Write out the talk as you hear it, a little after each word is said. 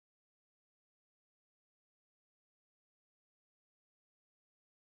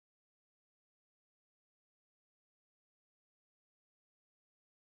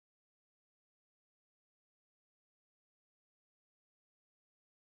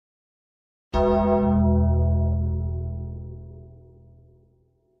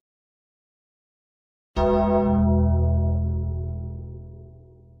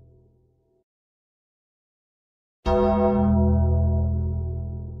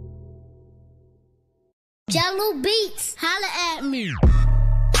Jello Beats, holla at me.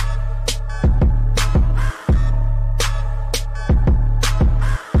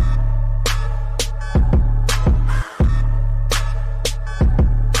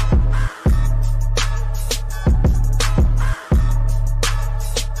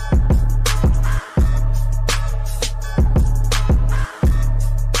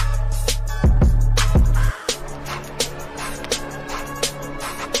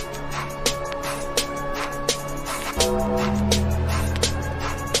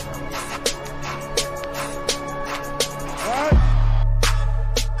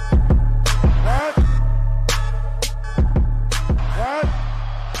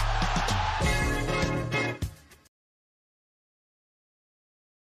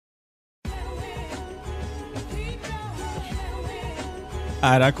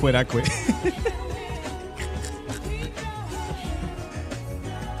 All right, I quit.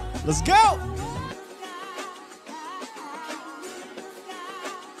 Let's go.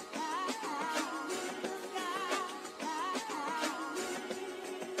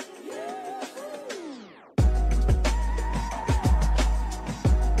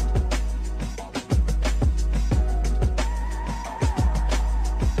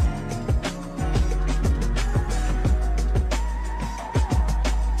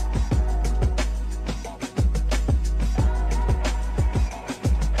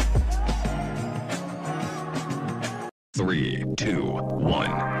 Three, two,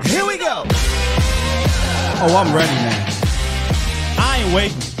 one. Here we go. Oh, I'm ready, man. I ain't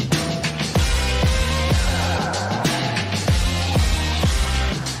waiting.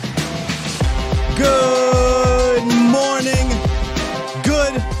 Good morning,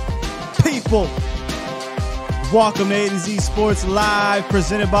 good people. Welcome to A to Z Sports Live,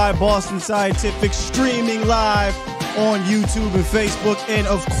 presented by Boston Scientific, streaming live on YouTube and Facebook. And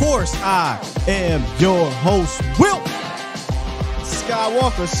of course, I am your host, Will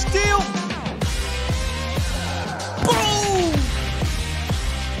Skywalker. Still, boom.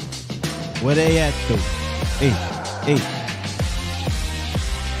 Where they at though? Hey.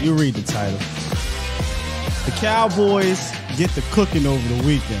 You read the title. The Cowboys get the cooking over the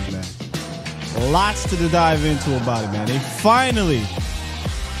weekend, man. Lots to dive into about it, man. They finally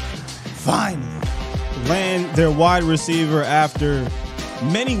land their wide receiver after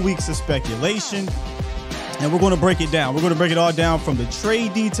many weeks of speculation. And we're going to break it down. We're going to break it all down from the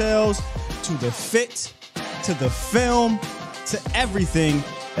trade details to the fit, to the film, to everything.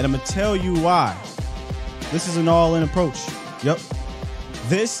 And I'm going to tell you why. This is an all-in approach. Yep.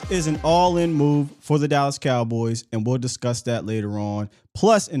 This is an all-in move for the Dallas Cowboys, and we'll discuss that later on.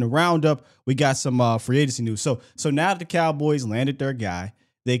 Plus, in the roundup, we got some free agency news. So now that the Cowboys landed their guy,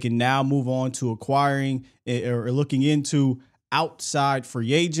 they can now move on to acquiring or looking into outside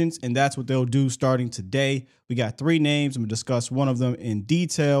free agents, and that's what they'll do starting today. We got 3 names. I'm going to discuss one of them in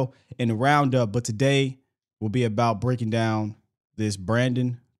detail in the roundup, but today will be about breaking down this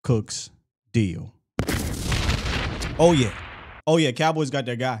Brandin Cooks deal. Oh, yeah, Cowboys got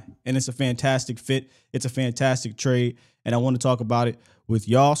their guy, and it's a fantastic fit. It's a fantastic trade, and I want to talk about it with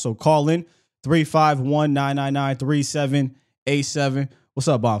y'all. So call in 351-999-3787. What's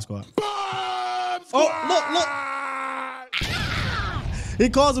up, Bomb Squad? Bomb Squad! Oh, look. He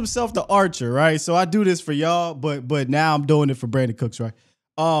calls himself the Archer, right? So I do this for y'all, but now I'm doing it for Brandin Cooks, right?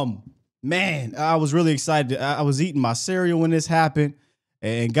 Man, I was really excited. I was eating my cereal when this happened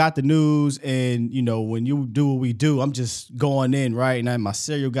and got the news. And, you know, when you do what we do, I'm just going in, right? And my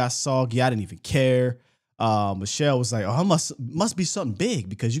cereal got soggy. I didn't even care. Michelle was like, oh, must be something big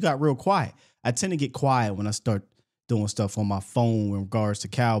because you got real quiet. I tend to get quiet when I start doing stuff on my phone in regards to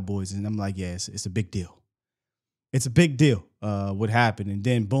Cowboys. And I'm like, yeah, it's a big deal. It's a big deal what happened. And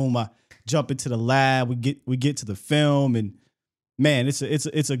then, boom, I jump into the lab. We get to the film. And, man, it's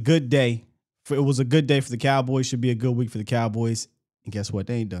a good day. It was a good day for the Cowboys. Should be a good week for the Cowboys. And guess what?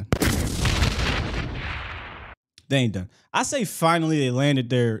 They ain't done. I say finally they landed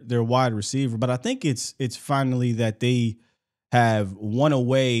their wide receiver, but I think it's finally that they have won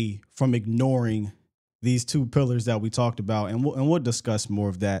away from ignoring these 2 pillars that we talked about, and we'll discuss more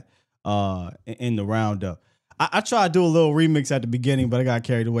of that in the roundup. I tried to do a little remix at the beginning, but I got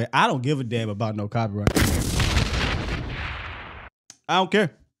carried away. I don't give a damn about no copyright. I don't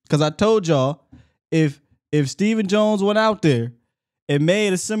care, because I told y'all if Stephen Jones went out there and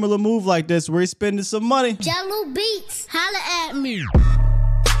made a similar move like this where he's spending some money. Jello Beats, holla at me.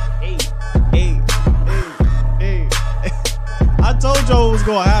 Hey. I told y'all it was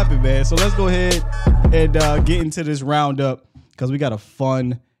going to happen, man. So let's go ahead and get into this roundup because we got a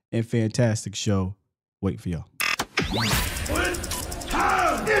fun and fantastic show waiting for y'all. It's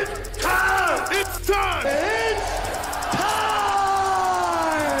time! It's time!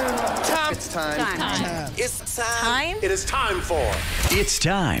 Time? It is time for It's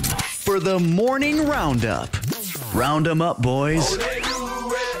time for the morning roundup. Round 'em up, boys.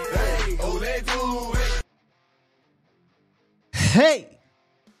 Hey!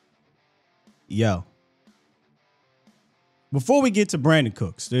 Yo. Before we get to Brandin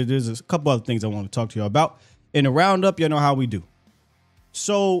Cooks, there's a couple other things I want to talk to y'all about. In the roundup, you know how we do.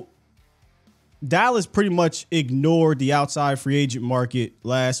 So, Dallas pretty much ignored the outside free agent market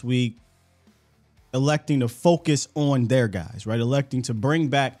last week, electing to focus on their guys, right? Electing to bring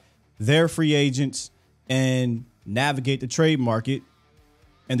back their free agents and navigate the trade market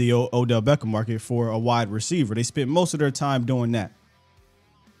and the Odell Beckham market for a wide receiver. They spent most of their time doing that.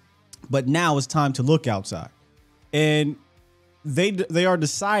 But now it's time to look outside. And they are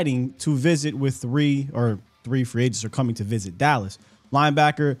deciding to visit with three free agents are coming to visit Dallas.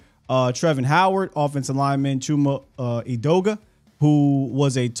 Linebacker Trevin Howard, offensive lineman Chuma Edoga, who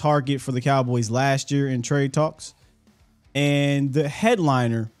was a target for the Cowboys last year in trade talks, and the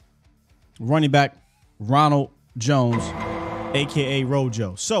headliner, running back Ronald Jones, aka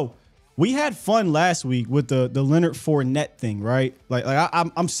Rojo. So we had fun last week with the Leonard Fournette thing, right?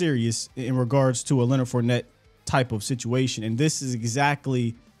 I'm serious in regards to a Leonard Fournette type of situation, and this is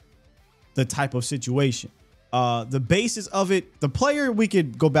exactly the type of situation. The basis of it, the player we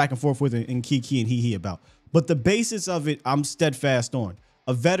could go back and forth with and kiki and hee about, but the basis of it, I'm steadfast on.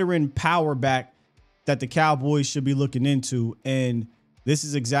 A veteran power back that the Cowboys should be looking into, and this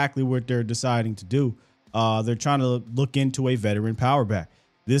is exactly what they're deciding to do. They're trying to look into a veteran power back.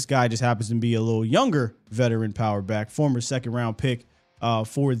 This guy just happens to be a little younger veteran power back, former second-round pick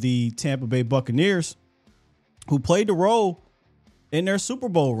for the Tampa Bay Buccaneers, who played the role in their Super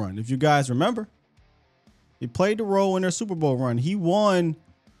Bowl run, if you guys remember. He played the role in their Super Bowl run. He won,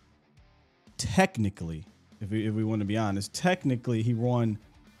 technically, if we want to be honest, technically he won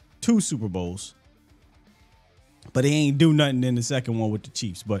 2 Super Bowls. But he ain't do nothing in the second one with the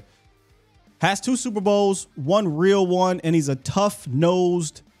Chiefs. But has 2 Super Bowls, 1 real one, and he's a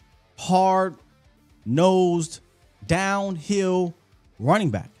tough-nosed, hard-nosed, downhill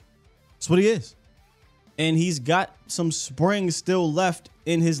running back. That's what he is. And he's got some springs still left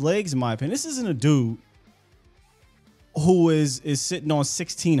in his legs, in my opinion. This isn't a dude who is sitting on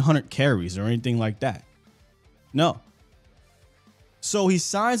 1,600 carries or anything like that. No. So he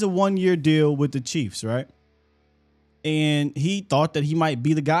signs a 1-year deal with the Chiefs, right? And he thought that he might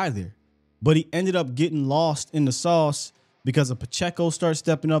be the guy there. But he ended up getting lost in the sauce because of Pacheco starts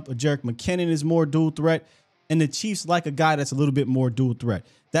stepping up. Jerick McKinnon is more dual threat. And the Chiefs like a guy that's a little bit more dual threat.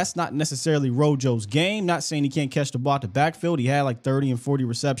 That's not necessarily Rojo's game. Not saying he can't catch the ball at the backfield. He had like 30 and 40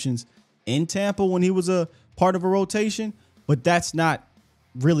 receptions in Tampa when he was a part of a rotation. But that's not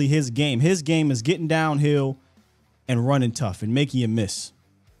really his game. His game is getting downhill and running tough and making you miss.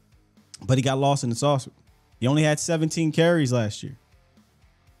 But he got lost in the sauce. He only had 17 carries last year.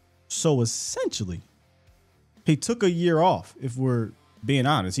 So essentially, he took a year off, if we're being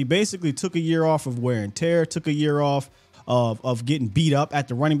honest. He basically took a year off of wear and tear, took a year off of getting beat up at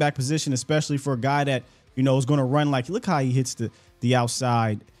the running back position, especially for a guy that, you know, is going to run like, look how he hits the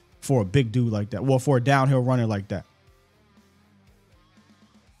outside for a big dude like that. Well, for a downhill runner like that.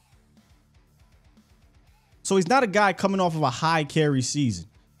 So he's not a guy coming off of a high carry season.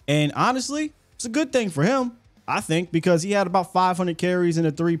 And honestly, it's a good thing for him, I think, because he had about 500 carries in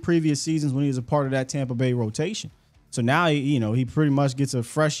the 3 previous seasons when he was a part of that Tampa Bay rotation. So now, you know, he pretty much gets a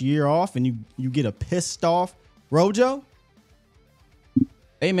fresh year off, and you get a pissed off Rojo.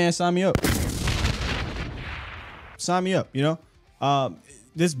 Hey, man, sign me up. Sign me up, you know.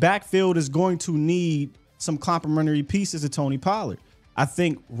 This backfield is going to need some complementary pieces to Tony Pollard. I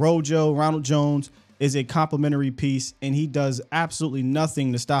think Rojo, Ronald Jones, is a complementary piece, and he does absolutely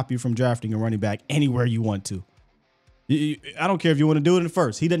nothing to stop you from drafting a running back anywhere you want to. I don't care if you want to do it in the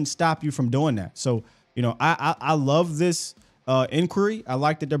first. He doesn't stop you from doing that. So, you know, I love this inquiry. I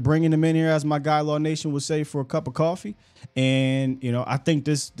like that they're bringing him in here, as my guy Law Nation would say, for a cup of coffee. And, you know, I think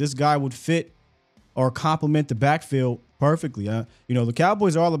this guy would fit or complement the backfield perfectly. You know, the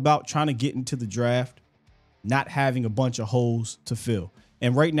Cowboys are all about trying to get into the draft, not having a bunch of holes to fill.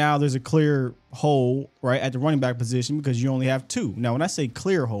 And right now there's a clear hole right at the running back position because you only have 2. Now, when I say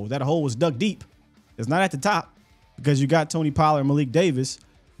clear hole, that hole was dug deep. It's not at the top because you got Tony Pollard and Malik Davis,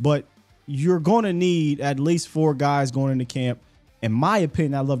 but you're going to need at least 4 guys going into camp. In my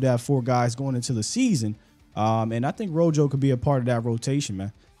opinion, I'd love to have 4 guys going into the season. And I think Rojo could be a part of that rotation,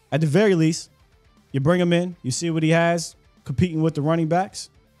 man. At the very least, you bring him in, you see what he has competing with the running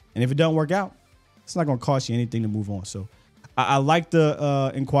backs. And if it doesn't work out, it's not going to cost you anything to move on. So I like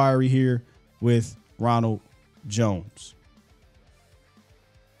the inquiry here with Ronald Jones.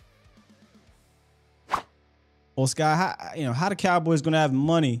 Well, Sky, how the Cowboys going to have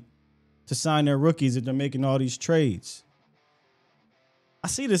money to sign their rookies if they're making all these trades? I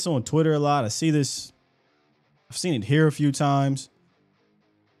see this on Twitter a lot. I've seen it here a few times.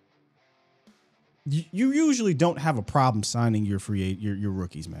 You usually don't have a problem signing your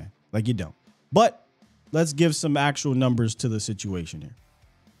rookies, man. Like, you don't. But let's give some actual numbers to the situation here.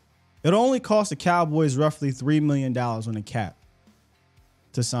 It only cost the Cowboys roughly $3 million on the cap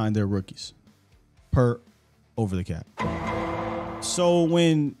to sign their rookies per over the cap. So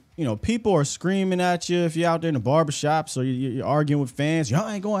when, people are screaming at you, if you're out there in the barbershops or you're arguing with fans, y'all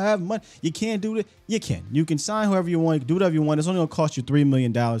ain't going to have money. You can't do that. You can. You can sign whoever you want. You can do whatever you want. It's only going to cost you $3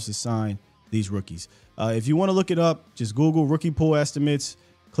 million to sign these rookies. If you want to look it up, just Google rookie pool estimates,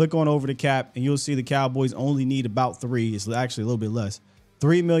 click on over the cap, and you'll see the Cowboys only need about $3. It's actually a little bit less.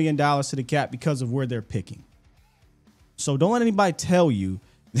 $3 million to the cap because of where they're picking. So don't let anybody tell you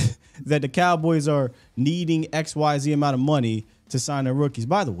that the Cowboys are needing XYZ amount of money to sign their rookies.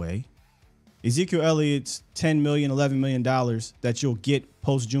 By the way, Ezekiel Elliott's $10 million, $11 million that you'll get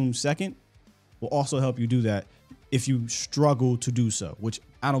post June 2nd will also help you do that if you struggle to do so, which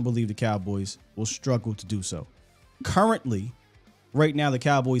I don't believe the Cowboys will struggle to do so. Currently, right now, the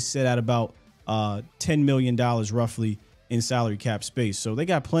Cowboys sit at about $10 million roughly in salary cap space. So they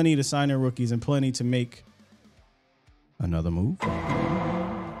got plenty to sign their rookies and plenty to make another move.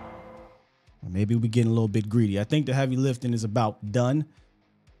 Maybe we're getting a little bit greedy. I think the heavy lifting is about done.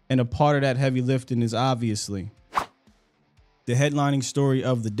 And a part of that heavy lifting is obviously the headlining story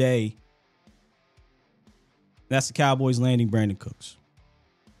of the day. That's the Cowboys landing Brandin Cooks.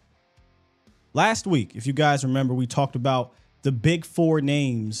 Last week, if you guys remember, we talked about the big four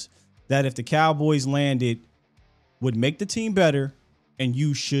names that if the Cowboys landed would make the team better and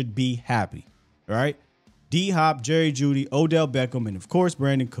you should be happy. All right? D-Hop, Jerry Jeudy, Odell Beckham, and of course,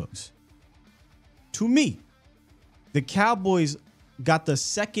 Brandin Cooks. To me, the Cowboys got the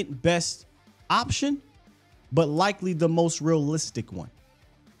second best option, but likely the most realistic one.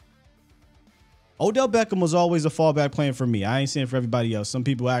 Odell Beckham was always a fallback plan for me. I ain't saying for everybody else. Some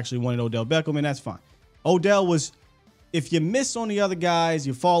people actually wanted Odell Beckham, and that's fine. Odell was, if you miss on the other guys,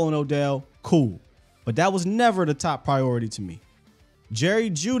 you fall on Odell, cool. But that was never the top priority to me. Jerry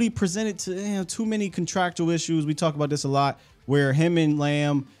Jeudy presented to too many contractual issues. We talk about this a lot, where him and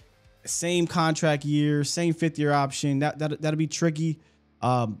Lamb, same contract year, same fifth-year option. That'll be tricky.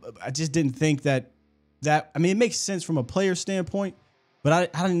 I just didn't think that. I mean, it makes sense from a player standpoint, but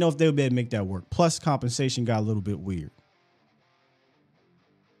I didn't know if they would be able to make that work. Plus, compensation got a little bit weird.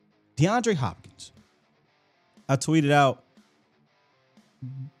 DeAndre Hopkins. I tweeted out,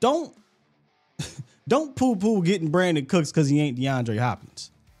 don't poo-poo getting Brandin Cooks because he ain't DeAndre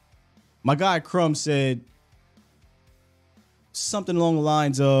Hopkins. My guy Crumb said something along the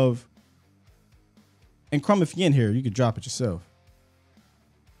lines of, and Crumb, if you're in here, you could drop it yourself.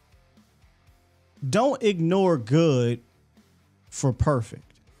 Don't ignore good for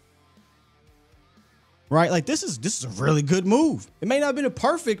perfect. Right? Like, this is a really good move. It may not have been a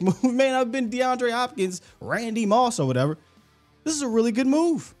perfect move. It may not have been DeAndre Hopkins, Randy Moss, or whatever. This is a really good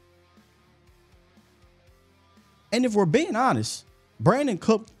move. And if we're being honest, Brandin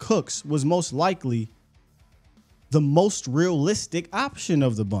Cooks was most likely the most realistic option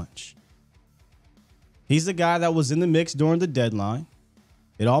of the bunch. He's the guy that was in the mix during the deadline.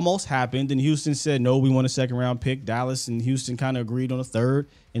 It almost happened, and Houston said, no, we want a second-round pick. Dallas and Houston kind of agreed on a third,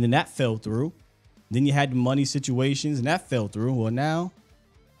 and then that fell through. Then you had the money situations, and that fell through. Well, now,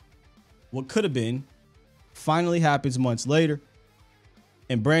 what could have been finally happens months later,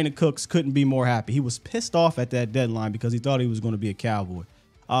 and Brandin Cooks couldn't be more happy. He was pissed off at that deadline because he thought he was going to be a Cowboy.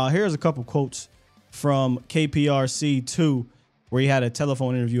 Here's a couple quotes from KPRC2, where he had a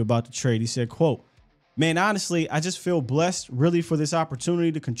telephone interview about the trade. He said, quote, "Man, honestly, I just feel blessed really for this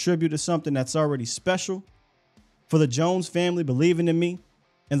opportunity to contribute to something that's already special. For the Jones family believing in me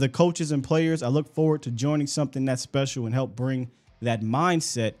and the coaches and players, I look forward to joining something that's special and help bring that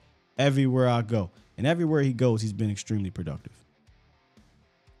mindset everywhere I go." And everywhere he goes, he's been extremely productive.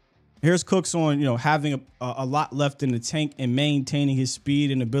 Here's Cooks on, having a lot left in the tank and maintaining his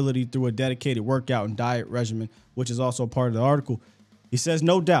speed and ability through a dedicated workout and diet regimen, which is also part of the article. He says,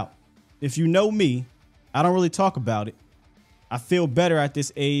 "No doubt, if you know me, I don't really talk about it. I feel better at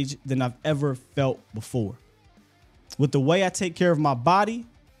this age than I've ever felt before. With the way I take care of my body,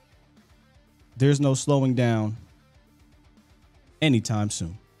 there's no slowing down anytime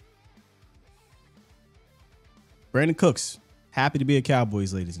soon." Brandin Cooks, happy to be a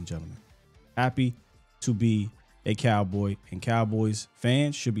Cowboys, ladies and gentlemen. Happy to be a Cowboy, and Cowboys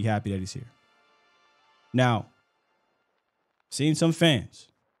fans should be happy that he's here. Now, seen some fans.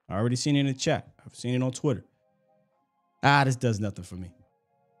 I already seen it in the chat. I've seen it on Twitter. This does nothing for me.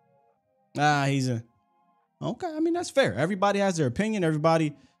 He's a okay. I mean, that's fair. Everybody has their opinion.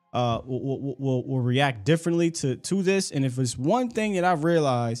 Everybody will react differently to this. And if it's one thing that I've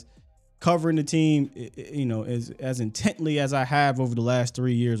realized covering the team, as intently as I have over the last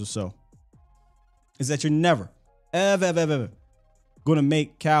 3 years or so, is that you're never, ever going to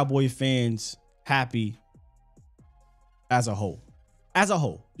make Cowboy fans happy as a whole. As a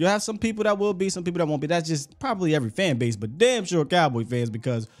whole, you'll have some people that will be, some people that won't be. That's just probably every fan base, but damn sure Cowboy fans,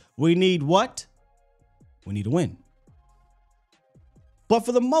 because we need what? We need to win. But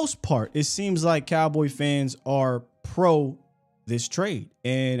for the most part, it seems like Cowboy fans are pro this trade.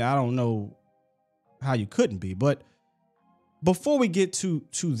 And I don't know how you couldn't be. But before we get to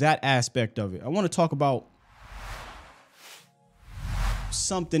that aspect of it, I want to talk about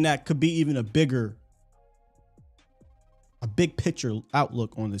something that could be even a big picture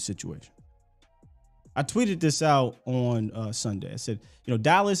outlook on the situation. I tweeted this out on Sunday. I said,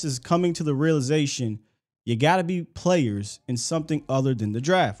 Dallas is coming to the realization you got to be players in something other than the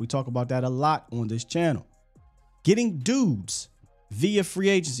draft. We talk about that a lot on this channel. Getting dudes via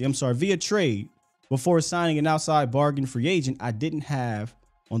trade before signing an outside bargain free agent, I didn't have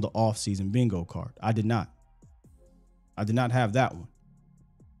on the offseason bingo card. I did not have that one.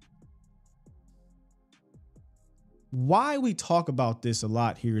 Why we talk about this a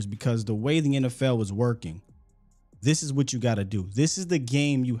lot here is because the way the NFL is working, this is what you got to do. This is the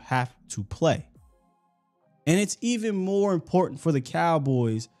game you have to play. And it's even more important for the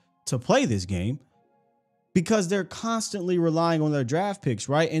Cowboys to play this game because they're constantly relying on their draft picks,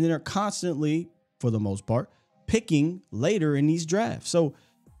 right? And they're constantly, for the most part, picking later in these drafts. So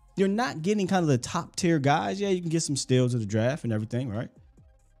you're not getting kind of the top tier guys. Yeah, you can get some steals of the draft and everything, right?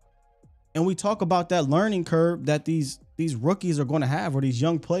 And we talk about that learning curve that these rookies are going to have, or these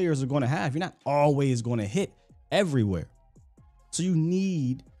young players are going to have. You're not always going to hit everywhere. So you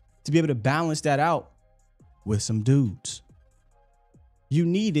need to be able to balance that out with some dudes. You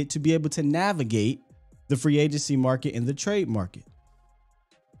need it to be able to navigate the free agency market and the trade market.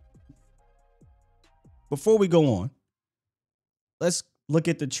 Before we go on, let's look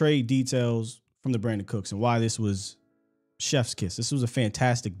at the trade details from the Brandin Cooks and why this was chef's kiss. This was a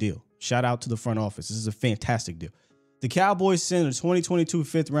fantastic deal. Shout out to the front office. This is a fantastic deal. The Cowboys sent a 2022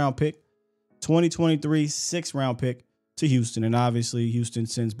 5th round pick, 2023 6th round pick to Houston. And obviously Houston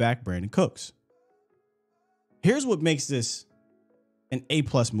sends back Brandin Cooks. Here's what makes this an A+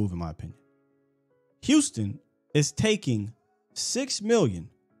 move, in my opinion. Houston is taking $6 million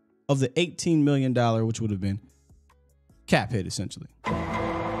of the $18 million, which would have been cap hit, essentially.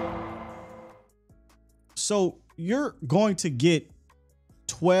 So you're going to get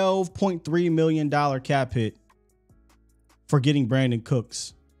 $12.3 million cap hit for getting Brandin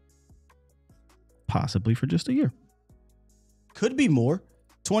Cooks, possibly for just a year. Could be more.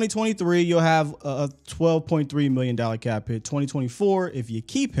 2023, you'll have a $12.3 million cap hit. 2024, if you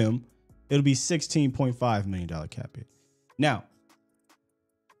keep him, it'll be $16.5 million cap hit. Now,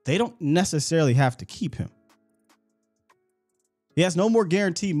 they don't necessarily have to keep him. He has no more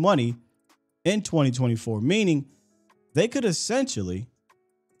guaranteed money in 2024, meaning they could essentially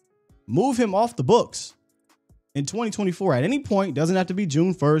move him off the books in 2024 at any point. Doesn't have to be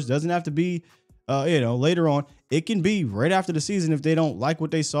June 1st. Doesn't have to be, later on. It can be right after the season if they don't like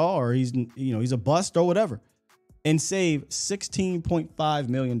what they saw, or he's a bust or whatever, and save $16.5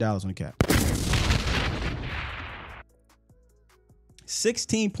 million on the cap.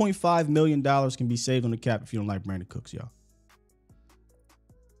 $16.5 million can be saved on the cap if you don't like Brandin Cooks, y'all.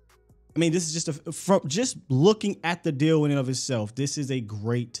 I mean, this is just just looking at the deal in and of itself, this is a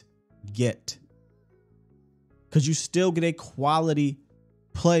great get. Because you still get a quality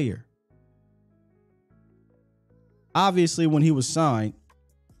player. Obviously, when he was signed,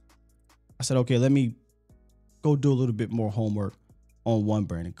 I said, okay, let me go do a little bit more homework on one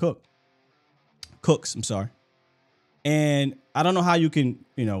Brandin Cooks. And I don't know how you can,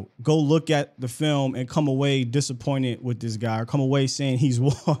 go look at the film and come away disappointed with this guy, or come away saying he's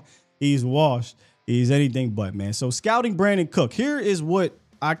washed. He's anything but, man. So scouting Brandin Cook, here is what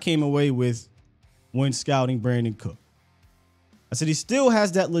I came away with when scouting Brandin Cook. I said he still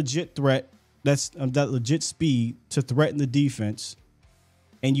has that legit threat. That's that legit speed to threaten the defense,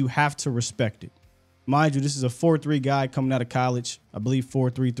 and you have to respect it. Mind you, this is a 4.3 guy coming out of college, I believe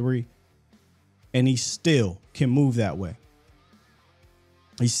 4.33, and he still can move that way.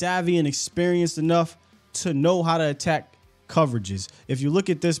 He's savvy and experienced enough to know how to attack coverages. If you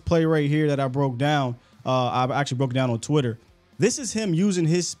look at this play right here that I broke down, I actually broke down on Twitter. This is him using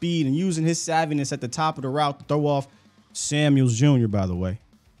his speed and using his savviness at the top of the route to throw off Samuels Jr., by the way.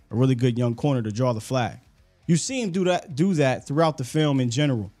 A really good young corner to draw the flag. You see him do that throughout the film in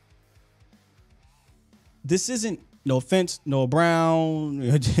general. This isn't, no offense, Noah Brown,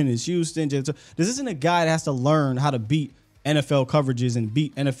 Dennis Houston. This isn't a guy that has to learn how to beat NFL coverages and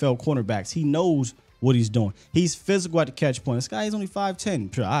beat NFL cornerbacks. He knows what he's doing. He's physical at the catch point. This guy is only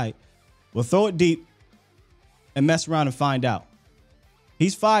 5'10". Sure, all right. Well, throw it deep and mess around and find out.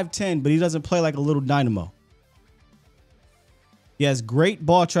 He's 5'10", but he doesn't play like a little dynamo. He has great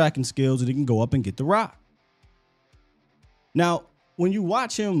ball tracking skills that he can go up and get the rock. Now, when you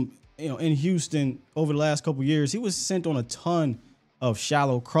watch him, in Houston over the last couple of years, he was sent on a ton of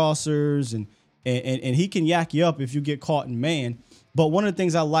shallow crossers, and he can yak you up if you get caught in man. But one of the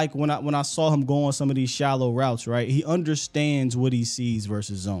things I like when I saw him go on some of these shallow routes, right? He understands what he sees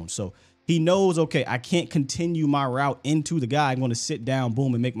versus zone. So he knows, okay, I can't continue my route into the guy. I'm going to sit down,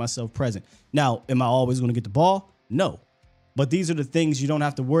 boom, and make myself present. Now, am I always going to get the ball? No. But these are the things you don't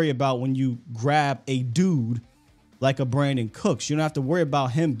have to worry about when you grab a dude like a Brandin Cooks. You don't have to worry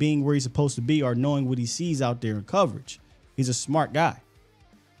about him being where he's supposed to be or knowing what he sees out there in coverage. He's a smart guy.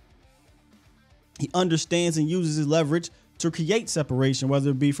 He understands and uses his leverage to create separation,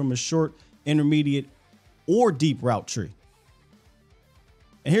 whether it be from a short, intermediate, or deep route tree.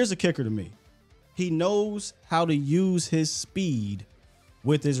 And here's the kicker to me. He knows how to use his speed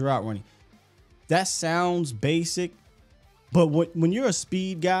with his route running. That sounds basic, but when you're a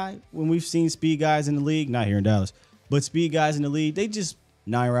speed guy, when we've seen speed guys in the league, not here in Dallas, but speed guys in the league, they just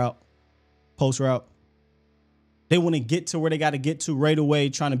 9 route, post route. They want to get to where they got to get to right away,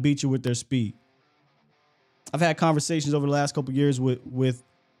 trying to beat you with their speed. I've had conversations over the last couple of years with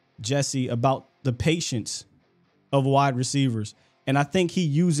Jesse about the patience of wide receivers. And I think he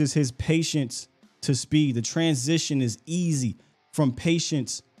uses his patience to speed. The transition is easy from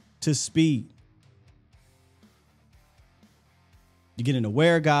patience to speed. You get an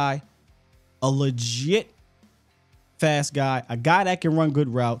aware guy, a legit fast guy, a guy that can run good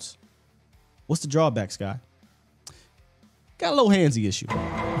routes. What's the drawback, Sky? Got a little handsy issue.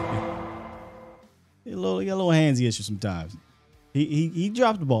 He got a little handsy issue sometimes. He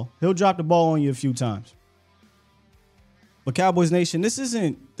dropped the ball. He'll drop the ball on you a few times. But Cowboys Nation, this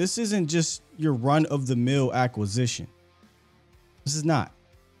isn't just your run of the mill acquisition. This is not.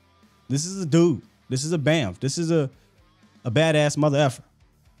 This is a dude. This is a BAMF. This is a badass mother effer.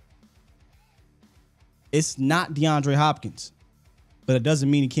 It's not DeAndre Hopkins, but it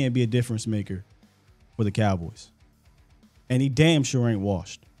doesn't mean he can't be a difference maker for the Cowboys. And he damn sure ain't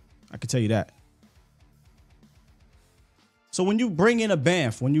washed. I can tell you that. So when you bring in a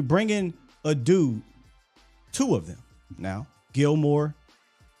BAMF, when you bring in a dude, 2 of them now, Gilmore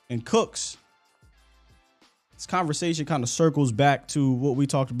and Cooks, this conversation kind of circles back to what we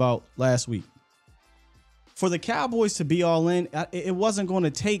talked about last week. For the Cowboys to be all in, it wasn't going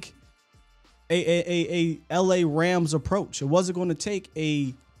to take a LA Rams approach. It wasn't going to take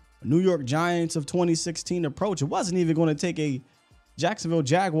a New York Giants of 2016 approach. It wasn't even going to take a Jacksonville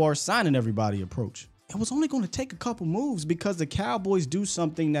Jaguars signing everybody approach. It was only going to take a couple moves because the Cowboys do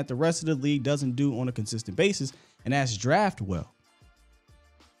something that the rest of the league doesn't do on a consistent basis, and that's draft well.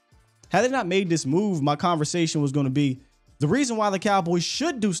 Had they not made this move, my conversation was going to be the reason why the Cowboys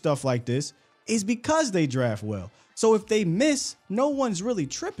should do stuff like this is because they draft well. So if they miss, no one's really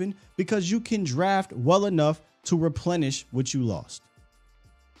tripping because you can draft well enough to replenish what you lost.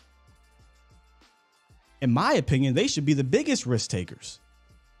 In my opinion, they should be the biggest risk takers.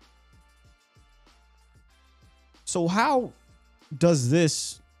 So how does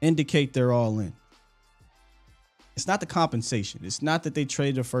this indicate they're all in? It's not the compensation. It's not that they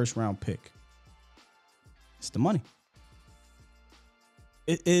traded a first round pick. It's the money.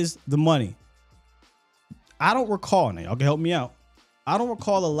 It is the money. I don't recall, now y'all can help me out. I don't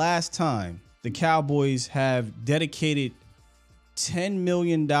recall the last time the Cowboys have dedicated $10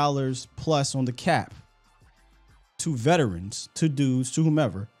 million plus on the cap to veterans, to dudes, to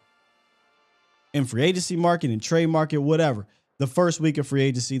whomever, in free agency market, in trade market, whatever. The first week of free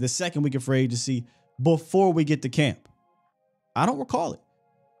agency, the second week of free agency, before we get to camp. I don't recall it.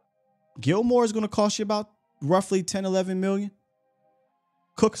 Gilmore is going to cost you about roughly 10, 11 million.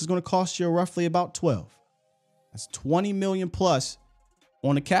 Cooks is going to cost you roughly about 12. That's 20 million plus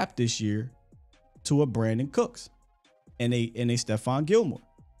on the cap this year to a Brandin Cooks and a Stephon Gilmore.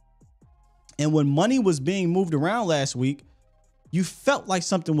 And when money was being moved around last week, you felt like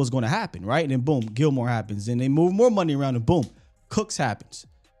something was going to happen, right? And then boom, Gilmore happens. And they move more money around and boom, Cooks happens.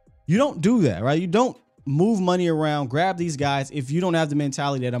 You don't do that, right? You don't move money around, grab these guys if you don't have the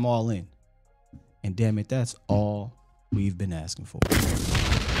mentality that I'm all in. And damn it, that's all we've been asking for.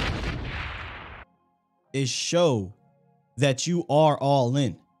 Is show that you are all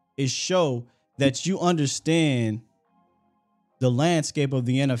in. Is show that you understand the landscape of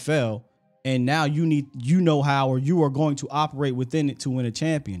the NFL, and now you know how, or you are going to operate within it to win a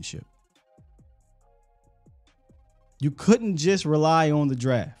championship. You couldn't just rely on the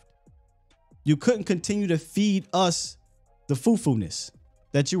draft. You couldn't continue to feed us the foo-foo-ness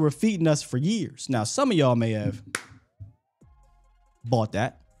that you were feeding us for years. Now, some of y'all may have bought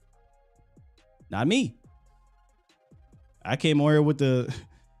that. Not me. I came on here with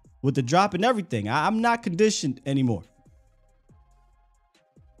the drop and everything. I'm not conditioned anymore.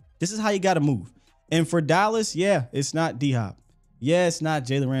 This is how you got to move. And for Dallas, yeah, it's not D-Hop. Yeah, it's not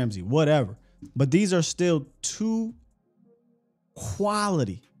Jalen Ramsey, whatever. But these are still two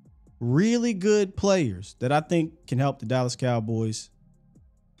quality, really good players that I think can help the Dallas Cowboys,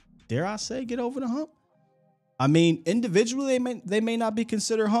 dare I say, get over the hump. I mean, individually, they may not be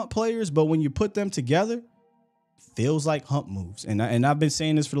considered hump players, but when you put them together, feels like hump moves. And I've been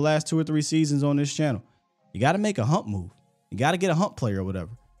saying this for the last 2 or 3 seasons on this channel. You got to make a hump move. You got to get a hump player or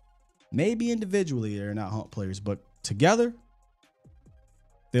whatever. Maybe individually they're not hump players, but together,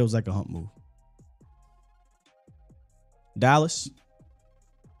 feels like a hump move. Dallas,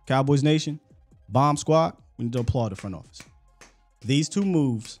 Cowboys Nation, Bomb Squad, we need to applaud the front office. These 2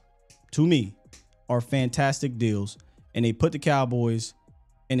 moves, to me, are fantastic deals, and they put the Cowboys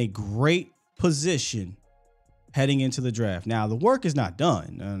in a great position heading into the draft. Now, the work is not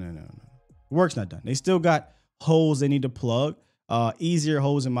done. No. The work's not done. They still got holes they need to plug. Easier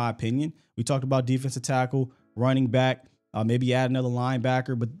holes, in my opinion. We talked about defensive tackle, running back, maybe add another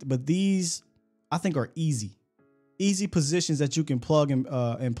linebacker. But these, I think, are easy positions that you can plug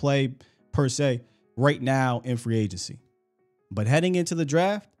and play, per se, right now in free agency. But heading into the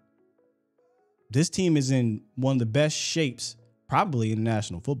draft, this team is in one of the best shapes, probably in the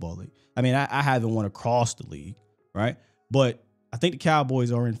National Football League. I mean, I haven't won across the league, right? But I think the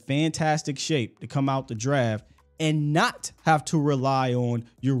Cowboys are in fantastic shape to come out the draft and not have to rely on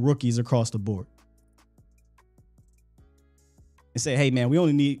your rookies across the board. And say, hey, man, we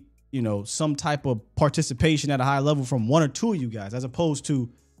only need, some type of participation at a high level from 1 or 2 of you guys, as opposed to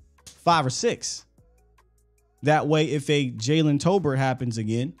 5 or 6. That way, if a Jalen Tolbert happens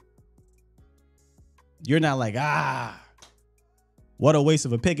again, you're not like, what a waste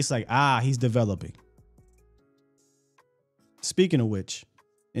of a pick. It's like, he's developing. Speaking of which,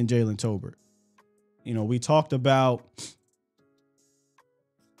 in Jalen Tolbert, we talked about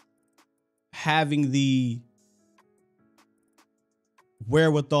having the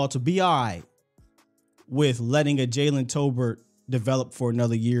wherewithal to be all right with letting a Jalen Tolbert develop for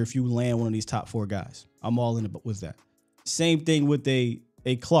another year if you land one of these top 4 guys. I'm all in with that. Same thing with a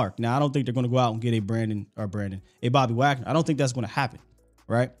Clark. Now, I don't think they're going to go out and get a Bobby Wagner. I don't think that's going to happen,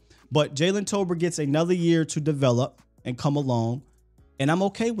 right? But Jalen Tolbert gets another year to develop and come along, and I'm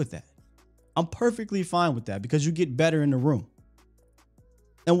okay with that. I'm perfectly fine with that because you get better in the room.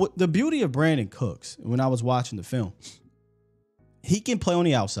 And what the beauty of Brandin Cooks, when I was watching the film, he can play on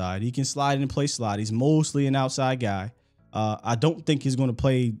the outside. He can slide in and play slot. He's mostly an outside guy. I don't think he's going to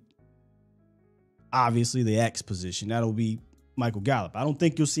play, obviously, the X position. That'll be Michael Gallup. I don't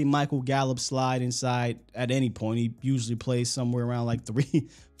think you'll see Michael Gallup slide inside at any point. He usually plays somewhere around like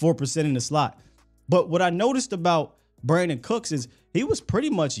 3-4% in the slot. But what I noticed about Brandin Cooks is he was pretty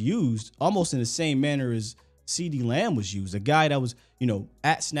much used almost in the same manner as CeeDee Lamb was used. A guy that was,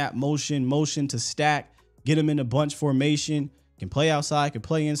 at snap motion to stack, get him in a bunch formation, can play outside, can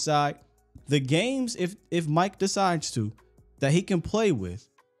play inside. The games, if Mike decides to, that he can play with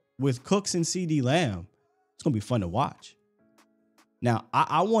Cooks and CeeDee Lamb, it's going to be fun to watch. Now,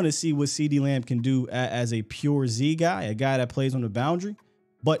 I want to see what CeeDee Lamb can do as a pure Z guy, a guy that plays on the boundary.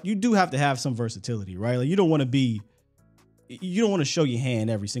 But you do have to have some versatility, right? Like you don't want to show your hand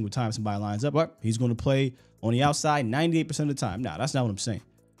every single time somebody lines up. Right? He's going to play on the outside 98% of the time. No, that's not what I'm saying.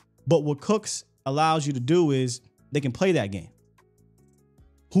 But what Cooks allows you to do is they can play that game.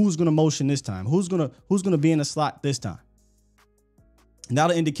 Who's going to motion this time? Who's going to be in the slot this time? And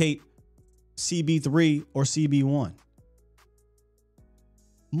that'll indicate CB3 or CB1.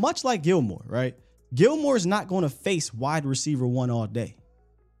 Much like Gilmore, right? Gilmore is not going to face wide receiver 1 all day.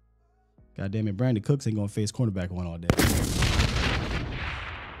 God damn it, Brandin Cooks ain't going to face cornerback 1 all day.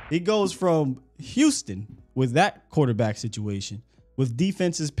 He goes from Houston with that quarterback situation, with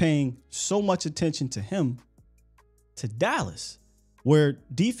defenses paying so much attention to him, to Dallas, where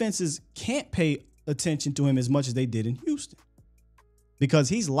defenses can't pay attention to him as much as they did in Houston, because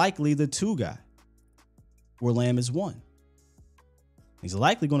he's likely the 2 guy where Lamb is 1. He's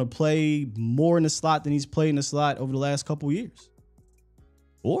likely going to play more in the slot than he's played in the slot over the last couple years.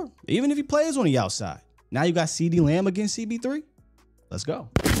 Or even if he plays on the outside. Now you got CeeDee Lamb against CB3. Let's go.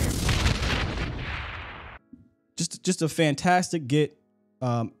 just a fantastic get.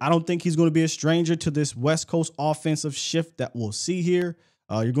 I don't think he's going to be a stranger to this West Coast offensive shift that we'll see here.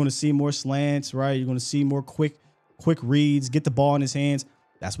 You're going to see more slants, right? You're going to see more quick reads, get the ball in his hands.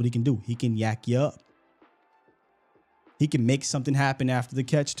 That's what he can do. He can yak you up. He can make something happen after the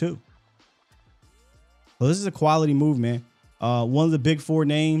catch too. So this is a quality move, man. One of the big four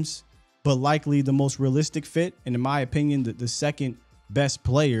names, but likely the most realistic fit. And in my opinion, the second best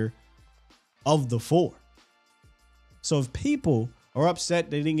player of the four. So if people are upset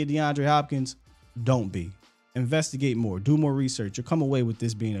they didn't get DeAndre Hopkins, don't be. Investigate more. Do more research. You'll come away with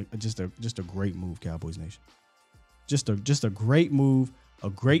this being just a great move, Cowboys Nation. Just a great move, a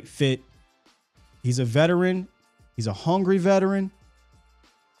great fit. He's a veteran. He's a hungry veteran.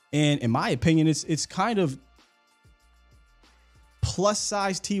 And in my opinion, it's kind of plus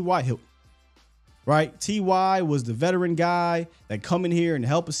size T.Y. Hilton, right? T.Y. was the veteran guy that come in here and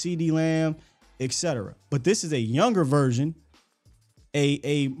help a CD Lamb, etc. But this is a younger version,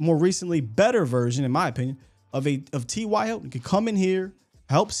 a more recently better version, in my opinion, of T.Y. Hilton. Could come in here,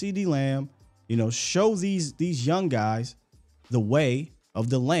 help CD Lamb, show these young guys the way of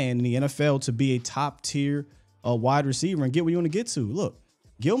the land in the NFL to be a top tier wide receiver and get where you want to get to. Look,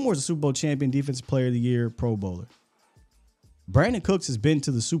 Gilmore's a Super Bowl champion, Defensive Player of the Year, Pro Bowler. Brandin Cooks has been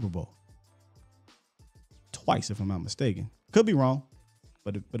to the Super Bowl twice, if I'm not mistaken. Could be wrong,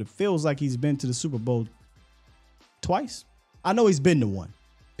 but it feels like he's been to the Super Bowl twice. I know he's been to one,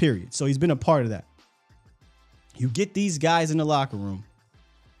 period. So he's been a part of that. You get these guys in the locker room,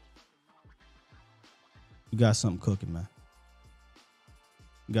 you got something cooking, man.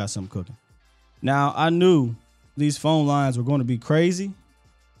 You got something cooking. Now, I knew these phone lines were going to be crazy,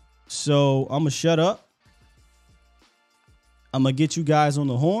 so I'm going to shut up. I'm going to get you guys on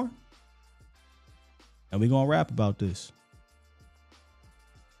the horn, and we're going to rap about this.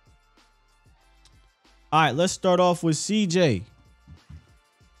 All right, let's start off with CJ.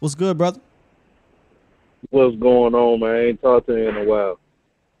 What's good, brother? What's going on, man? I ain't talked to you in a while.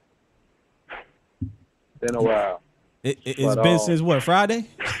 Been a while. It's been since what, Friday?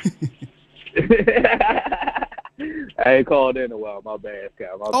 I ain't called in a while. My bad,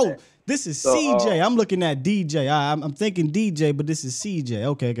 Cal. My bad. This is CJ. I'm looking at DJ. I'm thinking DJ, but this is CJ.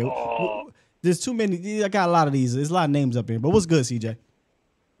 Okay. There's too many. I got a lot of these. There's a lot of names up here. But what's good, CJ?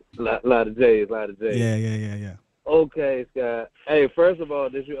 Lot of J's. Yeah. Okay, Scott. Hey, first of all,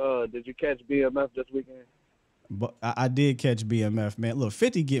 did you catch BMF this weekend? But I did catch BMF, man. Look,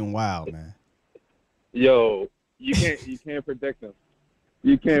 50 getting wild, man. Yo, you can't predict him.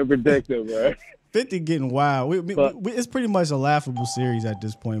 You can't predict him, bro. 50 getting wild. It's pretty much a laughable series at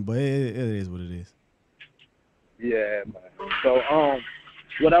this point, but it is what it is. Yeah, man. So,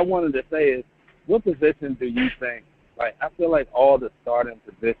 what I wanted to say is, what position do you think? Like, I feel like all the starting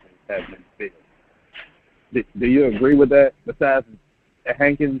positions have been filled. Do you agree with that? Besides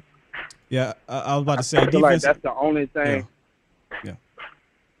Hankins? Yeah, I was about to say. I feel like that's the only thing. Yeah.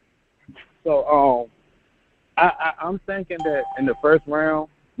 So, I'm thinking that in the first round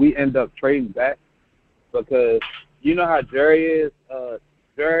we end up trading back because you know how Jerry is.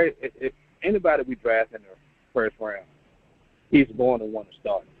 Jerry, if anybody we draft in the first round, he's going to want to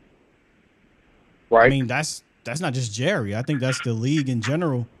start. Right? I mean, that's not just Jerry. I think that's the league in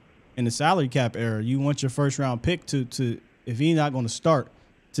general in the salary cap era. You want your first round pick to if he's not going to start,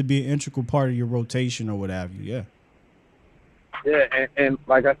 to be an integral part of your rotation or what have you. Yeah. Yeah, and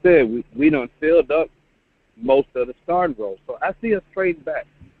like I said, we done filled up most of the starting roles. So I see us trading back.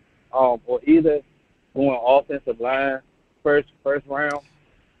 Or either going offensive line first round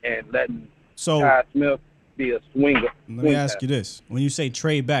and letting Ty Smith be a swinger. Let me ask you this. When you say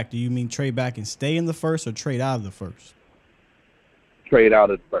trade back, do you mean trade back and stay in the first or trade out of the first? Trade out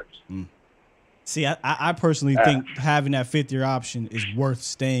of the first. See, I personally think having that fifth-year option is worth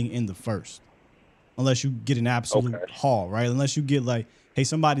staying in the first. Unless you get an absolute haul, right? Unless you get like, hey,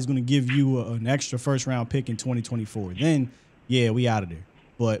 somebody's going to give you an extra first-round pick in 2024. Then, yeah, we out of there.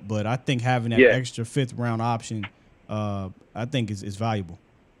 But I think having that extra fifth-round option, I think is valuable.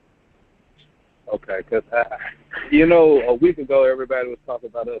 Okay, because, a week ago, everybody was talking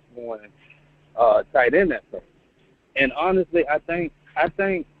about us going tight end at first. And honestly, I think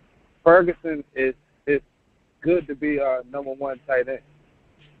Ferguson is good to be our number one tight end.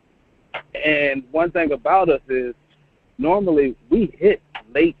 And one thing about us is normally we hit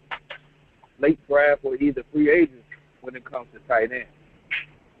late draft or either free agents when it comes to tight end.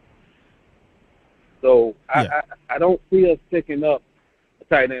 So I don't see us picking up a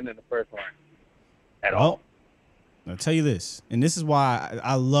tight end in the first round at all. I'll tell you this, and this is why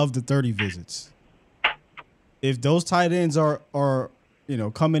I love the 30 visits. If those tight ends are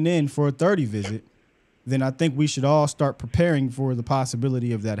coming in for a 30 visit, then I think we should all start preparing for the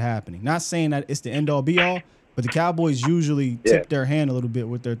possibility of that happening. Not saying that it's the end-all be-all, but the Cowboys usually tip their hand a little bit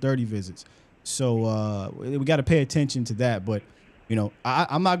with their 30 visits. So we got to pay attention to that. But you know,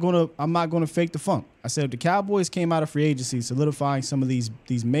 I'm not gonna fake the funk. I said if the Cowboys came out of free agency, solidifying some of these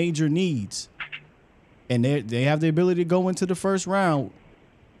major needs, and they have the ability to go into the first round,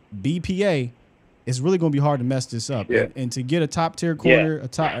 BPA, it's really gonna be hard to mess this up. Yeah. And to get a top tier corner,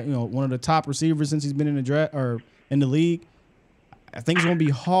 one of the top receivers since he's been in the draft or in the league, I think it's gonna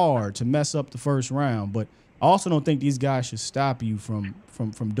be hard to mess up the first round. But I also don't think these guys should stop you from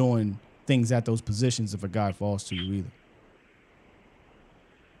doing things at those positions if a guy falls to you either.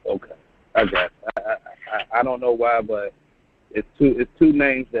 Okay, I got it. I don't know why, but it's two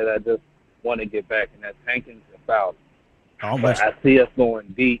names that I just want to get back, and that's Hankins and Fowler. But I see us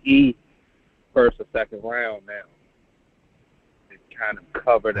going DE first or second round now. It's kind of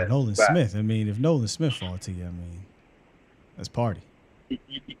covered at Nolan spot. Smith. I mean, if Nolan Smith falls to you, I mean, that's party.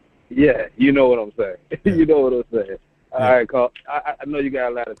 Yeah, you know what I'm saying. Yeah. You know what I'm saying. Yeah. All right, Carl. I know you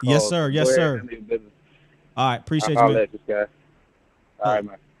got a lot of calls. Yes, sir. Yes, Go sir. ahead, handle your business. All right, appreciate I'll you, man. let this guy. All right,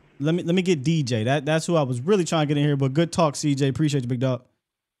 man. Let me get DJ. That's who I was really trying to get in here. But good talk, CJ. Appreciate you, big dog.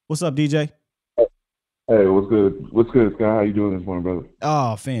 What's up, DJ? Hey, what's good? What's good, Scott? How you doing this morning, brother?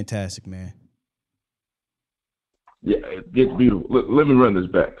 Oh, fantastic, man. Yeah, it's beautiful. Let me run this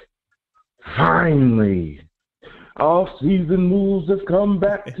back. Finally, off-season moves have come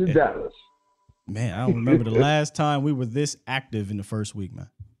back to Dallas. Man, I don't remember the last time we were this active in the first week, man.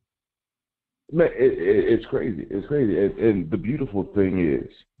 Man, it's crazy. It's crazy. And the beautiful thing is,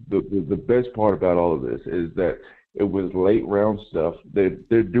 the best part about all of this is that it was late round stuff. They're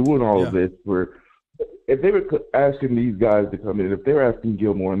doing all of this for. If they were asking these guys to come in, if they were asking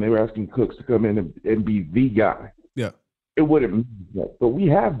Gilmore and they were asking Cooks to come in and be the guy, it wouldn't mean that. But we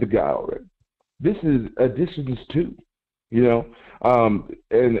have the guy already. This is additions too, you know.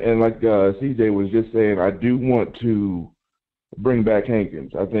 And like CJ was just saying, I do want to bring back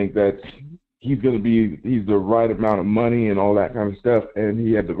Hankins. I think that he's the right amount of money and all that kind of stuff, and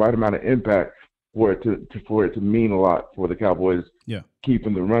he had the right amount of impact for it to mean a lot for the Cowboys. Yeah.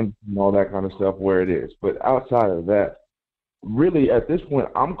 Keeping the run and all that kind of stuff where it is. But outside of that, really at this point,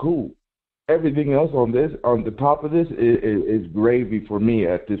 I'm cool. Everything else on the top of this is gravy for me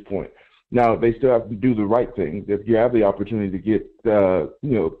at this point. Now, they still have to do the right things. If you have the opportunity to get,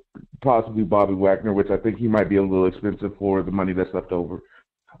 possibly Bobby Wagner, which I think he might be a little expensive for the money that's left over,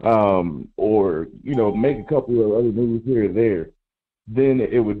 or, make a couple of other moves here or there, then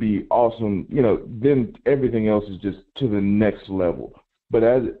it would be awesome. Then everything else is just to the next level. But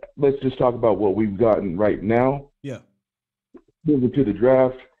let's just talk about what we've gotten right now. Yeah. Moving to the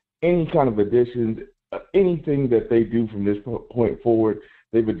draft, any kind of additions, anything that they do from this point forward,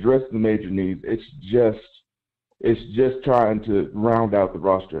 they've addressed the major needs. It's just trying to round out the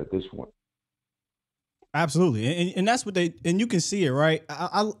roster at this point. Absolutely. And that's what and you can see it, right?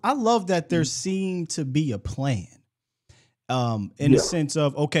 I love that there seemed to be a plan. In the sense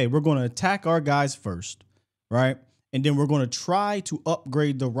of, okay, we're going to attack our guys first, right? And then we're going to try to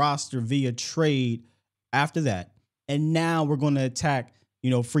upgrade the roster via trade after that. And now we're going to attack,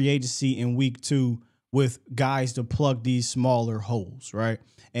 free agency in week 2 with guys to plug these smaller holes, right?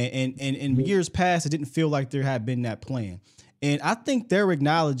 And in years past, it didn't feel like there had been that plan. And I think they're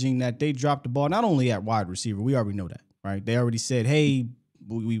acknowledging that they dropped the ball, not only at wide receiver. We already know that, right? They already said, hey,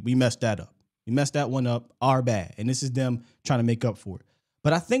 we messed that up. We messed that one up, our bad. And this is them trying to make up for it.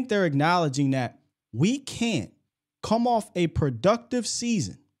 But I think they're acknowledging that we can't come off a productive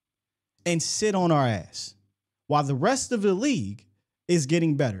season and sit on our ass while the rest of the league is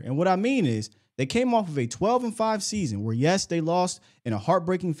getting better. And what I mean is they came off of a 12-5 season where, yes, they lost in a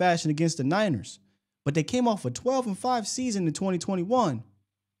heartbreaking fashion against the Niners, but they came off a 12-5 season in 2021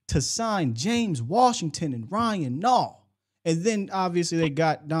 to sign James Washington and Ryan Nall. And then, obviously, they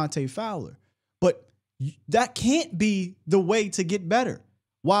got Dante Fowler. But that can't be the way to get better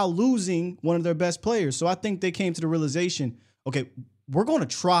while losing one of their best players. So I think they came to the realization, okay, we're going to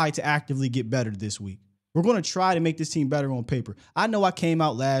try to actively get better this week. We're going to try to make this team better on paper. I know I came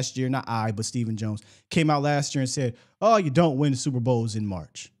out last year, not I, but Stephen Jones, came out last year and said, oh, you don't win Super Bowls in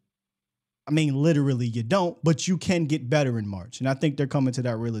March. I mean, literally you don't, but you can get better in March. And I think they're coming to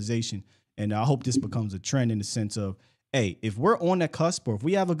that realization. And I hope this becomes a trend in the sense of, hey, if we're on that cusp or if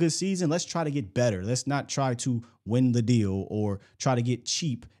we have a good season, let's try to get better. Let's not try to win the deal or try to get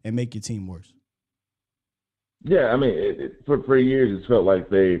cheap and make your team worse. Yeah, I mean, for years it's felt like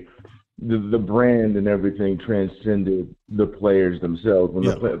the brand and everything transcended the players themselves. When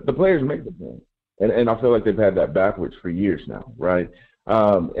the players make the brand. And I feel like they've had that backwards for years now, right?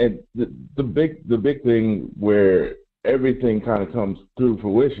 And the big thing where everything kind of comes through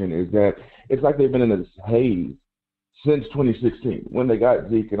fruition is that it's like they've been in this haze since 2016 when they got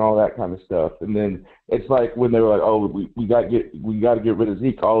Zeke and all that kind of stuff. And then it's like when they were like, oh, we got to get rid of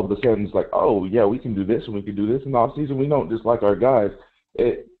Zeke. All of a sudden it's like, oh yeah, we can do this and we can do this in off season. We don't just like our guys.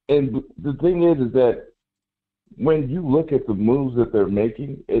 And the thing is that when you look at the moves that they're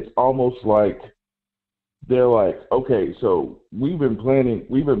making, it's almost like they're like, okay, so we've been planning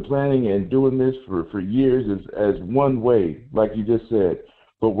and doing this for years as one way, like you just said,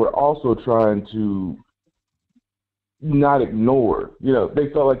 but we're also trying to not ignore. They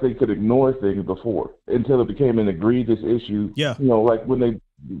felt like they could ignore things before until it became an egregious issue. Yeah. Like when they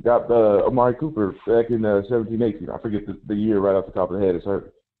got Amari Cooper back in 17-18. I forget the year right off the top of the head. It's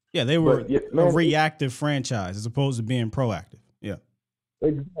hurt. Yeah, they were a reactive franchise as opposed to being proactive. Yeah.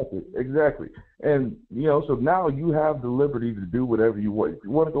 Exactly. And, so now you have the liberty to do whatever you want. If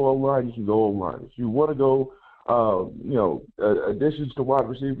you want to go O-line, you can go O-line. If you want to go, additions to wide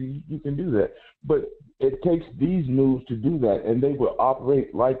receiver, you can do that. But it takes these moves to do that, and they will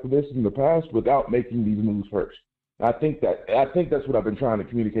operate like this in the past without making these moves first. I think that's what I've been trying to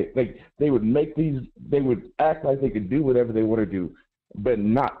communicate. They would act like they could do whatever they want to do, but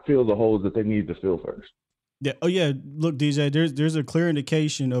not fill the holes that they need to fill first. Yeah. Oh yeah. Look, DJ, there's a clear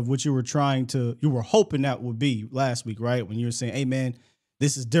indication of what you were hoping that would be last week, right? When you were saying, hey man,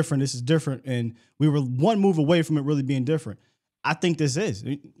 this is different. And we were one move away from it really being different. I think this is.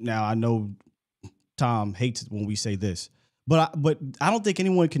 Now I know Tom hates it when we say this, but I don't think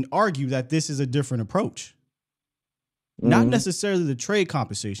anyone can argue that this is a different approach. Not necessarily the trade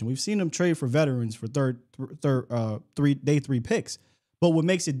compensation. We've seen them trade for veterans for day three picks. But what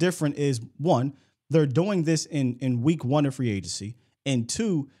makes it different is, one, they're doing this in week one of free agency. And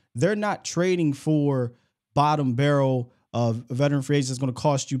two, they're not trading for bottom barrel of veteran free agents that's going to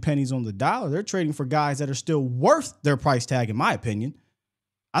cost you pennies on the dollar. They're trading for guys that are still worth their price tag, in my opinion.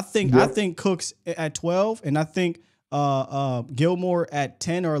 I think Cooks at 12, and I think Gilmore at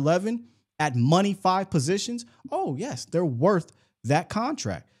 10 or 11 at money 5 positions. Oh, yes, they're worth that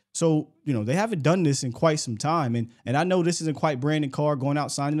contract. So, they haven't done this in quite some time. And I know this isn't quite Brandon Carr going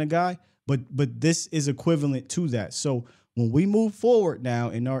out signing a guy, but this is equivalent to that. So when we move forward now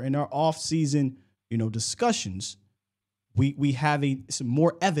in our off-season, discussions, we have some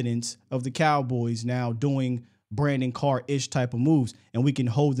more evidence of the Cowboys now doing Brandon Carr-ish type of moves, and we can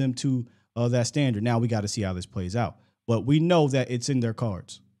hold them to that standard. Now we got to see how this plays out. But we know that it's in their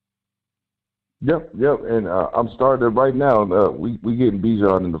cards. Yep. And I'm starting right now. We getting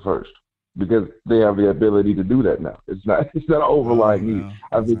Bijan in the first because they have the ability to do that now. It's not an overlying need.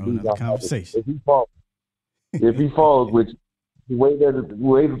 I think Bijan conversation. If he falls, which the way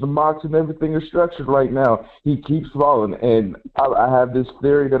that the mocks and everything are structured right now, he keeps falling. And I have this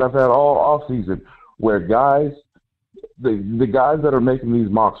theory that I've had all off season where guys, the guys that are making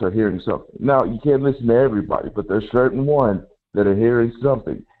these mocks are hearing something. Now you can't listen to everybody, but there's certain ones that are hearing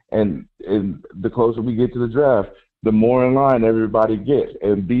something. And the closer we get to the draft, the more in line everybody gets.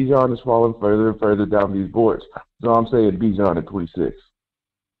 And Bijan is falling further and further down these boards. So I'm saying Bijan at 26.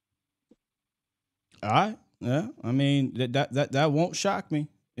 All right. Yeah. I mean, that won't shock me.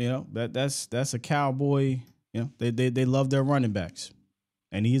 That's a Cowboy. They love their running backs.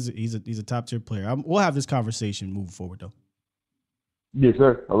 And he's a top tier player. We'll have this conversation moving forward, though. Yes,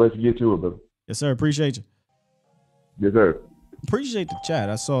 sir. I'll let you get to it, brother. Yes, sir. Appreciate you. Yes, sir. Appreciate the chat.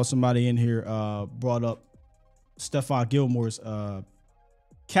 I saw somebody in here brought up Stephon Gilmore's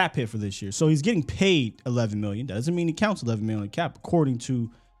cap hit for this year. So he's getting paid $11 million. That doesn't mean he counts $11 million on the cap, according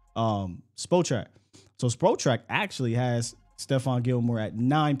to Spotrac. So Spotrac actually has Stephon Gilmore at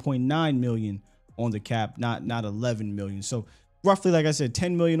 $9.9 million on the cap, not $11 million. So roughly, like I said,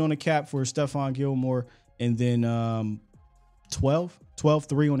 $10 million on the cap for Stephon Gilmore, and then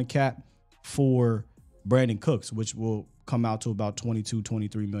 12.3 on the cap for Brandin Cooks, which will come out to about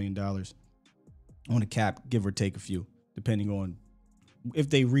 $23 million on the cap, give or take a few, depending on if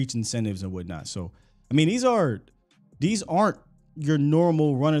they reach incentives and whatnot. So, I mean, these aren't your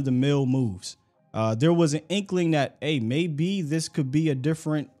normal run-of-the-mill moves. There was an inkling that, hey, maybe this could be a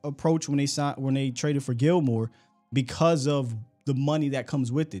different approach when they traded for Gilmore because of the money that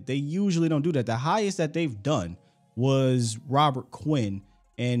comes with it. They usually don't do that. The highest that they've done was Robert Quinn,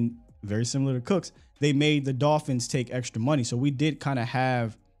 and very similar to Cooks, they made the Dolphins take extra money. So we did kind of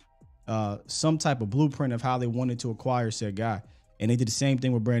have some type of blueprint of how they wanted to acquire said guy. And they did the same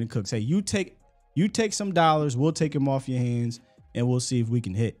thing with Brandin Cooks. Hey, you take some dollars, we'll take them off your hands, and we'll see if we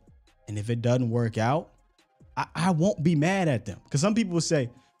can hit. And if it doesn't work out, I won't be mad at them. Because some people will say,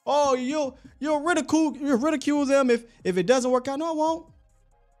 Oh, you'll ridicule them if it doesn't work out. No, I won't.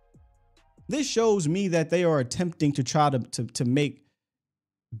 This shows me that they are attempting to try to make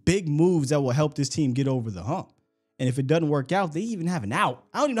big moves that will help this team get over the hump. And if it doesn't work out, they even have an out.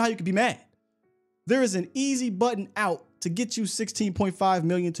 I don't even know how you could be mad. There is an easy button out to get you $16.5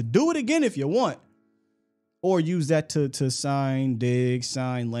 million to do it again if you want, or use that to sign Diggs,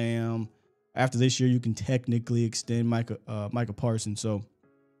 sign Lamb. After this year, you can technically extend Micah Parsons. So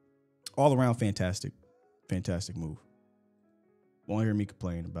all around, fantastic move. Won't hear me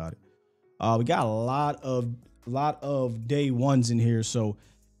complain about it. We got a lot of day ones in here. So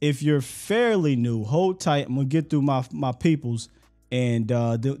if you're fairly new, hold tight. I'm gonna get through my peoples, and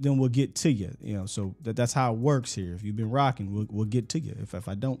then we'll get to you. You know, so that's how it works here. If you've been rocking, we'll get to you. If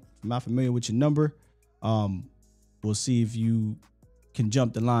I'm not familiar with your number, we'll see if you can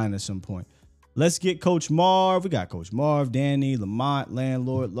jump the line at some point. Let's get Coach Marv. We got Coach Marv, Danny, Lamont,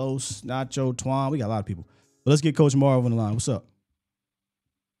 Landlord, Los, Nacho, Twan. We got a lot of people. But let's get Coach Marv on the line. What's up?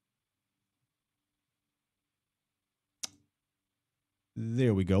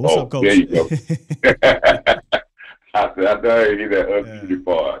 There we go. What's up, Coach? There you go. I didn't hear that unmuted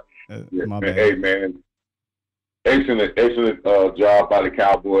part. My bad. Hey, man. Excellent job by the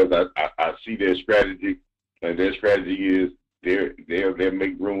Cowboys. I see their strategy, and their strategy is they'll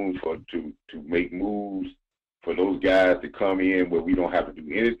make room to make moves for those guys to come in where we don't have to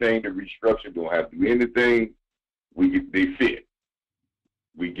do anything to restructure, don't have to do anything. They fit.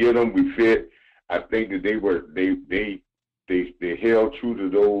 We get them, we fit. I think that they held true to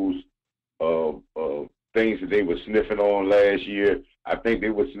those things that they were sniffing on last year. I think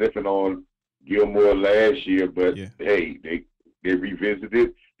they were sniffing on Gilmore last year, but hey, they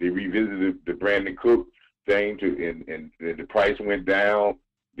revisited. They revisited the Brandin Cooks thing and the price went down.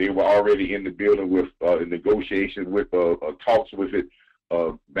 They were already in the building with negotiations with talks with it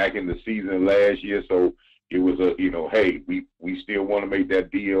back in the season last year. So it was hey, we still want to make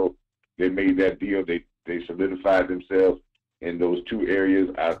that deal. They made that deal. They solidified themselves in those two areas.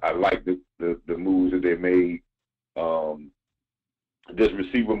 I like the moves that they made. This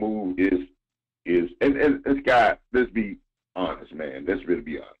receiver move is and this guy, let's be honest, man. Let's really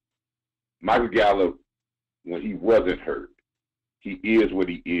be honest. Michael Gallup, when he wasn't hurt, he is what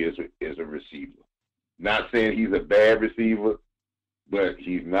he is as a receiver. Not saying he's a bad receiver, but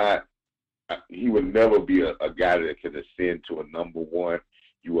he's not. He would never be a guy that could ascend to a number one.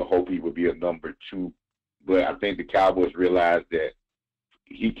 You would hope he would be a number two. But I think the Cowboys realize that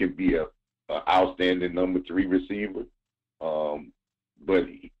he can be a outstanding number three receiver. But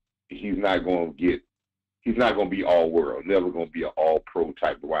he's not going to be all world, never going to be an all pro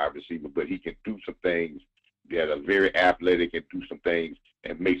type of wide receiver, but he can do some things that are very athletic and do some things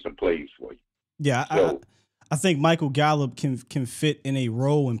and make some plays for you. Yeah. So, I think Michael Gallup can fit in a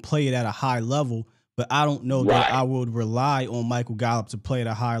role and play it at a high level, but I don't know that I would rely on Michael Gallup to play at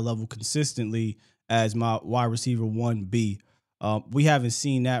a higher level consistently as my wide receiver 1B. We haven't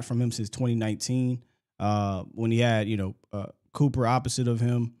seen that from him since 2019 when he had, Cooper opposite of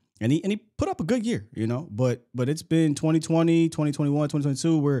him. And he put up a good year, but it's been 2020, 2021,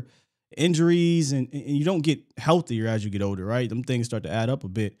 2022 where injuries and you don't get healthier as you get older, right? Them things start to add up a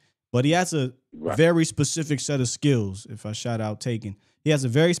bit. But he has a very specific set of skills. If I shout out Taken, he has a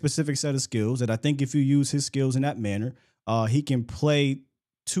very specific set of skills that I think if you use his skills in that manner, he can play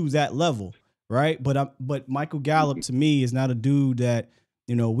to that level, right? But Michael Gallup to me is not a dude that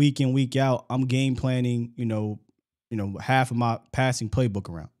week in, week out I'm game planning half of my passing playbook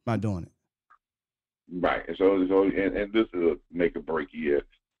around. I'm not doing it. Right. And so and this is a make or break year.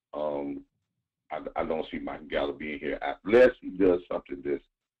 I don't see Michael Gallup being here unless he does something that's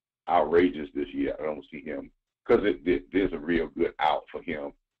outrageous this year. I don't see him because there's a real good out for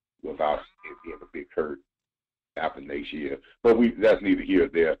him without it being a big hurt after next year. But that's neither here nor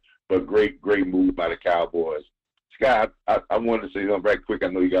there. But great move by the Cowboys. Scott, I wanted to say something right quick. I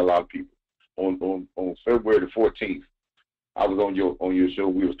know you got a lot of people. On February the 14th, I was on your show.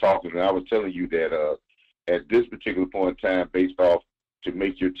 We was talking, and I was telling you that at this particular point in time, based off to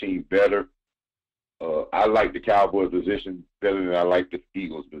make your team better, I like the Cowboys position better than I like the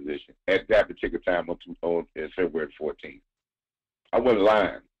Eagles position at that particular time on February 14th. I wasn't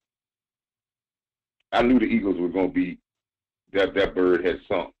lying. I knew the Eagles were going to be that bird had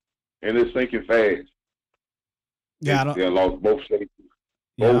sunk, and it's sinking fast. Yeah, they lost both safeties.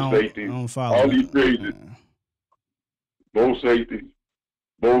 Both safeties, all these crazy. Both safeties,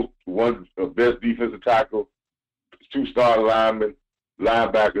 both one best defensive tackle, two starting linemen,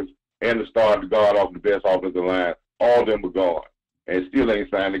 linebackers, and the starting guard off the best offensive line. All of them were gone, and still ain't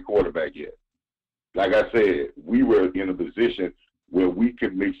signed a quarterback yet. Like I said, we were in a position where we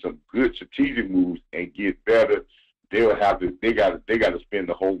can make some good strategic moves and get better, they got to spend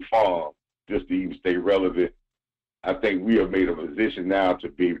the whole farm just to even stay relevant. I think we have made a position now to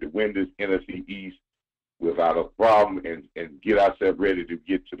be able to win this NFC East without a problem and get ourselves ready to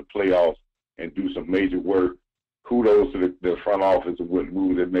get to the playoffs and do some major work. Kudos to the front office and what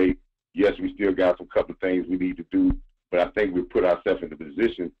moves they make. Yes, we still got some couple of things we need to do, but I think we put ourselves in the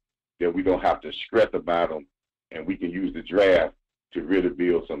position that we don't have to stress about them, and we can use the draft to really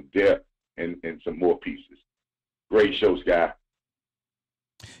build some depth and some more pieces. Great show, Sky.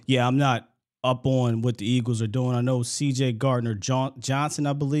 Yeah, I'm not up on what the Eagles are doing. I know C.J. Gardner Johnson,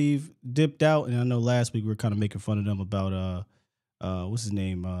 I believe, dipped out, and I know last week we were kind of making fun of them about what's his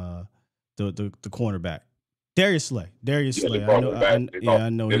name, the cornerback, Darius Slay. Slay. I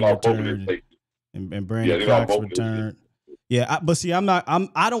know he returned, and Brandon Cox returned. Yeah, but see,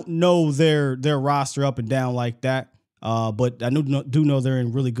 I don't know their roster up and down like that. But I do know they're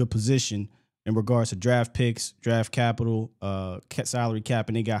in really good position in regards to draft picks, draft capital, salary cap,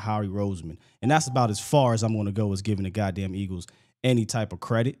 and they got Howie Roseman. And that's about as far as I'm going to go as giving the goddamn Eagles any type of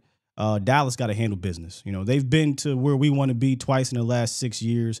credit. Dallas got to handle business. You know, they've been to where we want to be twice in the last 6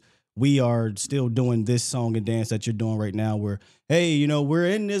 years. We are still doing this song and dance that you're doing right now where, hey, you know, we're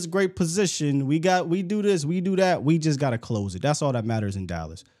in this great position. We do this, we do that. We just got to close it. That's all that matters in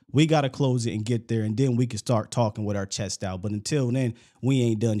Dallas. We got to close it and get there, and then we can start talking with our chest out. But until then, we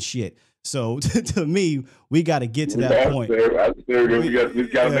ain't done shit. So to me, we got to get to that point. We got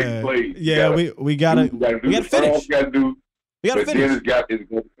to make plays. Yeah, we got to finish. We got to finish. Then it's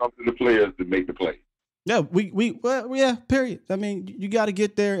going to come to the players to make the play. Yeah, yeah, period. I mean, you got to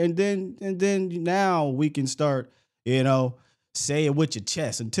get there, and then now we can start, you know, say it with your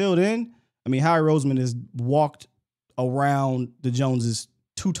chest. Until then, I mean, Howie Roseman has walked around the Joneses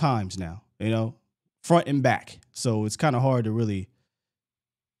 2 times now, you know, front and back. So it's kind of hard to really.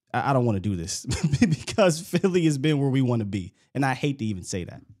 I don't want to do this because Philly has been where we want to be, and I hate to even say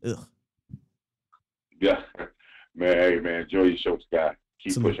that. Ugh. Yeah, man. Hey, man, enjoy your show, Sky.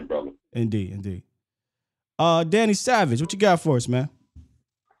 Keep pushing, brother. Indeed. Danny Savage, what you got for us, man?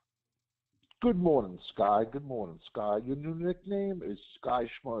 Good morning, Sky. Your new nickname is Sky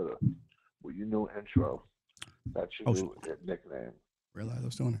Schmurder with your new intro. That's your new nickname. Realize I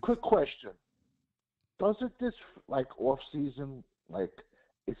was doing it. Quick question. Does it this, like, off-season, like,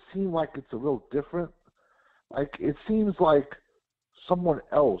 it seems like it's a little different? Like, it seems like someone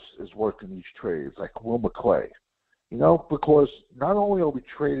else is working these trades, like Will McClay. You know, because not only are we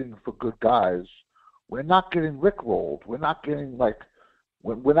trading for good guys, we're not getting rickrolled. We're not getting, like,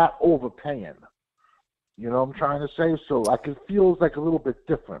 we're not overpaying. You know what I'm trying to say? So, like, it feels like a little bit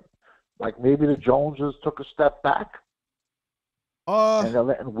different. Like, maybe the Joneses took a step back and they're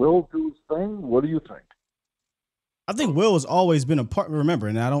letting Will do his thing. What do you think? I think Will has always been a part. Remember,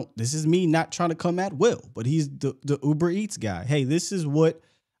 and this is me not trying to come at Will, but he's the Uber Eats guy. Hey, this is what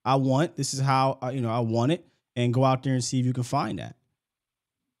I want. This is how I want it, and go out there and see if you can find that.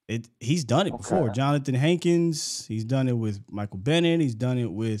 He's done it before. Jonathan Hankins. He's done it with Michael Bennett. He's done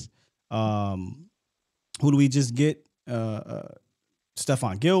it with who do we just get?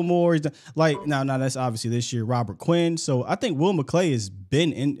 Stephon Gilmore. Now that's obviously this year Robert Quinn. So I think Will McClay has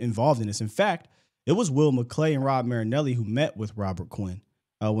been involved in this. In fact, it was Will McClay and Rob Marinelli who met with Robert Quinn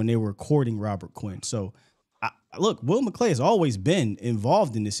when they were courting Robert Quinn. So look, Will McClay has always been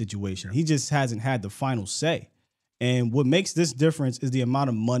involved in this situation. He just hasn't had the final say. And what makes this difference is the amount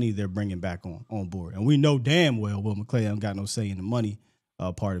of money they're bringing back on board. And we know damn well Will McClay ain't got no say in the money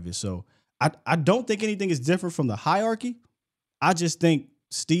part of it. So I don't think anything is different from the hierarchy. I just think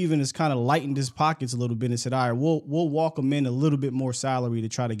Steven has kind of lightened his pockets a little bit and said, all right, we'll walk him in a little bit more salary to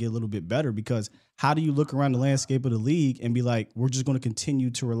try to get a little bit better, because how do you look around the landscape of the league and be like, we're just going to continue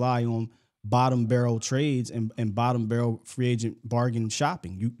to rely on bottom barrel trades and bottom barrel free agent bargain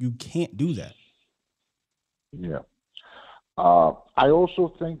shopping? You can't do that. Yeah. I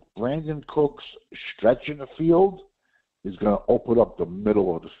also think Brandin Cooks stretching the field is going to open up the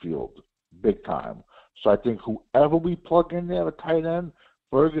middle of the field big time. So I think whoever we plug in there, a tight end,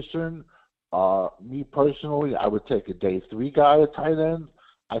 Ferguson, me personally, I would take a day 3 guy at tight end.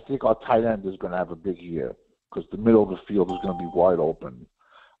 I think our tight end is going to have a big year because the middle of the field is going to be wide open.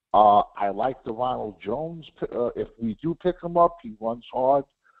 I like the Ronald Jones. If we do pick him up, he runs hard.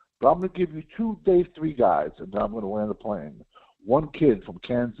 But I'm going to give you 2 day 3 guys, and then I'm going to land the plane. One kid from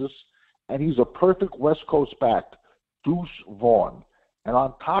Kansas, and he's a perfect West Coast back, Deuce Vaughn. And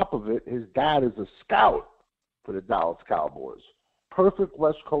on top of it, his dad is a scout for the Dallas Cowboys. Perfect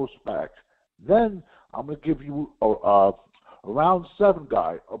West Coast back. Then I'm going to give you a round 7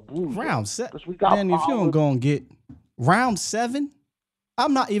 guy, a bruiser. Round 7? Man, if you don't go and get round 7?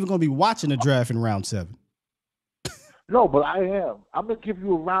 I'm not even going to be watching the draft in round 7. No, but I am. I'm going to give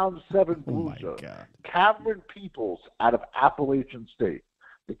you a round 7 Oh, my bruiser. God. Cameron Peoples out of Appalachian State.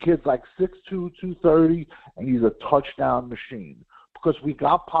 The kid's like 6'2", 230, and he's a touchdown machine. Because we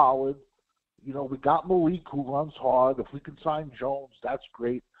got Pollard, you know, we got Malik who runs hard. If we can sign Jones, that's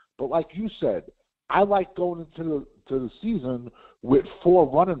great. But like you said, I like going into the season with 4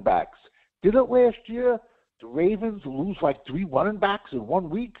 running backs. Didn't last year the Ravens lose like 3 running backs in 1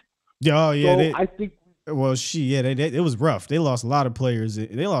 week? Oh, yeah. So I think. Well, it was rough. They lost a lot of players.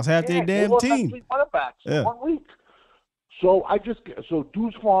 They lost half their They damn lost team. like 3 running backs in 1 week. So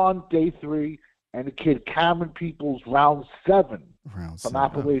Deuce Vaughn, day 3, and the kid Cameron Peoples, round 7 from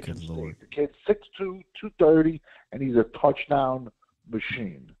Appalachian State. Lord. The kid's 6'2", 230, and he's a touchdown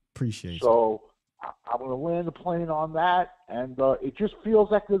machine. Appreciate it. So I'm going to land the plane on that, and it just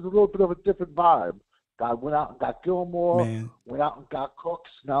feels like there's a little bit of a different vibe. God went out and got Gilmore, went out and got Cooks.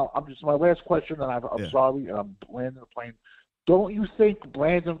 Now, my last question, and I'm sorry, and I'm landing the plane. Don't you think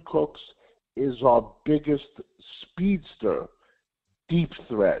Brandin Cooks is our biggest speedster deep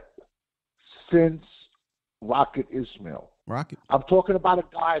threat since Rocket Ismail? Rocket. I'm talking about a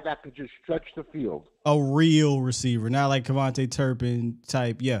guy that could just stretch the field. A real receiver, not like Kevontae Turpin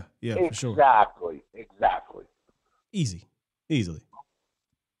type. Yeah, for sure. Exactly. Easily.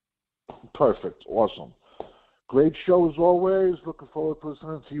 Perfect. Awesome. Great show as always. Looking forward to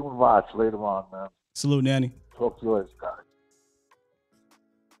listening to you and Roch later on, man. Salute, Danny. Talk to you later, guys.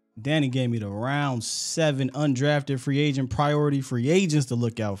 Danny gave me the round 7 undrafted free agent priority free agents to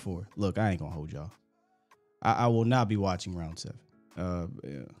look out for. Look, I ain't going to hold y'all. I will not be watching round 7.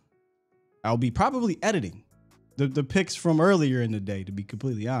 I'll be probably editing the picks from earlier in the day, to be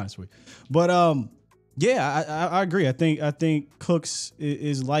completely honest with you. But I agree. I think Cooks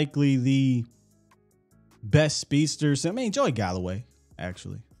is likely the best speedster. I mean, Joey Galloway,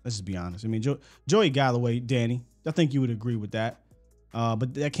 actually. Let's just be honest. I mean, Joey Galloway, Danny, I think you would agree with that.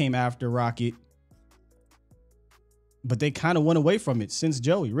 But that came after Rocket. But they kind of went away from it since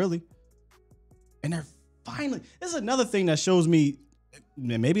Joey, really. And they're finally, this is another thing that shows me,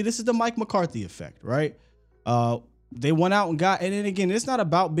 maybe this is the Mike McCarthy effect, right? They went out and got, and then again, it's not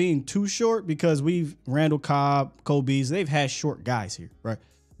about being too short, because Randall Cobb, Cole Beasley, they've had short guys here, right?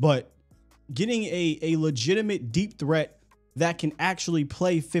 But getting a legitimate deep threat that can actually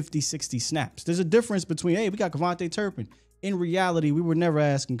play 50, 60 snaps. There's a difference between, hey, we got Kevontae Turpin. In reality, we were never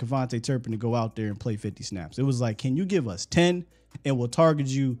asking Kevontae Turpin to go out there and play 50 snaps. It was like, can you give us 10 and we'll target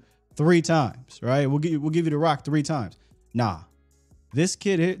you 3 times, right? We'll give you the rock 3 times. Nah, this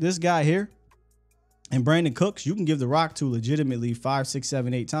guy here, and Brandin Cooks, you can give the rock to legitimately 5, 6,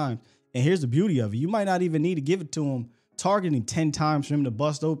 7, 8 times. And here's the beauty of it. You might not even need to give it to him targeting 10 times for him to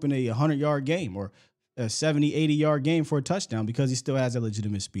bust open a 100-yard game or a 70, 80-yard game for a touchdown, because he still has that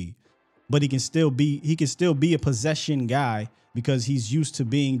legitimate speed. But he can still be a possession guy, because he's used to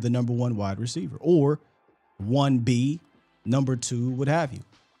being the number 1 wide receiver, or 1B, number 2, what have you.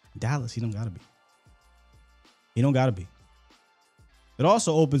 Dallas, he don't got to be. It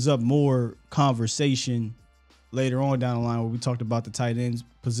also opens up more conversation later on down the line, where we talked about the tight ends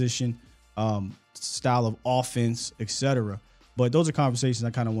position, style of offense, etc. But those are conversations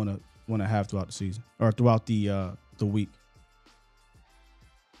I kind of want to have throughout the season, or throughout the week.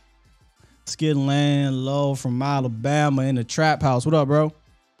 Skid Land Low from Alabama in the trap house. What up, bro?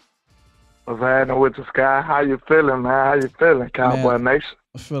 What's happening with the sky? How you feeling, man? How you feeling, Cowboy Nation?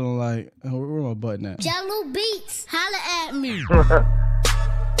 I'm feeling like, where my button at? Jello Beats, holla at me.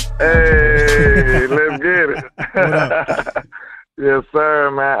 Hey, let's get it. What up? Yes,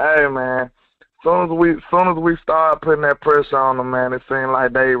 sir, man. Hey, man. Soon as we start putting that pressure on them, man, it seemed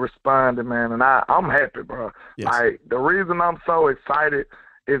like they responded, man, and I'm happy, bro. Yes. Like, the reason I'm so excited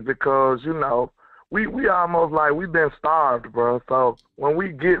is because, you know, we almost like we've been starved, bro. So when we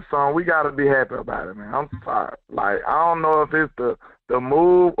get some, we got to be happy about it, man. I'm sorry. Like, I don't know if it's the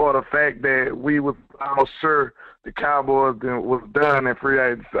move or the fact that we was almost sure the Cowboys was done in free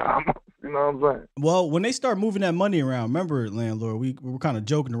agency. You know what I'm saying? Well, when they start moving that money around, remember, landlord, we were kind of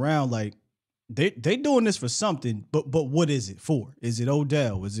joking around like they doing this for something, but what is it for? Is it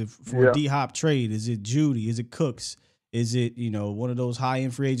Odell? Is it for a D-Hop trade? Is it Judy? Is it Cooks? Is it, one of those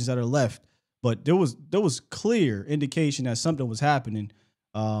high-end free agents that are left? But there was clear indication that something was happening,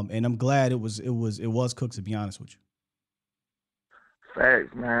 and I'm glad it was Cooks, to be honest with you.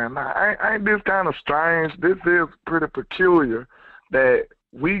 Facts, man. Ain't this kind of strange? This is pretty peculiar that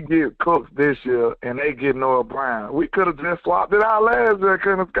we get Cooks this year and they get Noah Brown. We could have just swapped it out last year,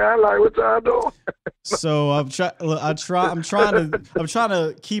 couldn't Sky? Like, what y'all doing? So I'm trying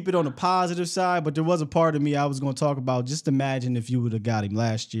to keep it on the positive side, but there was a part of me I was going to talk about. Just imagine if you would have got him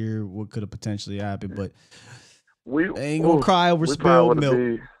last year, what could have potentially happened. But I ain't gonna cry over spilled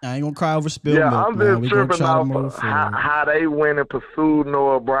milk. I ain't gonna cry over spilled milk. I'm man. just tripping off how they went and pursued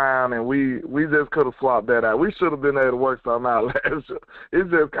Noah Brown, and we just could have swapped that out. We should have been able to work something out last year. It's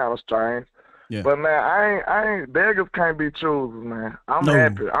just kind of strange. Yeah. But man, I ain't beggars can't be choosers, man. I'm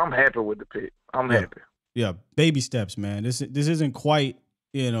happy. I'm happy with the pick. I'm happy. Yeah, baby steps, man. This isn't quite,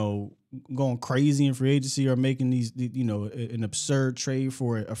 going crazy in free agency or making these, an absurd trade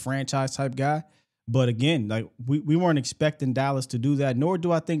for a franchise type guy. But again, like we weren't expecting Dallas to do that, nor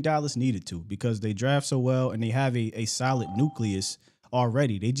do I think Dallas needed to, because they draft so well and they have a solid nucleus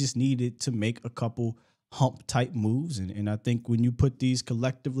already. They just needed to make a couple hump type moves, and I think when you put these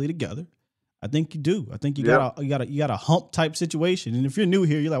collectively together, I think you do. I think you got a hump type situation. And if you're new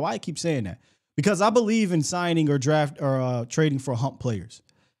here, you're like, why I keep saying that? Because I believe in signing or trading for hump players,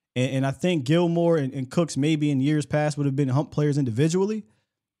 and I think Gilmore and Cooks maybe in years past would have been hump players individually.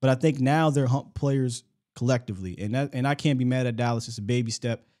 But I think now they're hump players collectively, and I can't be mad at Dallas. It's a baby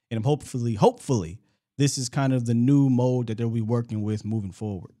step, and I'm hopefully, this is kind of the new mode that they'll be working with moving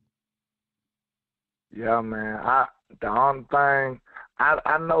forward. Yeah, man. The only thing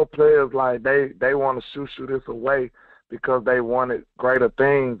I know players like they want to shoo this away because they wanted greater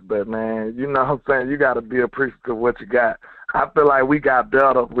things, but man, you know what I'm saying? You got to be appreciative of what you got. I feel like we got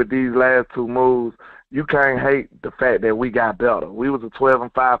better with these last two moves. You can't hate the fact that we got better. We was a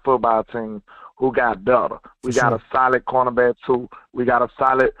 12-5 football team who got better. We got a solid cornerback 2. We got a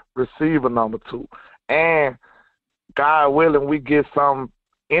solid receiver number 2. And God willing, we get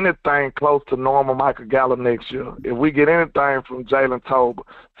anything close to normal Michael Gallup next year. If we get anything from Jalen Tolbert.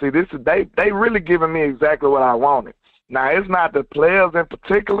 See, they really giving me exactly what I wanted. Now, it's not the players in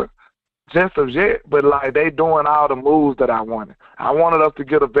particular, just as yet, but like they doing all the moves that I wanted. I wanted us to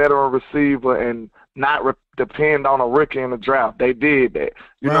get a veteran receiver and not depend on a rookie in the draft. They did that.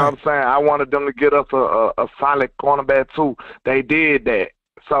 You know what I'm saying? I wanted them to get us a solid cornerback too. They did that.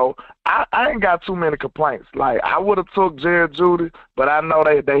 So I ain't got too many complaints. Like I would have took Jared Judy, but I know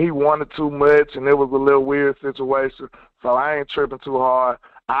that he wanted too much and it was a little weird situation. So I ain't tripping too hard.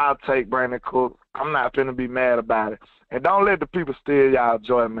 I'll take Brandin Cooks. I'm not finna be mad about it. And don't let the people steal y'all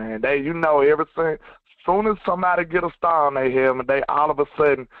joy, man. Everything. Soon as somebody get a star on their helmet, they all of a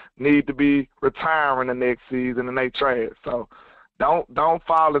sudden need to be retiring the next season and they trash. So don't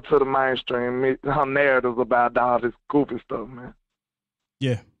fall into the mainstream narratives about all this goofy stuff, man.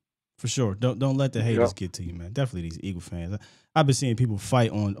 Yeah, for sure. Don't let the haters get to you, man. Definitely these Eagle fans. I've been seeing people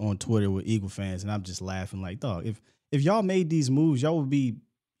fight on Twitter with Eagle fans, and I'm just laughing like, dog, if y'all made these moves, y'all would be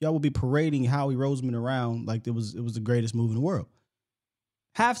parading Howie Roseman around like it was the greatest move in the world.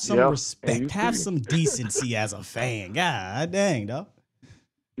 Have some respect. Have some decency as a fan. God dang, dog.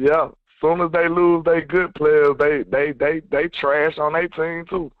 Yeah. Soon as they lose they good players, they trash on their team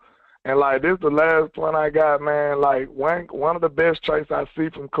too. And like this is the last point I got, man. Like one of the best traits I see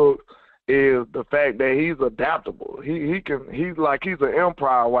from Cook is the fact that he's adaptable. He's an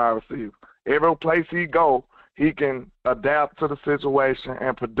empire wide receiver. Every place he go, he can adapt to the situation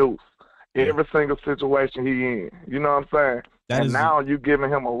and produce. Every single situation he in. You know what I'm saying? Now you're giving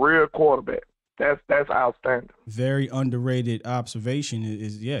him a real quarterback. That's outstanding. Very underrated observation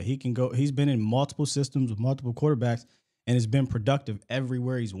is he can go. He's been in multiple systems with multiple quarterbacks and has been productive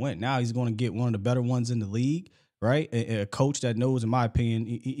everywhere he's went. Now he's going to get one of the better ones in the league, right? A coach that knows, in my opinion,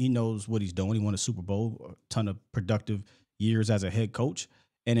 he knows what he's doing. He won a Super Bowl, a ton of productive years as a head coach,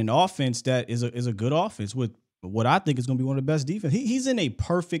 and an offense that is a good offense with what I think is going to be one of the best defense. He's in a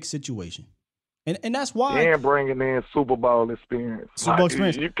perfect situation. And that's why. And bringing in Super Bowl experience. Super Bowl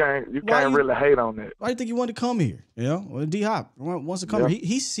experience. You can't really hate on that. Why do you think he wanted to come here? Well, D-Hop wants to come here.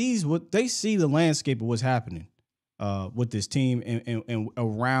 He sees they see the landscape of what's happening with this team and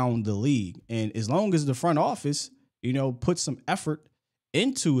around the league. And as long as the front office, puts some effort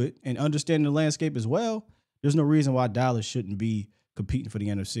into it and understanding the landscape as well, there's no reason why Dallas shouldn't be competing for the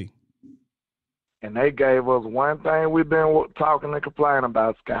NFC. And they gave us one thing we've been talking and complaining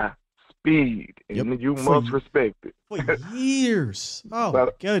about, Sky. Speed, and you must respect it. For years. Oh, my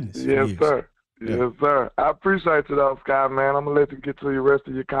goodness. Yes, sir. Yes, sir. I appreciate you, though, Scott, man. I'm going to let you get to the rest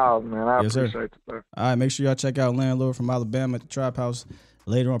of your calls, man. I appreciate you, sir. All right, make sure y'all check out Landlord from Alabama at the Trap House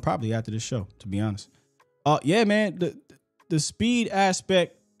later on, probably after this show, to be honest. Yeah, man, the speed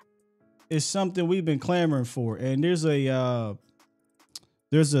aspect is something we've been clamoring for, and there's a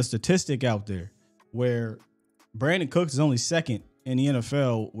statistic out there where Brandin Cooks is only second in the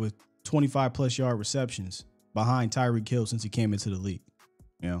NFL with 25-plus yard receptions behind Tyreek Hill since he came into the league.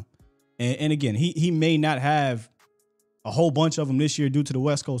 You know, and again, he may not have a whole bunch of them this year due to the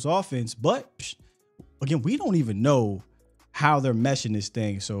West Coast offense, but again, we don't even know how they're meshing this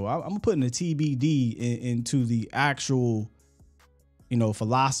thing. So I'm putting a TBD into the actual,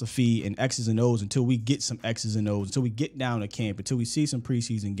 philosophy and X's and O's until we get some X's and O's, until we get down to camp, until we see some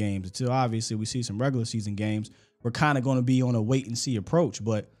preseason games, until obviously we see some regular season games. We're kind of going to be on a wait and see approach.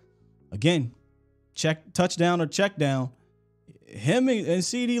 But again, touchdown or check down, him and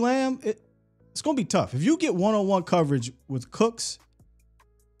CeeDee Lamb, it's going to be tough. If you get one-on-one coverage with Cooks,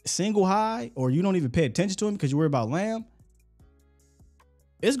 single high, or you don't even pay attention to him because you worry about Lamb,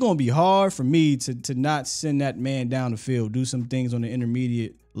 it's going to be hard for me to not send that man down the field, do some things on the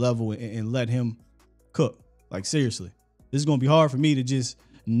intermediate level and let him cook. Like, seriously. This is going to be hard for me to just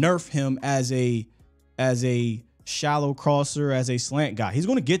nerf him as a shallow crosser, as a slant guy. He's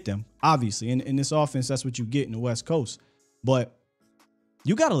going to get them, obviously. In this offense, that's what you get in the West Coast. But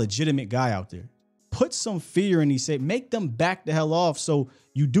you got a legitimate guy out there. Put some fear in these. Make them back the hell off so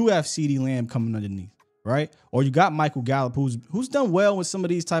you do have CeeDee Lamb coming underneath, right? Or you got Michael Gallup, who's done well with some of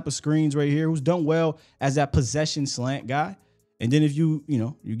these type of screens right here, who's done well as that possession slant guy. And then if you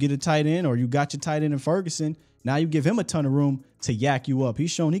get a tight end, or you got your tight end in Ferguson, now you give him a ton of room to yak you up.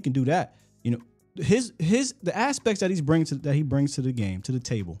 He's shown he can do that. The aspects that he brings to the game, to the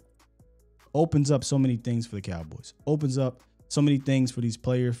table, opens up so many things for the Cowboys. Opens up so many things for these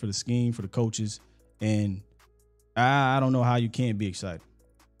players, for the scheme, for the coaches. And I don't know how you can't be excited.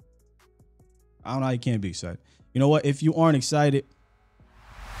 I don't know how you can't be excited. You know what? If you aren't excited,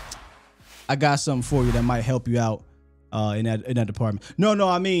 I got something for you that might help you out in that department. No,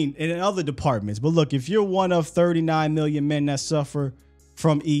 I mean in other departments. But look, if you're one of 39 million men that suffer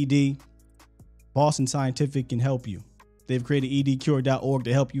from ED, Boston Scientific can help you. They've created edcure.org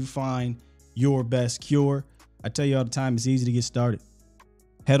to help you find your best cure. I tell you all the time, it's easy to get started.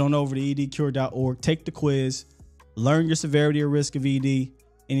 Head on over to edcure.org, take the quiz, learn your severity or risk of ED.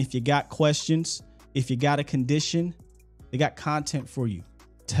 And if you got questions, if you got a condition, they got content for you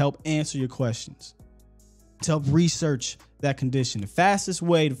to help answer your questions, to help research that condition. The fastest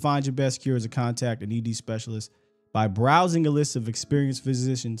way to find your best cure is to contact an ED specialist by browsing a list of experienced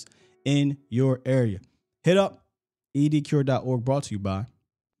physicians in your area. Hit up edcure.org, brought to you by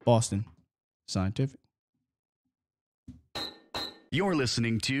Boston Scientific. You're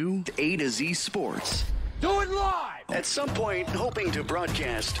listening to A to Z Sports. Do it live! At some point, hoping to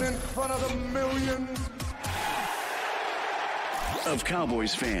broadcast In front of the millions of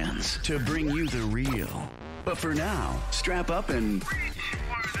Cowboys fans to bring you the real. But for now, strap up and reach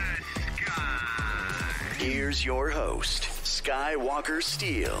for the sky. Here's your host, Skywalker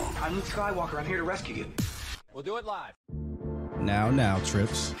Steele. I'm Luke Skywalker. I'm here to rescue you. We'll do it live. Now,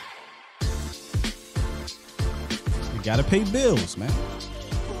 Trips. You gotta pay bills, man.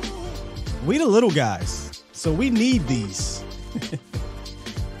 We the little guys, so we need these.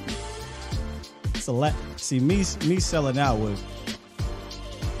 It's a lot. See, me selling out with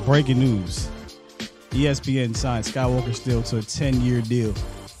breaking news. ESPN signed Skywalker Steele to a 10-year deal.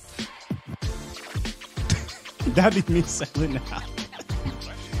 That'd be me selling out.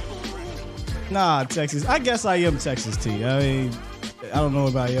 Nah, Texas. I guess I am Texas T. I mean, I don't know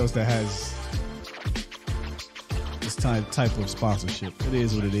anybody else that has this type of sponsorship. It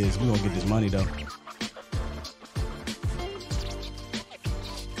is what it is. We're gonna get this money though.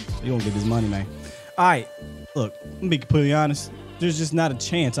 You're gonna get this money, man. All right, look, let me be completely honest. There's just not a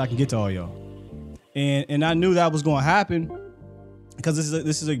chance I can get to all y'all. And I knew that was gonna happen because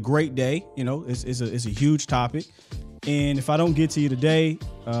this is a great day. You know, it's a huge topic. And if I don't get to you today,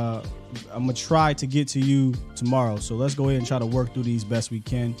 I'm gonna try to get to you tomorrow. So let's go ahead and try to work through these best we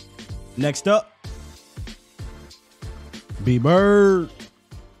can. Next up, B-Bird.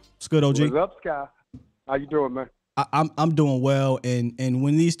 What's good, OG? What's up, Sky? How you doing, man? I'm doing well. And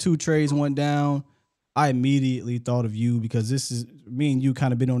when these two trades went down, I immediately thought of you because this is me and you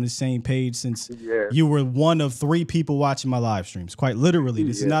kind of been on the same page since you were one of 3 people watching my live streams. Quite literally,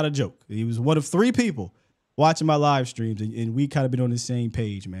 this is not a joke. He was one of 3 people watching my live streams, and we kind of been on the same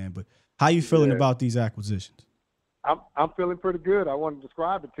page, man. But how you feeling about these acquisitions? I'm feeling pretty good. I want to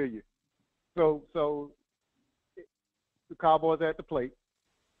describe it to you. So the Cowboys at the plate,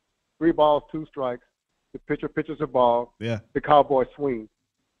 3 balls, 2 strikes. The pitcher pitches a ball. Yeah. The Cowboys swing.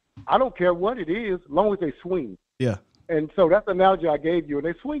 I don't care what it is, as long as they swing. Yeah. And so that's the analogy I gave you, and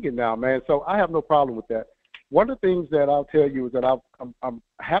they're swinging now, man. So I have no problem with that. One of the things that I'll tell you is that I'm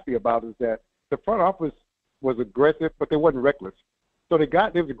happy about is that the front office was aggressive, but they wasn't reckless. So they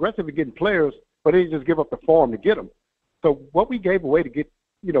was aggressive in getting players, but they didn't just give up the farm to get them. So what we gave away to get,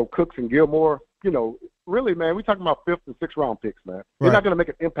 Cooks and Gilmore, really, man, we're talking about 5th and 6th round picks, man. They're not going to make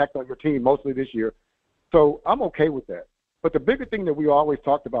an impact on your team mostly this year. So I'm okay with that. But the bigger thing that we always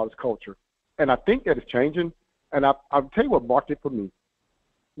talked about is culture. And I think that it's changing. And I'll tell you what marked it for me.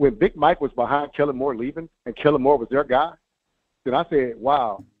 When Big Mike was behind Kellen Moore leaving and Kellen Moore was their guy, then I said,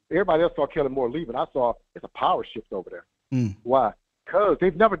 wow, everybody else saw Kellen Moore leaving. I saw it's a power shift over there. Why? Because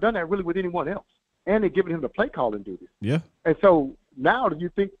they've never done that really with anyone else. And they're giving him the play calling duties. Yeah. And so now do you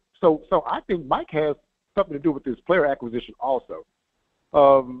think so I think Mike has something to do with this player acquisition also.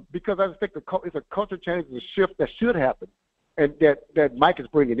 Because I just think it's a culture change, it's a shift that should happen, and that Mike is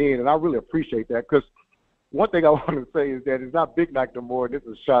bringing in, and I really appreciate that. Because one thing I want to say is that it's not Big Mike no more. This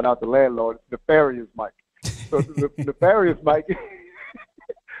is a shout out to landlord, Nefarious Mike. So the Nefarious Mike,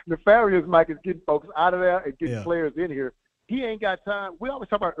 Nefarious Mike is getting folks out of there and getting players in here. He ain't got time. We always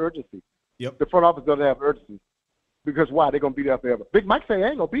talk about urgency. Yep. The front office doesn't have urgency because why? They're gonna be there forever. Big Mike say I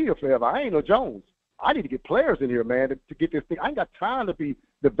ain't gonna be here forever. I ain't no Jones. I need to get players in here, man, to get this thing. I ain't got time to be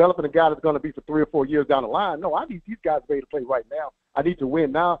developing a guy that's going to be for 3 or 4 years down the line. No, I need these guys ready to play right now. I need to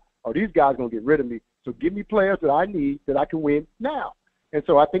win now, or these guys are going to get rid of me. So give me players that I need that I can win now. And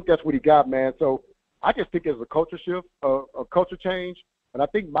so I think that's what he got, man. So I just think it's a culture shift, a culture change, and I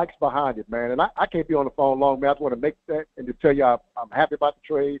think Mike's behind it, man. And I can't be on the phone long, man. I just want to make that and to tell you I'm happy about the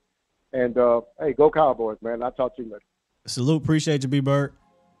trade. And, hey, go Cowboys, man. I'll talk to you later. Salute. Appreciate you, B-Bird.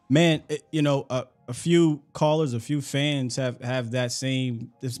 Man, a few callers, a few fans have that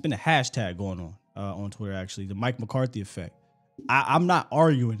same. There's been a hashtag going on Twitter, actually, the Mike McCarthy effect. I'm not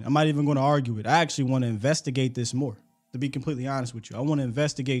arguing. I'm not even going to argue it. I actually want to investigate this more, to be completely honest with you. I want to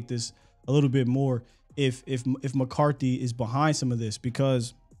investigate this a little bit more if McCarthy is behind some of this,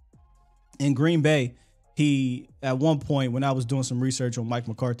 because in Green Bay, he, at one point when I was doing some research on Mike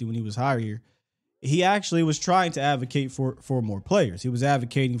McCarthy when he was hired here, he actually was trying to advocate for more players. He was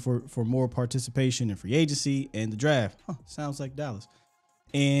advocating for more participation in free agency and the draft. Sounds like Dallas.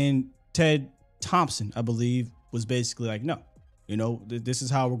 And Ted Thompson, I believe, was basically like, no, this is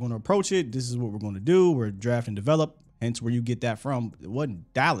how we're going to approach it. This is what we're going to do. We're draft and develop. Hence where you get that from. It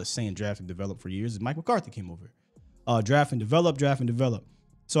wasn't Dallas saying draft and develop for years. Mike McCarthy came over. Draft and develop, draft and develop.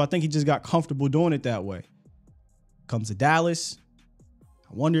 So I think he just got comfortable doing it that way. Comes to Dallas.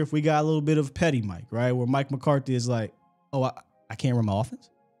 I wonder if we got a little bit of petty Mike, right? Where Mike McCarthy is like, oh, I can't run my offense?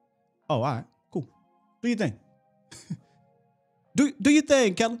 Oh, all right, cool. Do your thing. do your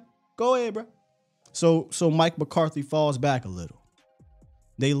thing, Kellen. Go ahead, bro. So Mike McCarthy falls back a little.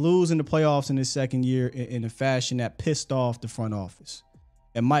 They lose in the playoffs in his second year in a fashion that pissed off the front office.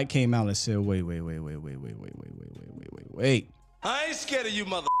 And Mike came out and said, wait. I ain't scared of you,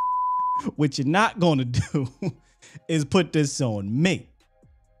 mother. What you're not going to do is put this on me.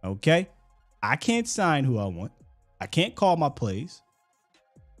 Okay? I can't sign who I want. I can't call my plays.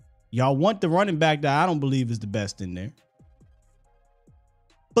 Y'all want the running back that I don't believe is the best in there.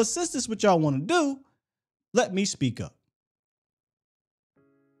 But since this is what y'all want to do, let me speak up.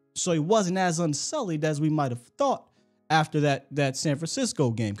 So he wasn't as unsullied as we might have thought after that San Francisco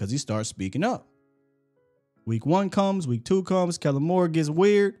game, because he starts speaking up. Week 1 comes, week 2 comes, Kellen Moore gets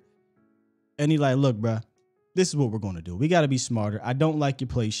weird. And he like, look, bruh, this is what we're going to do. We got to be smarter. I don't like your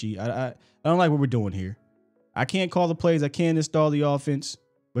play sheet. I don't like what we're doing here. I can't call the plays. I can't install the offense.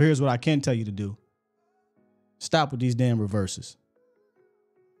 But here's what I can tell you to do. Stop with these damn reverses.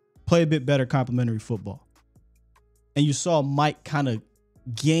 Play a bit better complementary football. And you saw Mike kind of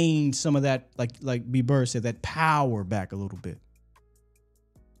gain some of that, like B. Bird said, that power back a little bit.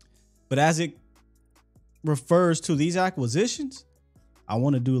 But as it refers to these acquisitions, I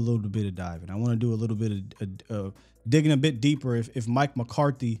want to do a little bit of diving. I want to do a little bit of digging a bit deeper if Mike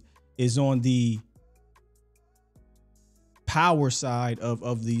McCarthy is on the power side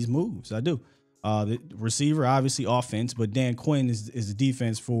of these moves. I do. The receiver, obviously offense, but Dan Quinn is the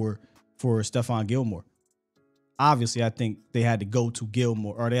defense for Stephon Gilmore. Obviously, I think they had to go to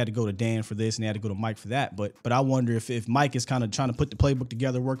Gilmore, or they had to go to Dan for this, and they had to go to Mike for that. But I wonder if Mike is kind of trying to put the playbook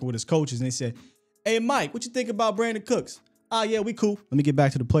together, working with his coaches, and they said, hey, Mike, what you think about Brandin Cooks? Yeah, we cool. Let me get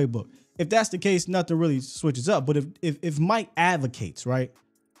back to the playbook. If that's the case, nothing really switches up. But if Mike advocates, right,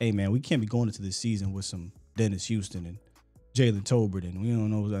 hey, man, we can't be going into this season with some Dennis Houston and Jalen Tolbert, and we don't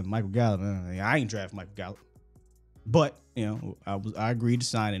know Michael Gallup. I ain't draft Michael Gallup. But, I agreed to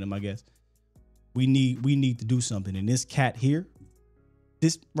signing him, I guess. We need to do something. And this cat here,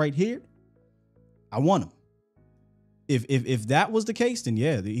 this right here, I want him. If that was the case, then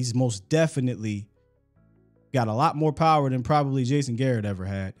yeah, he's most definitely got a lot more power than probably Jason Garrett ever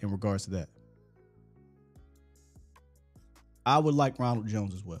had in regards to that. I would like Ronald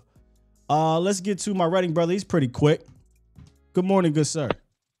Jones as well. Let's get to my Redding brother. He's pretty quick. Good morning, good sir.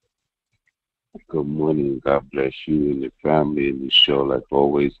 Good morning. God bless you and your family and your show, like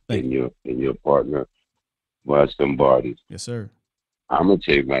always, and your partner, Watch Lombardi. Yes, sir. I'm gonna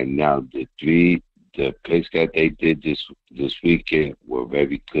tell you right now, the picks that they did this weekend were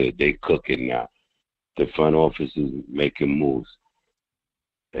very good. They cooking now. The front office is making moves,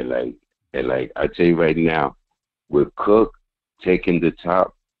 and like I tell you right now, with Cook taking the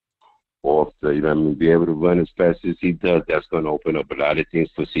top off the, you know what I mean, be able to run as fast as he does, that's gonna open up a lot of things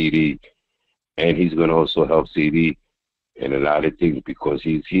for CD, and he's gonna also help CD in a lot of things because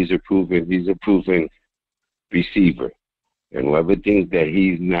he's a proven receiver, and whoever thinks that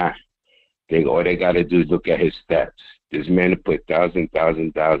he's not, all they got to do is look at his stats. This man put thousand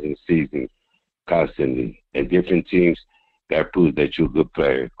seasons constantly in different teams. That proves that you're a good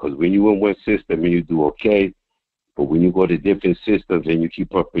player. Because when you in one system and you do okay, but when you go to different systems and you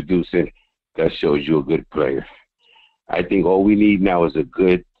keep on producing, that shows you're a good player. I think all we need now is a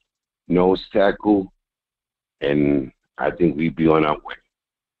good nose tackle, and I think we'd be on our way.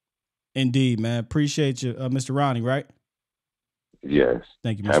 Indeed, man. Appreciate you, Mr. Ronnie, right? Yes.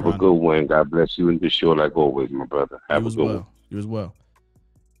 Thank you, Mr. Have Ronnie. a good one. God bless you in the show like always, my brother. Have a good one. You as well.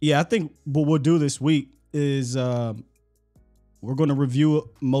 Yeah, I think what we'll do this week is we're going to review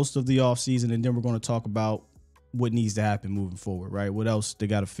most of the offseason, and then we're going to talk about what needs to happen moving forward, right? What else they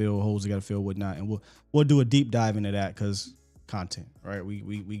got to fill, holes they got to fill, whatnot. And we'll do a deep dive into that because content, right?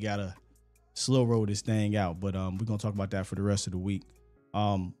 We got to slow roll this thing out, but we're going to talk about that for the rest of the week.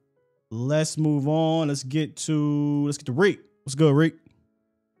 Let's move on. Let's get to Reek. What's good, Reek?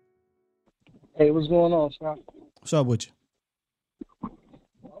 Hey, what's going on, Scott? What's up with you?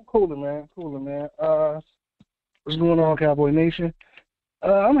 I'm cooling, man. What's going on, Cowboy Nation?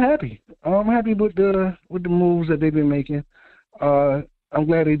 I'm happy. I'm happy with the moves that they've been making. I'm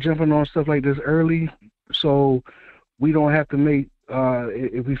glad they're jumping on stuff like this early, so we don't have to make.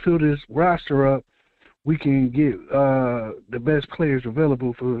 If we fill this roster up, we can get the best players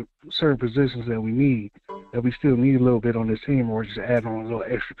available for certain positions that we need, that we still need a little bit on this team, or just add on a little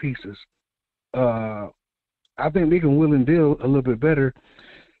extra pieces. I think they can will and deal a little bit better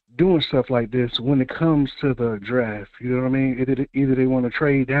doing stuff like this when it comes to the draft. You know what I mean? Either they want to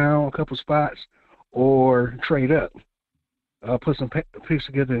trade down a couple spots or trade up. Put some picks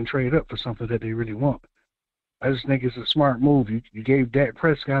together and trade up for something that they really want. I just think it's a smart move. You gave Dak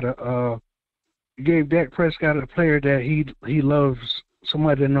Prescott a player that he loves,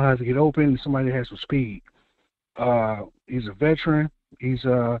 somebody that knows how to get open, somebody that has some speed. He's a veteran. He's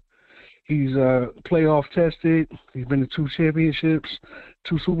playoff tested. He's been to 2 championships,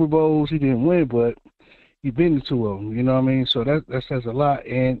 2 Super Bowls. He didn't win, but he's been to 2 of them. You know what I mean? So that says a lot.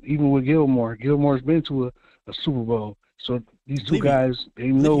 And even with Gilmore's been to a Super Bowl. So these 2 guys, they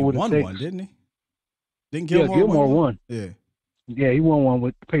know what it takes. He won one, didn't he? Didn't Gilmore won. Yeah. Yeah, he won one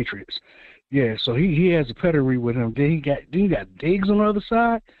with the Patriots. Yeah, so he has a pedigree with him. Then he got Diggs on the other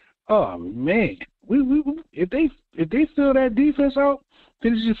side. Oh man, we if they fill that defense out,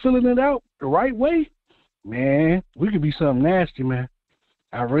 finish just filling it out the right way, man, we could be something nasty, man.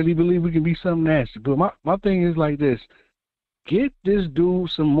 I really believe we can be something nasty. But my thing is like this: get this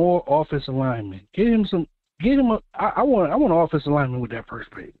dude some more offensive linemen. I want an offensive lineman with that first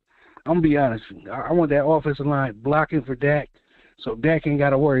pick. I'm gonna be honest with you. I want that offensive line blocking for Dak, so Dak ain't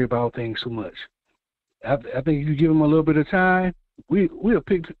got to worry about things too much. I think if you give him a little bit of time, we'll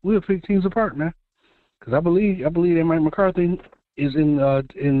pick teams apart, man. Because I believe that Mike McCarthy is in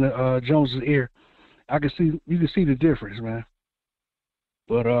Jones's ear. You can see the difference, man.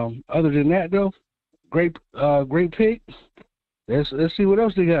 But other than that, though, great pick. Let's see what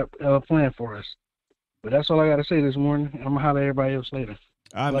else they got planned for us. But that's all I got to say this morning. I'm gonna holler at everybody else later.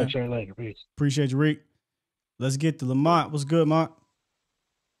 All right, man. Later. Peace. Appreciate you, Reek. Let's get to Lamont. What's good, Mont?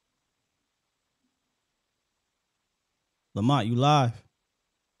 Lamont, you live?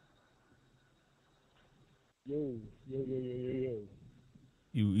 Yo.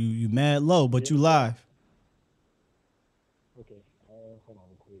 You mad low, but you live. Okay. Hold on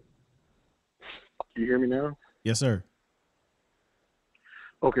real quick. Can you hear me now? Yes, sir.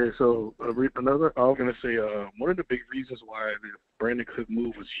 Okay, so I was going to say one of the big reasons why the Brandin Cook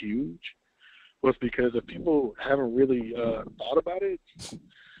move was huge was because if people haven't really thought about it,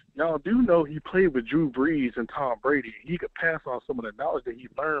 y'all do know he played with Drew Brees and Tom Brady. He could pass on some of the knowledge that he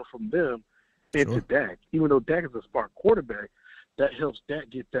learned from them into Dak. Even though Dak is a smart quarterback, that helps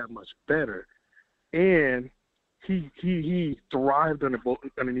Dak get that much better. And he thrived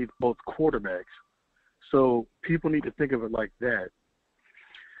underneath both quarterbacks. So people need to think of it like that.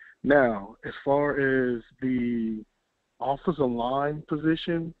 Now, as far as the offensive line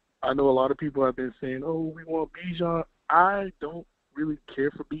position, I know a lot of people have been saying, oh, we want Bijan. I don't really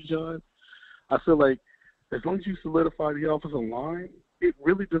care for Bijan. I feel like as long as you solidify the offensive line, it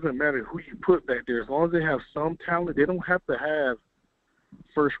really doesn't matter who you put back there. As long as they have some talent, they don't have to have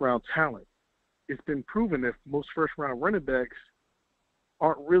first-round talent. It's been proven that most first-round running backs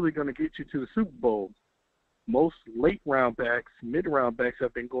aren't really going to get you to the Super Bowl. Most late-round backs, mid-round backs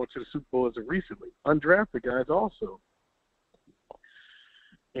have been going to the Super Bowl as of recently. Undrafted guys also.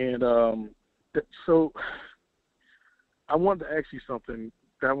 And so I wanted to ask you something.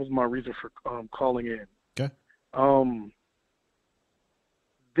 That was my reason for calling in. Okay.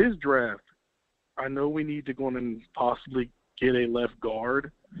 This draft, I know we need to go in and possibly get a left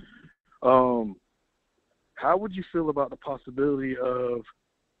guard. How would you feel about the possibility of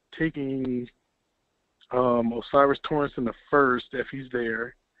taking Osiris Torrance in the first if he's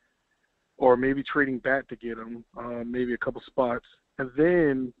there, or maybe trading back to get him, maybe a couple spots, and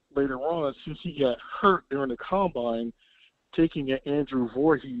then later on, since he got hurt during the combine, taking an Andrew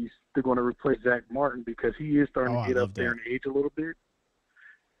Voorhees, they're going to replace Zach Martin because he is starting to get up there in age a little bit.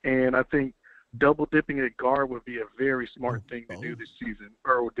 And I think double dipping at guard would be a very smart thing to do this season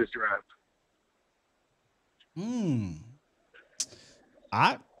or with this draft.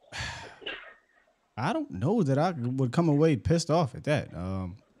 I don't know that I would come away pissed off at that.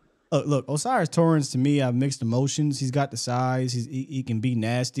 Look, Osiris Torrance, to me, I have mixed emotions. He's got the size. He can be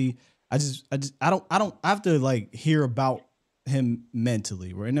nasty. I don't have to like hear about him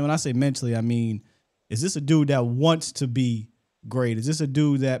mentally, right? And when I say mentally, I mean, is this a dude that wants to be great? Is this a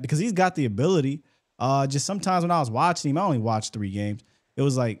dude that, because he's got the ability, just sometimes when I was watching him, I only watched 3 games. It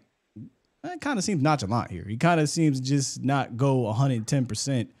was like, it kind of seems nonchalant here. He kind of seems just not go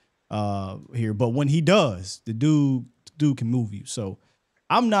 110% here. But when he does, the dude can move you. So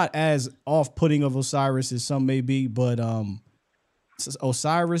I'm not as off-putting of Osiris as some may be, but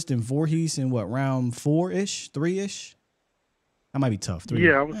Osiris and Voorhees in what, round 4-ish, 3-ish? That might be tough. 3.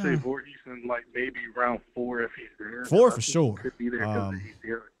 Yeah, I would say Voorhees in like maybe round 4 if he's there. 4 for sure. He could be there because he's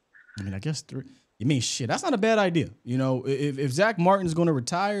there. I mean, I guess 3. You mean, shit, that's not a bad idea. You know, if Zach Martin's going to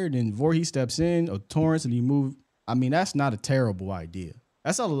retire, then Voorhees steps in, or Torrance, and he move. I mean, that's not a terrible idea.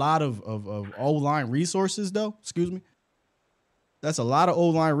 That's a lot of O-line resources, though. Excuse me. That's a lot of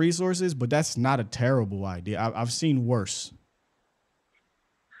O-line resources, but that's not a terrible idea. I've seen worse.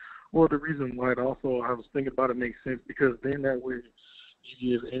 Well, the reason why I was thinking about it makes sense because then that way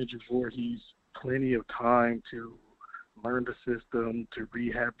you give Andrew Voorhees plenty of time to learn the system, to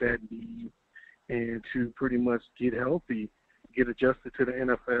rehab that knee, and to pretty much get healthy, get adjusted to the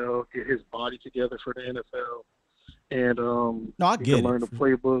NFL, get his body together for the NFL, and no, I get learn the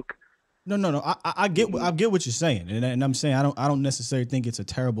playbook. No. I get what you're saying, and I'm saying I don't necessarily think it's a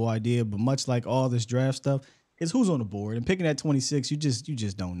terrible idea, but much like all this draft stuff, it's who's on the board, and picking at 26, you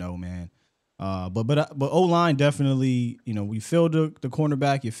just don't know, man. But O-line definitely, you know, we filled the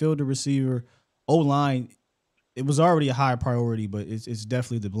cornerback, you filled the receiver. O-line, it was already a high priority, but it's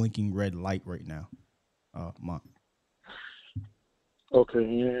definitely the blinking red light right now. Okay,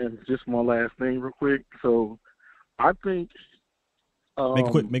 and just my last thing real quick. So I think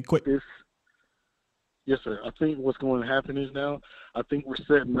make it quick. Yes, sir. I think what's going to happen is now I think we're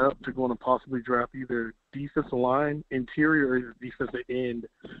setting up to going to possibly draft either defensive line, interior, or defensive end.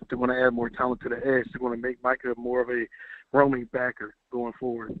 They're going to add more talent to the edge. They're going to make Micah more of a roaming backer going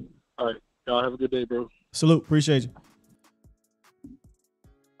forward. All right. Y'all have a good day, bro. Salute. Appreciate you.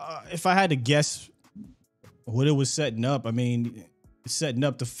 If I had to guess what it was setting up, I mean, it's setting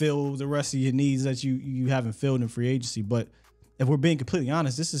up to fill the rest of your needs that you haven't filled in free agency. But if we're being completely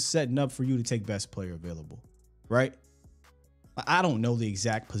honest, this is setting up for you to take best player available, right? I don't know the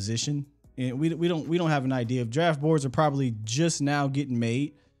exact position, and we don't have an idea. Draft boards are probably just now getting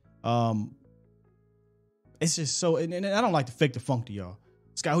made. It's just so, and I don't like to fake the funk to y'all.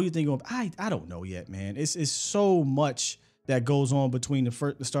 Scott, who do you think of? I don't know yet, man. It's so much that goes on between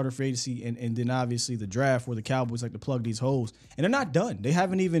the starter free agency and then obviously the draft, where the Cowboys like to plug these holes, and they're not done. They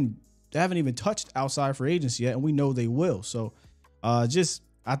haven't even touched outside free agency yet, and we know they will. So, I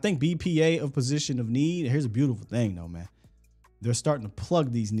think BPA of position of need. Here's a beautiful thing, though, man. They're starting to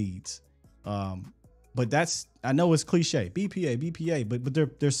plug these needs, but I know it's cliche, BPA,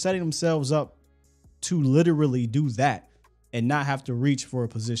 but they're setting themselves up to literally do that and not have to reach for a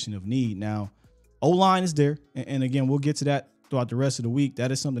position of need. Now, O-line is there, and again, we'll get to that throughout the rest of the week.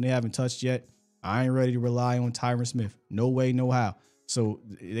 That is something they haven't touched yet. I ain't ready to rely on Tyron Smith. No way, no how. So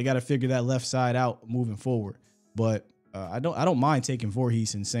they got to figure that left side out moving forward. But I don't mind taking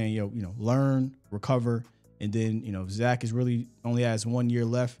Voorhees and saying, learn, recover, and then, if Zach is really only has 1 year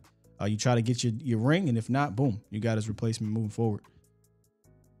left, you try to get your ring, and if not, boom, you got his replacement moving forward.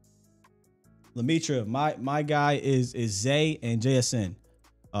 Lemitra, my guy is Zay and JSN.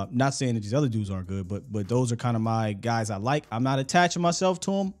 Not saying that these other dudes aren't good, but those are kind of my guys I like. I'm not attaching myself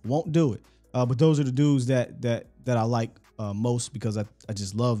to them. Won't do it. But those are the dudes that I like most because I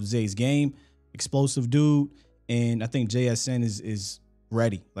just love Zay's game. Explosive dude. And I think JSN is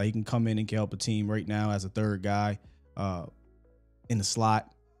ready. Like he can come in and can help a team right now as a third guy in the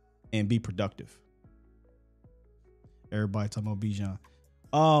slot and be productive. Everybody talking about Bijan.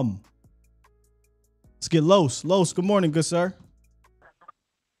 Let's get Los. Los, good morning, good sir.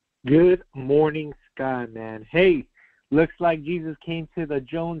 Good morning, Sky, man. Hey, looks like Jesus came to the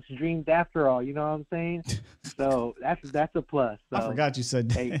Jones dreams after all. You know what I'm saying? So that's a plus. So, I forgot you said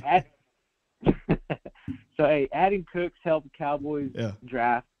that. Hey, adding Cooks helped Cowboys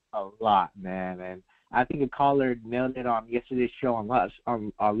draft a lot, man. And I think a caller nailed it on yesterday's show on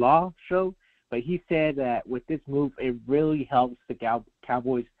our Law show. But he said that with this move, it really helps the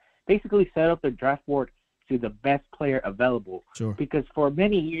Cowboys basically set up their draft board to the best player available. Sure. Because for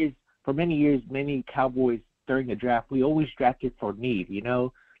many years, many Cowboys during the draft, we always drafted for need. You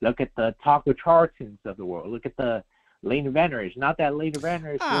know, look at the Taco Charltons of the world. Look at the Lane Vanner's. Not that Lane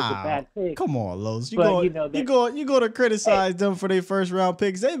Vanner's was a bad pick. Come on, Los. You go to criticize them for their first round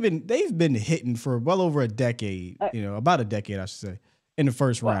picks. They've been hitting for well over a decade. About a decade, I should say, in the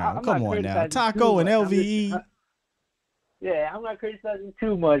first round. Come on now, Taco and LVE. I'm not criticizing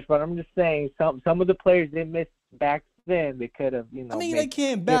too much, but I'm just saying some of the players they missed back then they could have, I mean, they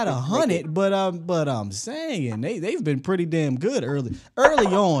can't bat 100, but I'm saying they've been pretty damn good early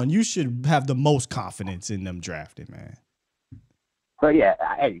on. You should have the most confidence in them drafting, man. But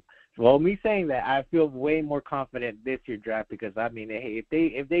me saying that, I feel way more confident this year draft because I mean, hey,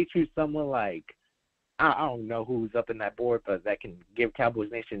 if they choose someone like I don't know who's up in that board, but that can give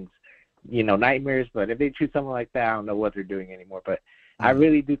Cowboys Nations nightmares. But if they choose someone like that, I don't know what they're doing anymore. But I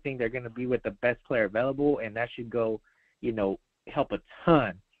really do think they're going to be with the best player available, and that should go, help a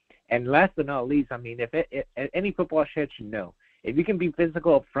ton. And last but not least, I mean, if any football shed should know, if you can be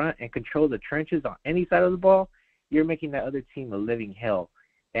physical up front and control the trenches on any side of the ball, you're making that other team a living hell.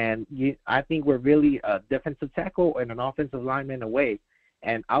 And I think we're really a defensive tackle and an offensive lineman away.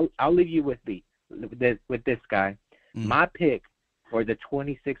 And I'll leave you with this guy. My pick for the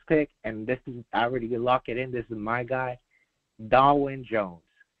 26th pick, and this is I already lock it in. This is my guy, Darwin Jones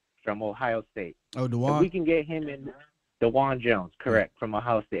from Ohio State. Oh, Dewan. If we can get him in, Dewan Jones, correct, from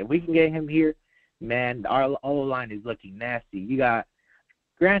Ohio State. If we can get him here, man, our O-line is looking nasty. You got,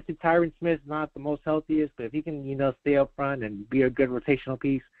 granted, Tyron Smith's not the most healthiest, but if he can, stay up front and be a good rotational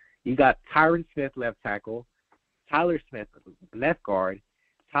piece, you got Tyron Smith left tackle, Tyler Smith left guard,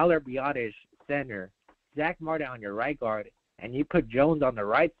 Tyler Biotish center, Zach Martin on your right guard, and you put Jones on the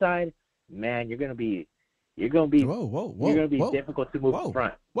right side, man, you're gonna be difficult to move in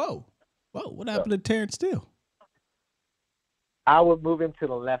front. Whoa! What happened to Terrence Steele? I would move him to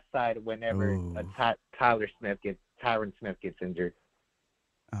the left side whenever Tyron Smith gets injured.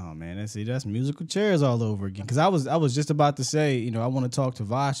 Oh man, that's musical chairs all over again. Because I was just about to say, I want to talk to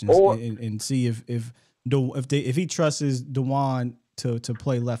Vosh and see if he trusts Dewan to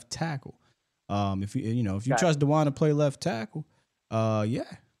play left tackle. If you trust Dewan to play left tackle, yeah.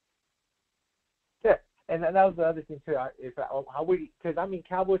 Yeah, and that was the other thing too. Because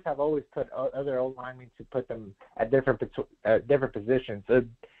Cowboys have always put other old linemen to put them at different positions. So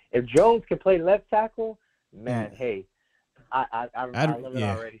if Jones can play left tackle, man, hey, I love it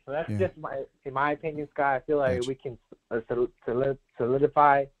already. So that's just in my opinion, Sky. I feel like we can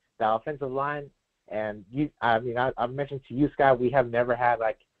solidify the offensive line. And I mentioned to you, Sky, we have never had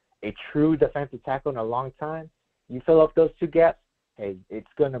like a true defensive tackle in a long time. You fill up those two gaps, hey, it's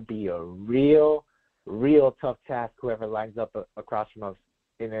going to be a real tough task whoever lines up across from us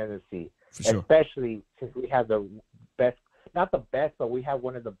in the NFC. Sure. Especially since we have the best, not the best, but we have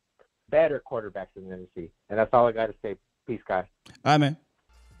one of the better quarterbacks in the NFC. And that's all I got to say. Peace, guys. All right, man.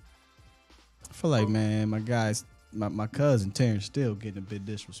 I feel like, man, my guys, my cousin Terrence Steele getting a bit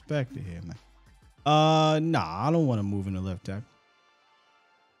disrespected here, man. Nah, I don't want to move in the left tackle.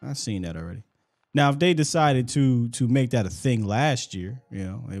 I've seen that already. Now, if they decided to make that a thing last year,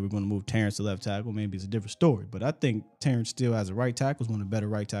 they were going to move Terrence to left tackle, maybe it's a different story. But I think Terrence Steele as a right tackle is one of the better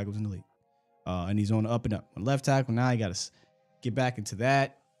right tackles in the league. And he's on the up and up. On left tackle, now you got to get back into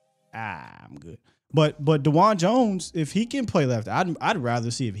that. I'm good. But Dewan Jones, if he can play left, I'd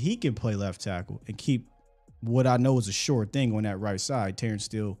rather see if he can play left tackle and keep what I know is a sure thing on that right side, Terrence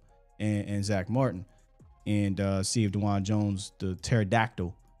Steele and Zach Martin, and see if Dewan Jones, the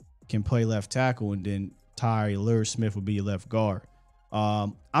pterodactyl, can play left tackle, and then Tyler Smith will be your left guard.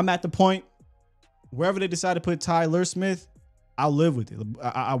 I'm at the point, wherever they decide to put Tyler Smith, I'll live with it.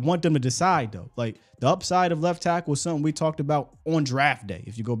 I want them to decide, though. Like, the upside of left tackle was something we talked about on draft day,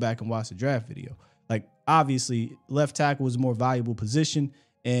 if you go back and watch the draft video. Like, obviously, left tackle is a more valuable position,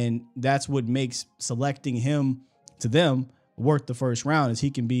 and that's what makes selecting him to them worth the first round, is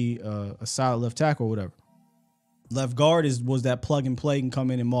he can be a solid left tackle or whatever. Left guard was that plug and play, can come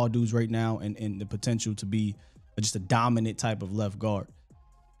in and maul dudes right now, and the potential to be just a dominant type of left guard.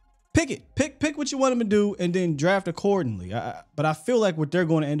 Pick it. Pick what you want him to do, and then draft accordingly. But I feel like what they're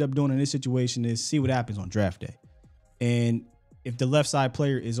going to end up doing in this situation is see what happens on draft day. And if the left side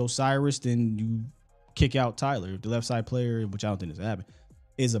player is Osiris, then you kick out Tyler. If the left side player, which I don't think this will happen,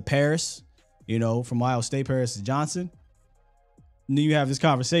 is a Paris, from Ohio State, Paris Johnson, then you have this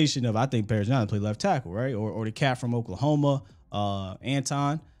conversation of, I think Paris Johnson play left tackle, right? Or the cat from Oklahoma,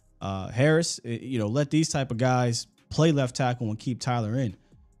 Anton Harris. Let these type of guys play left tackle and keep Tyler in.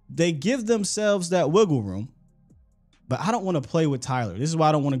 They give themselves that wiggle room, but I don't want to play with Tyler. This is why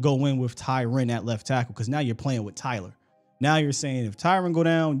I don't want to go in with Tyron at left tackle, because now you're playing with Tyler. Now you're saying if Tyron go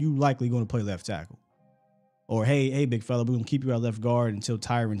down, you likely going to play left tackle. Or, hey, big fella, we're going to keep you at left guard until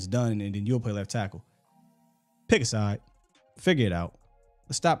Tyron's done, and then you'll play left tackle. Pick a side. Figure it out.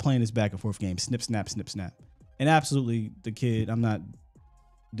 Let's stop playing this back and forth game. Snip, snap, snip, snap. And absolutely, the kid, I'm not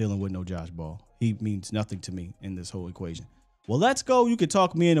dealing with no Josh Ball. He means nothing to me in this whole equation. Well, let's go. You could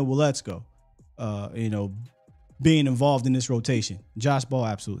talk me into, well, let's go. Being involved in this rotation. Josh Ball,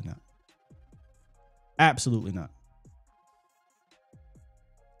 absolutely not. Absolutely not.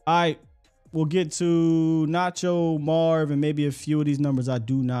 All right, we'll get to Nacho, Marv, and maybe a few of these numbers I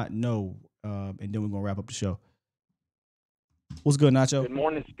do not know. And then we're going to wrap up the show. What's good, Nacho? Good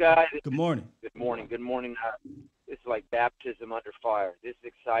morning, Sky. Good morning. Good morning. Good morning. This is like baptism under fire. This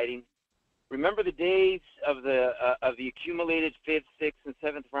is exciting. Remember the days of the accumulated 5th, 6th, and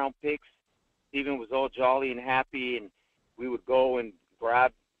 7th round picks? Steven was all jolly and happy, and we would go and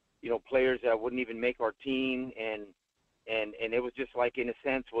grab, players that wouldn't even make our team, and it was just like, in a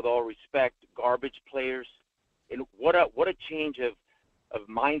sense, with all respect, garbage players. And what a change of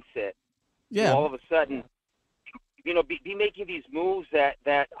mindset. Yeah. All of a sudden, be making these moves that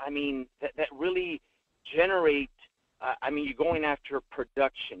really generate. You're going after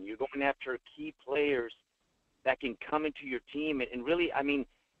production. You're going after key players that can come into your team, and really,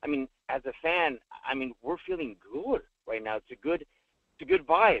 as a fan, we're feeling good right now. It's a good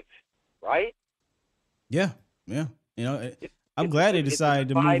vibe, right? Yeah. I'm glad they decided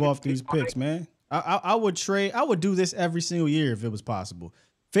to move off these picks, man. I would trade. I would do this every single year if it was possible.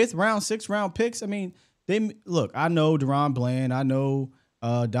 5th round, 6th round picks. They look. I know Deron Bland. I know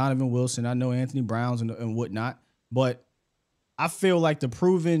Donovan Wilson. I know Anthony Browns and whatnot. But I feel like the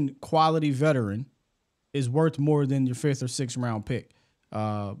proven quality veteran is worth more than your 5th or 6th round pick.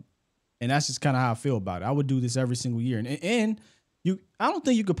 And that's just kind of how I feel about it. I would do this every single year. And I don't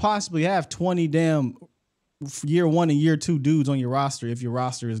think you could possibly have 20 damn year 1 and year 2 dudes on your roster if your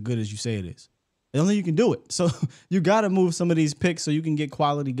roster is good as you say it is. I don't think you can do it. So you got to move some of these picks so you can get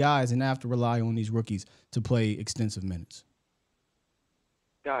quality guys and have to rely on these rookies to play extensive minutes.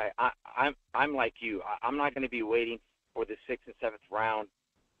 Guy, I'm like you. I'm not going to be waiting for the 6th and 7th round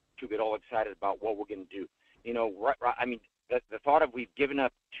to get all excited about what we're going to do. The thought of we've given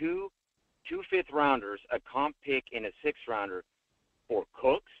up two 5th rounders, a comp pick, and a 6th rounder for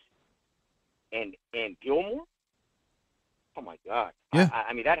Cooks and Gilmore. Oh my God! Yeah.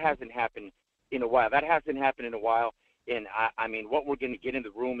 That hasn't happened in a while. And what we're going to get in the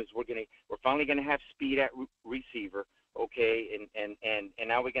room is we're finally going to have speed at receiver. Okay, and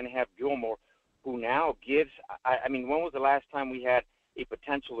now we're going to have Gilmore, who now gives. When was the last time we had a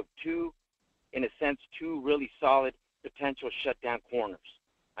potential of two really solid potential shutdown corners?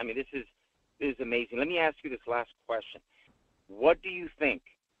 This is amazing. Let me ask you this last question: what do you think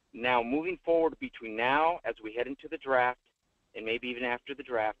now, moving forward between now as we head into the draft, and maybe even after the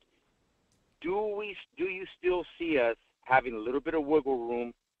draft? Do you still see us having a little bit of wiggle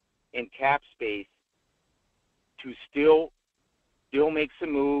room in cap space to still make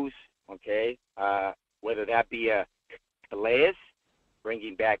some moves, okay? Whether that be a Calais,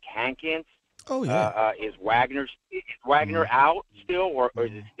 bringing back Hankins. Oh yeah. Is Wagner out still, or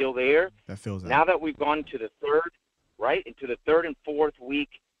is it still there? That feels now out. That we've gone to the into the 3rd and 4th week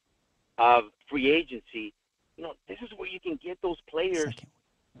of free agency. This is where you can get those players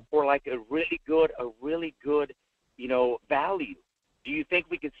for like a really good, value. Do you think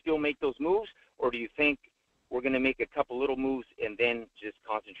we could still make those moves, or do you think we're going to make a couple little moves and then just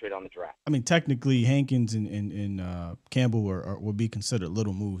concentrate on the draft? Technically, Hankins and Campbell will be considered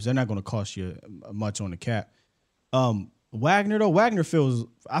little moves. They're not going to cost you much on the cap. Wagner, though,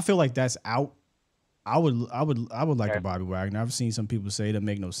 I feel like that's out. I would like to Bobby Wagner. I've seen some people say that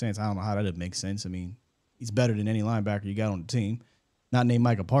make no sense. I don't know how that makes sense. I mean, he's better than any linebacker you got on the team. Not named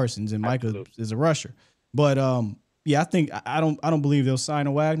Micah Parsons, and Micah is a rusher. But yeah, I think I don't believe they'll sign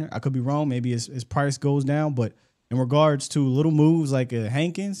a Wagner. I could be wrong. Maybe his price goes down. But in regards to little moves like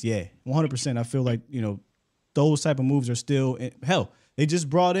Hankins, yeah, 100%. I feel like those type of moves are still hell. They just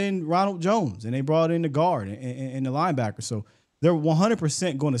brought in Ronald Jones and they brought in the guard and the linebacker. So they're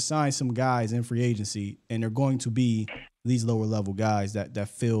 100% going to sign some guys in free agency, and they're going to be these lower level guys that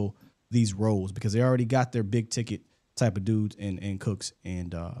fill these roles because they already got their big ticket type of dudes in Cooks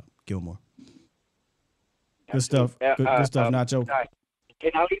and Gilmore. Good stuff. Good stuff, Nacho.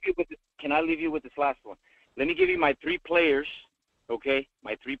 Can I leave you with this last one? Let me give you my 3 players, okay?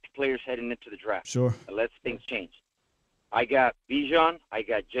 My 3 players heading into the draft. Sure. Unless things change. I got Bijan, I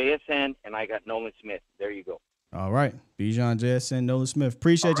got JSN, and I got Nolan Smith. There you go. All right. Bijan, JSN, Nolan Smith.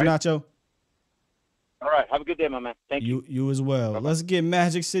 Appreciate you, Nacho. All right. Have a good day, my man. Thank you. You as well. Bye-bye. Let's get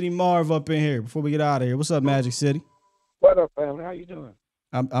Magic City Marv up in here before we get out of here. What's up, Magic City? What up, family? How you doing?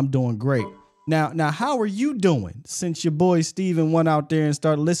 I'm doing great. Now, how are you doing since your boy Steven went out there and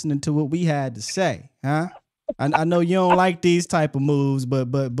started listening to what we had to say, huh? I know you don't like these type of moves,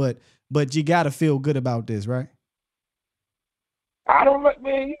 but you got to feel good about this, right? I don't like,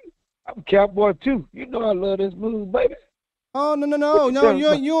 man. I'm a Cowboy too. You know I love this move, baby. Oh no!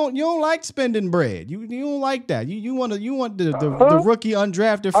 You don't like spending bread. You don't like that. You want the rookie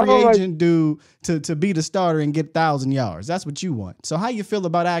undrafted free agent dude to be the starter and get 1,000 yards. That's what you want. So how you feel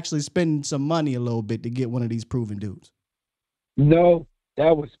about actually spending some money a little bit to get one of these proven dudes? No,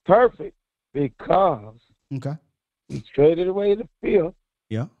 that was perfect because we traded away the 5th.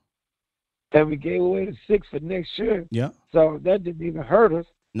 Yeah. And we gave away the 6th for next year. Yeah. So that didn't even hurt us.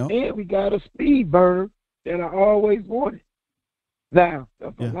 No. And we got a speed burner that I always wanted. Now,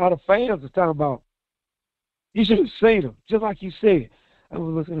 a lot of fans are talking about, you should have seen them, just like you said. I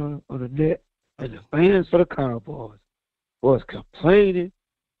was looking on the net, and the fans for the Cowboys was complaining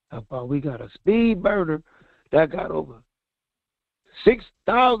about we got a speed burner that got over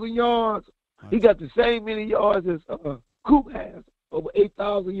 6,000 yards. He got the same many yards as Coop has, over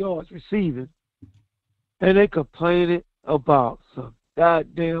 8,000 yards receiving. And they complaining about some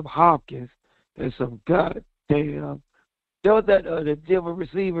goddamn Hopkins and some goddamn, there was that the Denver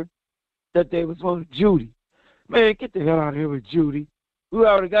receiver that they was on, Judy. Man, get the hell out of here with Judy. We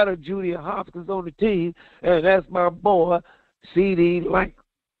already got a Judy and Hopkins on the team, and that's my boy, C.D. Lamb.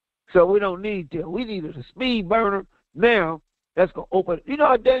 So we don't need that. We needed a speed burner now that's going to open. You know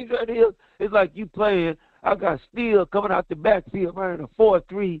how dangerous it is? It's like you playing, I got Steele coming out the backfield wearing a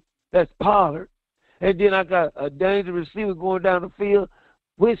 4-3, that's Pollard. And then I got a dangerous receiver going down the field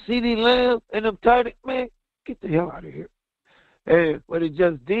with C.D. Lamb and them tight ends. Man, get the hell out of here. And what it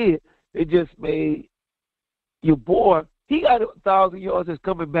just did, it just made your boy, he got 1,000 yards that's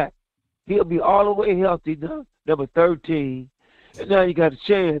coming back. He'll be all the way healthy now, number 13. And now you got a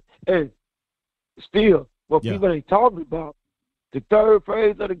chance. And still, what people ain't talking about, the third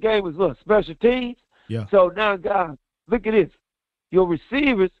phase of the game is what? Special teams? Yeah. So now, guys, look at this. Your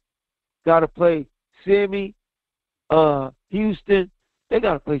receivers got to play Semi, Houston. They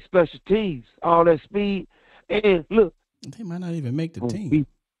got to play special teams, all that speed. And look, they might not even make the team.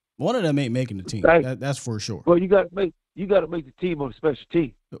 One of them ain't making the team. That's for sure. Well, you got to make the team on the special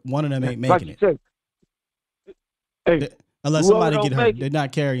team. One of them ain't like making it. Hey, unless somebody get hurt, they're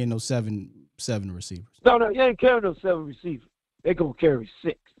not carrying those seven receivers. No, you ain't carrying those 7 receivers. They're gonna carry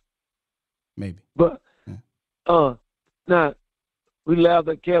 6, maybe. But now we laugh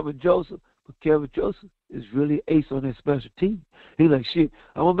at Kevin Joseph, but Kevin Joseph is really ace on that special team. He like, shit,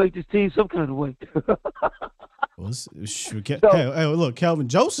 I'm gonna make this team some kind of way. Hey, look, Kelvin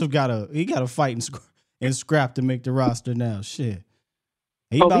Joseph got to fight and scrap to make the roster now. Shit,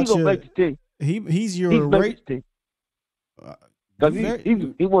 he gonna make the team. He's your rate. Because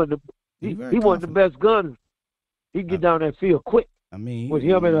he one of the best gunners. He get down that field quick. I mean, with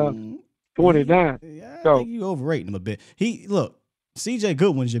him at 29. I think you overrating him a bit. CJ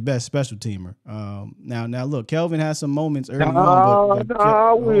Goodwin's your best special teamer. Now look, Kelvin has some moments early on. But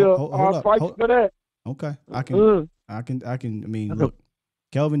I will. I'll fight for that. Okay, I can. I mean, look,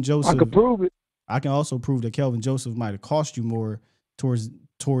 Kelvin Joseph. I can prove it. I can also prove that Kelvin Joseph might have cost you more towards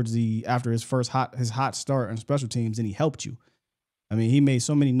after his hot start on special teams than he helped you. I mean, he made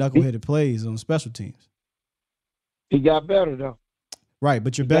so many knuckleheaded plays on special teams. He got better though. Right,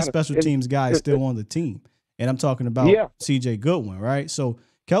 but your best special teams guy is still on the team. And I'm talking about CJ Goodwin, right? So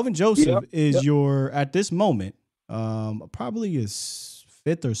Kelvin Joseph is your, at this moment, probably his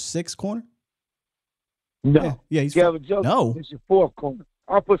 5th or 6th corner. No. Yeah, he's Kelvin Joseph is your 4th corner.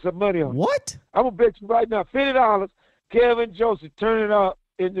 I'll put some money on it. What? I'm gonna bet you right now, $50. Kevin Joseph turn it up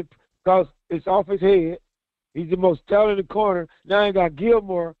because it's off his head. He's the most talented corner. Now I got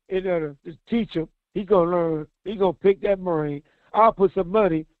Gilmore in there to teach him. He's gonna learn. He's gonna pick that brain. I'll put some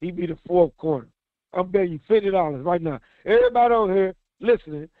money. He be the fourth corner. I'm betting you $50 right now. Everybody on here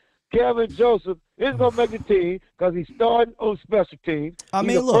listening, Kevin Joseph is gonna make the team because he's starting on special teams. I mean,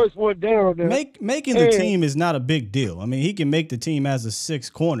 he's the look, first one down there. Making the team is not a big deal. I mean, he can make the team as a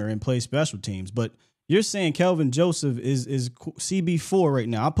sixth corner and play special teams, but you're saying Kelvin Joseph is CB4 right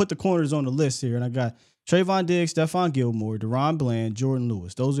now. I put the corners on the list here, and I got Trayvon Diggs, Stephon Gilmore, Deron Bland, Jordan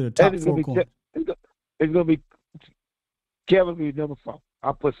Lewis. Those are the top four corners. It's gonna be Kevin will be number 4.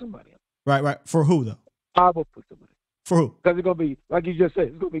 I'll put some money on. Right. For who though? I will put some money. For who? Because it's gonna be like you just said.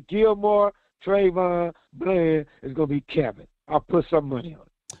 It's gonna be Gilmore, Trayvon, Bland. It's gonna be Kevin. I'll put some money on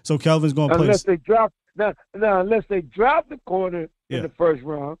it. So Kelvin's gonna play. Unless they drop unless they drop the corner in the first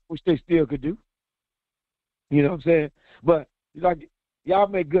round, which they still could do. You know what I'm saying? But like y'all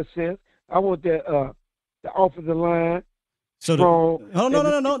make good sense. I want that the offensive line. So no,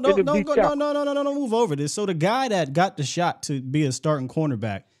 move over this. So the guy that got the shot to be a starting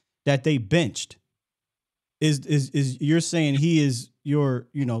cornerback that they benched is you're saying he is your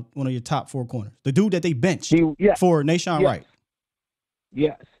one of your top 4 corners. The dude that they benched for Nahshon Wright.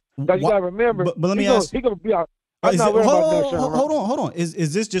 Yes. Because you gotta remember. But let me ask. He's gonna be out. Hold on.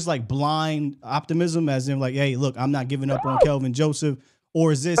 Is this just like blind optimism, as in like, hey, look, I'm not giving up on Kelvin Joseph,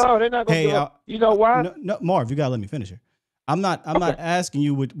 or is this? No, they're not gonna do it. You know why? No, Marv, you gotta let me finish here. I'm not asking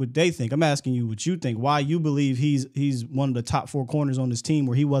you what they think. I'm asking you what you think. Why you believe he's one of the top 4 corners on this team,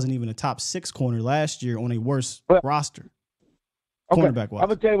 where he wasn't even a top 6 corner last year on a worse roster. Cornerback wise. I'm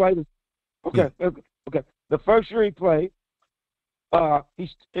gonna tell you why. Okay. The first year he played, he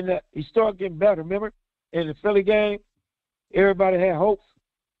started getting better. Remember, in the Philly game, everybody had hopes.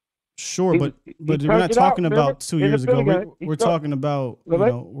 Sure, but we're not talking about 2 years ago. We're talking about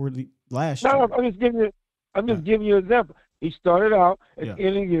last year. No, I'm just giving you an example. He started out at the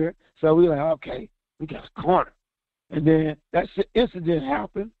end of the year, so we like, okay, we got a corner. And then that incident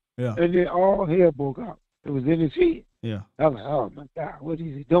happened, and then all hell broke out. It was in his head. Yeah. I was like, oh, my God, what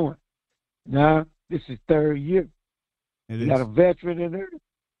is he doing? Now, this is 3rd year. He got a veteran in there.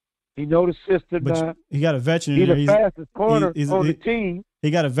 He knows the system now. He got a veteran in there. He's the fastest corner on the team. He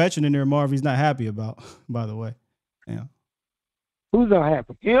got a veteran in there, Marv, he's not happy about, by the way. Yeah. Who's not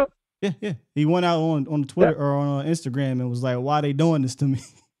happy? Him? Yeah. He went out on Twitter or on Instagram and was like, why are they doing this to me?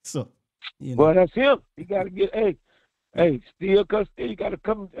 So, Well, that's him. You got to get, still you got to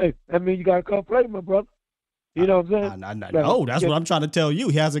come. Hey, I mean, you got to come play, my brother. You know what I'm saying? No, that's what I'm trying to tell you.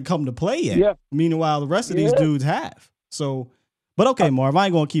 He hasn't come to play yet. Yeah. Meanwhile, the rest of these dudes have. So, but okay, Marv, I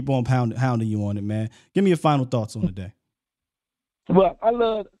ain't going to keep on hounding you on it, man. Give me your final thoughts on the day. Well,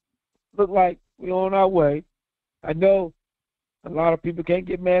 look like we're on our way. I know a lot of people can't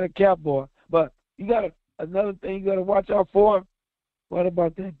get mad at Cowboys, but another thing you got to watch out for. What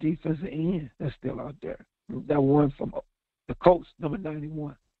about that defensive end that's still out there? That one from the Colts, number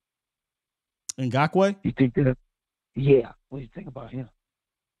 91. Ngakwe? You think that? Yeah. What do you think about him?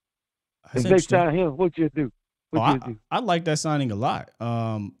 That's if they sign him, what you do? I like that signing a lot.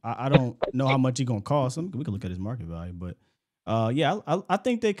 I don't know how much he's gonna cost. We can look at his market value, but I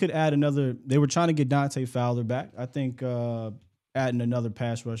think they could add another. They were trying to get Dante Fowler back. I think adding another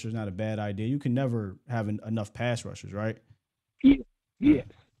pass rusher is not a bad idea. You can never have enough pass rushers, right? Yes.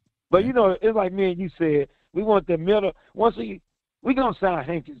 But it's like me and you said. We want the middle. We're gonna sign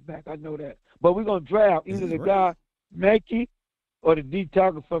Hankins back. I know that, but we're gonna draft either the guy Mackey or the D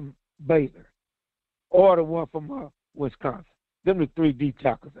tackle from Baylor, or the one from Wisconsin. Them the 3 D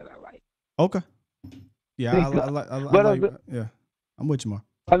tackles that I like. Okay. Yeah, I'm with you, Mark.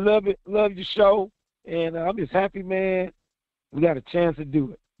 I love it. Love your show, and I'm just happy, man. We got a chance to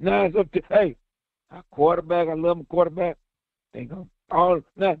do it. Now it's up to our quarterback. I love my quarterback.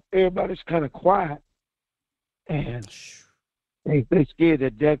 Not everybody's kind of quiet, and they scared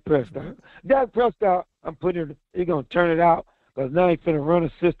that Dak Prescott. Dak Prescott, he's gonna turn it out because now he's finna run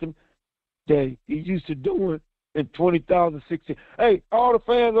a system that he used to doing in 2016. Hey, all the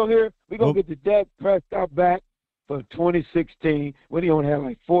fans on here, we're going to get the Dak Prescott back for 2016 when he only had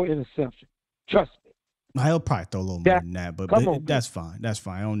like 4 interceptions. Trust me. He'll probably throw a little more than that, but that's fine. That's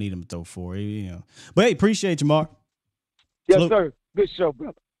fine. I don't need him to throw 4. But hey, appreciate you, Mark. Yes, Salute. Sir. Good show,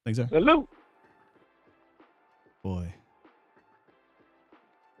 brother. Thanks, sir. Salute. Boy.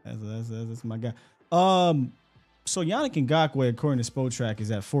 That's my guy. So Yannick Ngakoue, according to Spotrac, is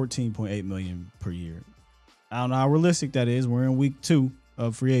at $14.8 million per year. I don't know how realistic that is. We're in week 2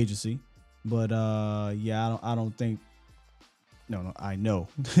 of free agency, but I don't think No, I know.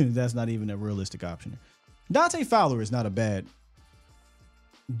 That's not even a realistic option. Dante Fowler is not a bad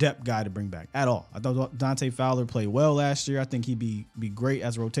depth guy to bring back at all. I thought Dante Fowler played well last year. I think he'd be great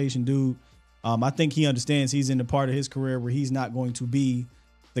as a rotation dude. I think he understands he's in the part of his career where he's not going to be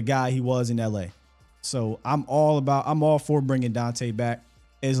the guy he was in LA. So I'm all for bringing Dante back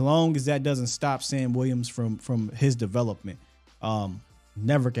as long as that doesn't stop Sam Williams from his development.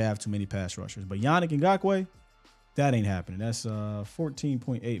 Never can have too many pass rushers. But Yannick Ngakoue, that ain't happening. That's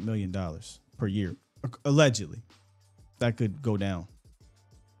 $14.8 million per year, allegedly. That could go down.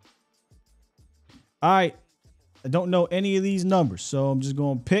 All right. I don't know any of these numbers, so I'm just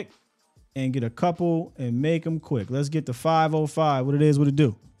going to pick and get a couple and make them quick. Let's get the 505. What it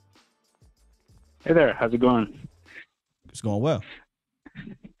do. Hey there. How's it going? It's going well.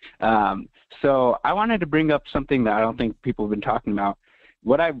 So I wanted to bring up something that I don't think people have been talking about.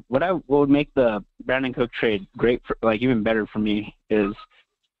 What I will make the Brandon Cook trade great for, like, even better for me is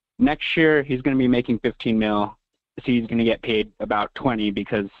next year he's going to be making 15 mil. So he's going to get paid about 20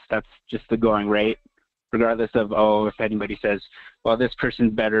 because that's just the going rate, regardless of, if anybody says, well, this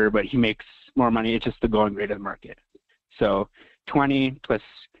person's better, but he makes more money. It's just the going rate of the market. So 20 plus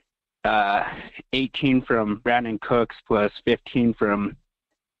 18 from Brandon Cooks plus 15 from,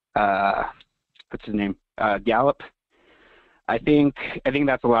 what's his name? Gallup. I think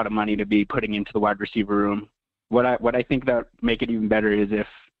that's a lot of money to be putting into the wide receiver room. What I think that would make it even better is if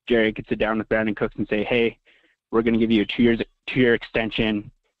Jerry could sit down with Brandon Cooks and say, hey, we're going to give you a two-year extension,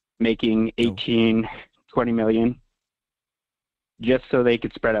 making 18, 20 million, just so they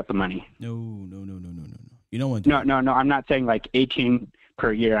could spread out the money. No. You don't want to. No. I'm not saying like 18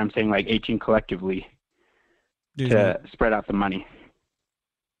 per year. I'm saying like 18 collectively to spread out the money.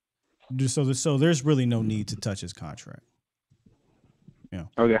 So there's really no need to touch his contract. Yeah.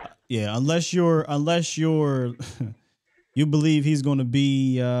 Okay. Yeah, unless you're you believe he's going to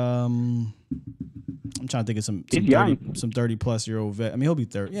be I'm trying to think of some 30 plus year old vet. I mean, he'll be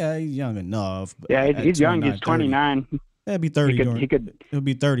 30. Yeah, he's young enough. Yeah, he's young. He's 29. Yeah, he'll be 30. He'll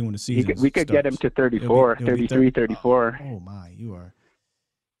be 30 when the season we could get him to 34, 33, 34. Oh my, you are.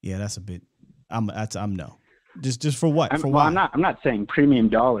 Yeah, that's a bit. I'm no. Just for what? Why? I'm not saying premium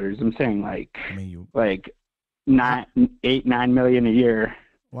dollars. I'm saying like $9 million a year.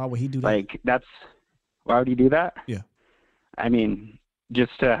 Why would he do that? Like why would he do that? Yeah. I mean,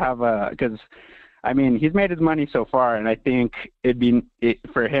 just to have because I mean, he's made his money so far, and I think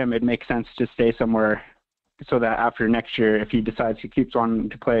for him, it makes sense to stay somewhere so that after next year, if he decides he keeps wanting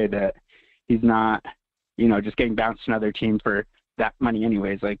to play, that he's not, just getting bounced to another team for that money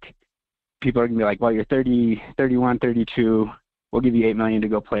anyways. Like, people are going to be like, well, you're 30, 31, 32. We'll give you $8 million to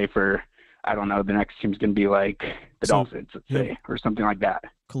go play for, I don't know, the next team's going to be like the Dolphins, let's say, or something like that.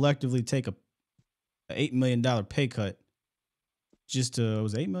 Collectively take a $8 million pay cut just to,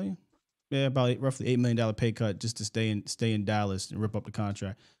 was it $8 million? Yeah, about roughly $8 million pay cut just to stay in Dallas and rip up the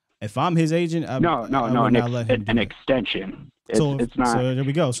contract. If I'm his agent, I would not let him do an extension. It's not. So there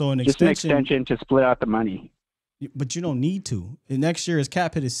we go. So an extension to split out the money. But you don't need to. And next year his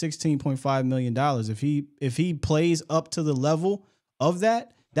cap hit is $16.5 million. If he plays up to the level of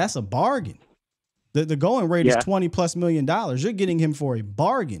that, that's a bargain. The going rate is $20+ million. You're getting him for a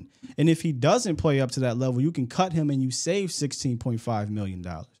bargain. And if he doesn't play up to that level, you can cut him and you save $16.5 million.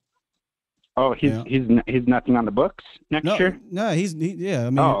 Oh, he's nothing on the books next year? No, yeah. I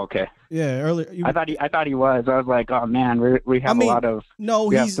mean, okay. Yeah, earlier. I thought he was. I was like, oh man, we have a lot of. No,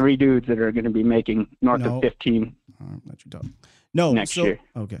 we have 3 dudes that are going to be making north of 15. Let you talk. No, next year.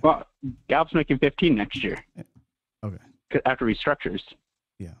 Okay. Well, Gallup's making 15 next year. Okay. After he structures.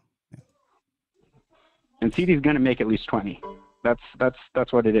 Yeah. And CD's going to make at least 20.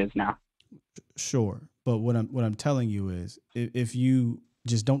 That's what it is now. Sure, but what I'm telling you is, if you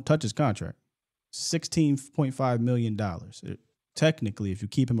just don't touch his contract, $16.5 million. Technically, if you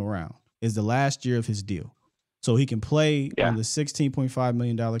keep him around, is the last year of his deal. So he can play on the $16.5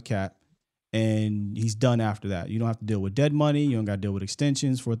 million cap, and he's done after that. You don't have to deal with dead money. You don't got to deal with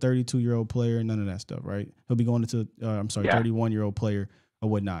extensions for a 32-year-old player, none of that stuff, right? He'll be going into, 31-year-old player or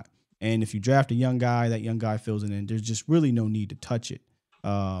whatnot. And if you draft a young guy, that young guy fills it in. There's just really no need to touch it.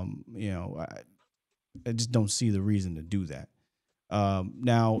 I just don't see the reason to do that.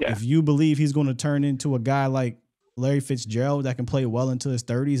 If you believe he's going to turn into a guy like Larry Fitzgerald that can play well into his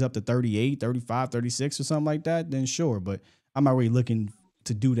 30s, up to 38, 35, 36 or something like that, then sure. But I'm not really looking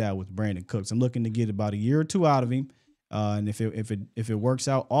to do that with Brandon Cooks. I'm looking to get about a year or 2 out of him. And if it works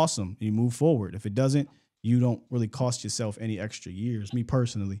out, awesome. You move forward. If it doesn't, you don't really cost yourself any extra years, me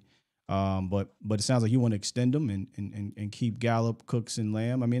personally. But it sounds like you want to extend them and keep Gallup, Cooks, and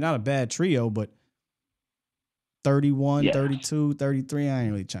Lamb. I mean, not a bad trio, but 31, Yeah. 32, 33. I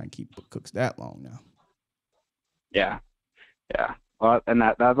ain't really trying to keep Cooks that long now. Yeah. Well, and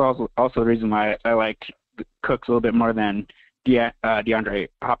that's also the reason why I like Cooks a little bit more than DeAndre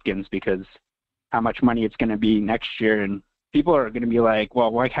Hopkins, because how much money it's going to be next year, and people are going to be like,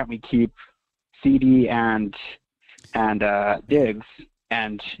 well, why can't we keep CD and Diggs?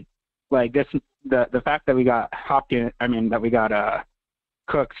 And like this, the fact that we got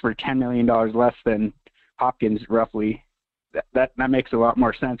Cooks for $10 million less than Hopkins, roughly, that makes a lot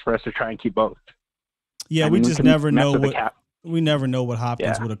more sense for us to try and keep both. Yeah, we just never know what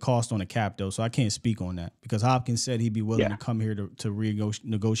Hopkins would have cost on the cap, though. So I can't speak on that, because Hopkins said he'd be willing to come here to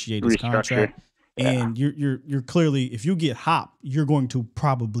negotiate his contract. And you're clearly, if you get Hop, you're going to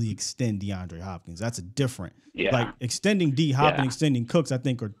probably extend DeAndre Hopkins. That's a different. Like extending D Hop and extending Cooks, I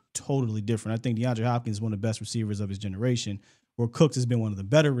think are totally different. I think DeAndre Hopkins is one of the best receivers of his generation, where Cooks has been one of the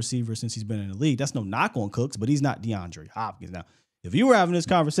better receivers since he's been in the league. That's no knock on Cooks, but he's not DeAndre Hopkins. Now, if you were having this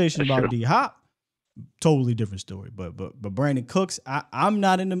conversation about D Hop, totally different story. But Brandin Cooks, I'm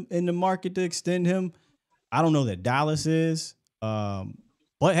not in the market to extend him. I don't know that Dallas is.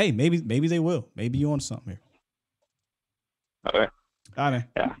 But hey, maybe they will. Maybe you on something here. Okay. All right, man.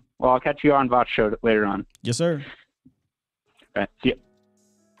 Yeah. Well, I'll catch you on Vouch Show later on. Yes, sir. All right. See ya.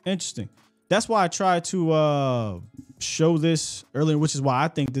 Interesting. That's why I tried to show this earlier, which is why I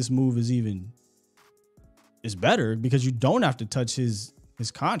think this move is better, because you don't have to touch his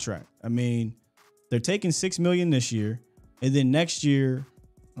contract. I mean, they're taking $6 million this year, and then next year,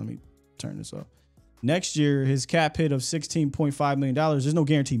 let me turn this off. Next year, his cap hit of $16.5 million, there's no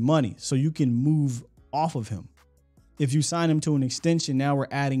guaranteed money, so you can move off of him. If you sign him to an extension, now we're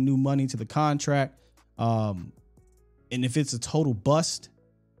adding new money to the contract. And if it's a total bust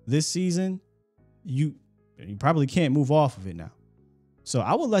this season, you probably can't move off of it now. So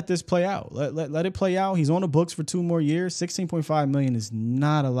I would let this play out. Let it play out. He's on the books for 2 more years. $16.5 million is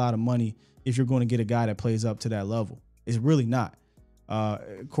not a lot of money if you're going to get a guy that plays up to that level. It's really not,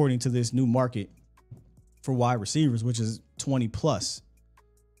 according to this new market for wide receivers, which is 20 plus.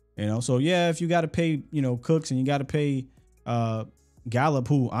 So yeah, if you got to pay, Cooks, and you got to pay Gallup,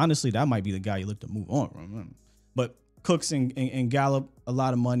 who honestly, that might be the guy you look to move on from. But Cooks and Gallup, a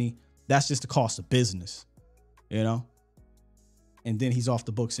lot of money. That's just the cost of business, And then he's off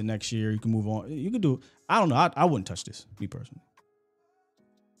the books, and next year you can move on. You can do, I don't know. I wouldn't touch this, me personally.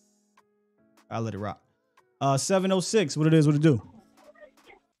 I'll let it rock. 706, what it do?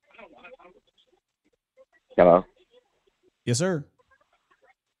 Hello. Yes, sir.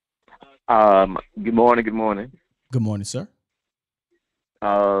 Good morning. Good morning, sir.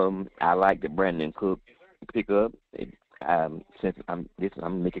 I like the Brandin Cook pickup. Since I'm gonna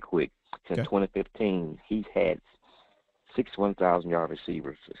make it quick. Since 2015, he's had 6 1,000-yard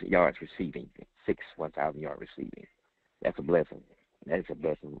yards receiving. 6 1,000-yard receiving. That's a blessing. That's a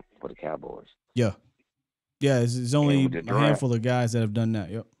blessing for the Cowboys. Yeah. Yeah, it's only a handful of guys that have done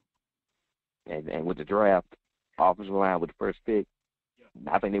that. Yep. And with the draft, offensive line with the first pick,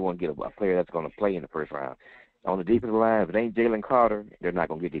 I think they want to get a player that's going to play in the first round. On the defensive line, if it ain't Jalen Carter, they're not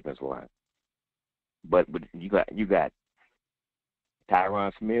going to get defensive line. But you got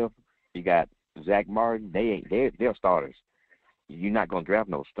Tyron Smith, you got Zach Martin. They're starters. You're not going to draft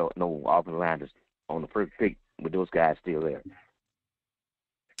no offensive line on the first pick with those guys still there.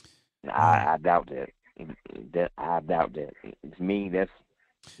 I doubt that. I doubt that. To me, I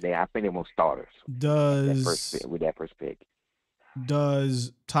think they want starters. With that first pick.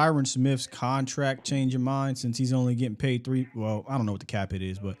 Does Tyron Smith's contract change your mind, since he's only getting paid well, I don't know what the cap hit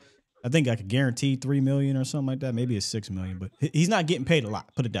is, but I think I could guarantee $3 million or something like that. Maybe it's $6 million, but he's not getting paid a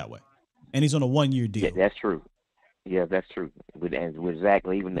lot. Put it that way. And he's on a 1-year deal. Yeah, that's true. Yeah, that's true. With Zach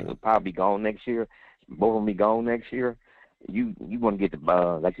leaving, they'll probably be gone next year. Both of them be gone next year. You want to get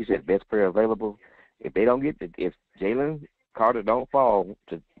the like you said, best player available. If they don't if Jalen Carter don't fall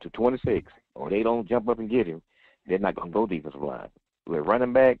to 26, or they don't jump up and get him, they're not going to go defensive line. With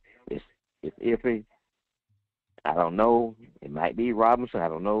running back, it's iffy. I don't know. It might be Robinson. I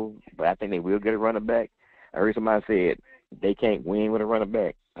don't know. But I think they will get a running back. I heard somebody said they can't win with a running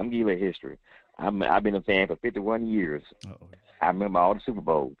back. I'm giving you a history. I've been a fan for 51 years. I remember all the Super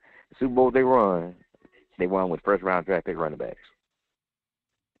Bowls. The Super Bowls they won with first-round draft pick running backs.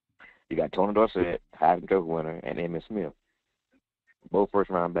 You got Tony Dorsett, Heisman Trophy winner, and Emmitt Smith. Both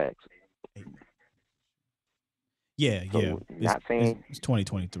first-round backs. Yeah, so yeah. It's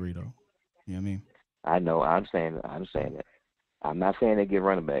 2023 though. You know what I mean? I know. I'm saying that. I'm not saying they get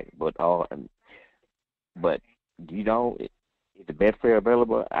running back, but if the best player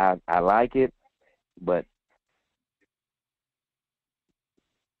available, I like it, but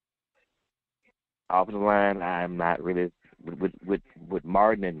offensive line, I'm not really with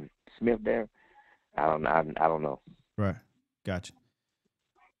Martin and Smith there. I don't know. Right. Gotcha.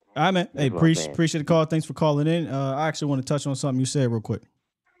 All right, man. That's Hey, what I'm saying. appreciate the call. Thanks for calling in. I actually want to touch on something you said real quick.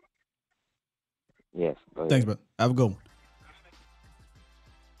 Yes. Go ahead. Thanks, bro. Have a good one.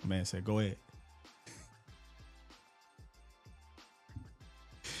 Man said, go ahead.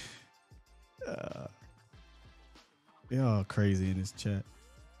 Y'all crazy in this chat.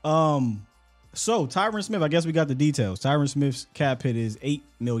 So Tyron Smith, I guess we got the details. Tyron Smith's cap hit is $8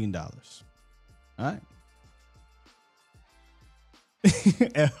 million. All right.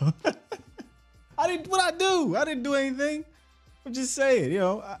 What I do? I didn't do anything. I'm just saying,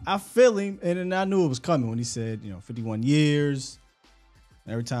 I feel him, and then I knew it was coming when he said, 51 years.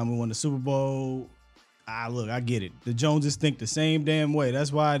 Every time we won the Super Bowl, look, I get it. The Joneses think the same damn way.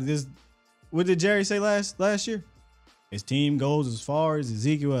 That's why what did Jerry say last year? His team goes as far as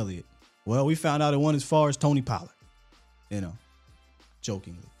Ezekiel Elliott. Well, we found out it went as far as Tony Pollard,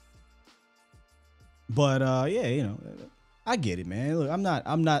 jokingly. But I get it, man. Look, I'm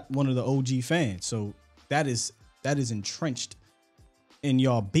not one of the OG fans, so that is entrenched in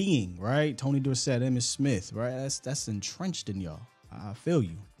y'all being, right? Tony Dorsett, Emmitt Smith, right? That's entrenched in y'all. I feel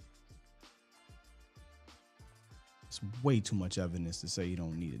you. It's way too much evidence to say you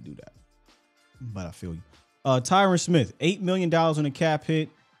don't need to do that, but I feel you. Tyron Smith, $8 million on the cap hit.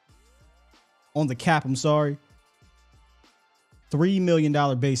 On the cap, I'm sorry. $3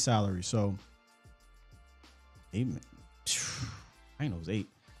 million base salary. So, I know it was 8.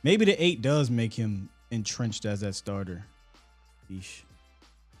 Maybe the 8 does make him entrenched as that starter. Yeesh.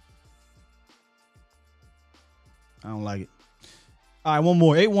 I don't like it. All right, one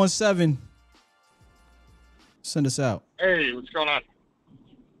more. 817. Send us out. Hey, what's going on?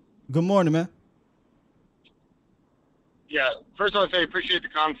 Good morning, man. Yeah, first I want to say appreciate the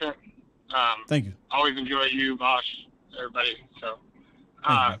content. Thank you. Always enjoy you, Bosch, everybody. So,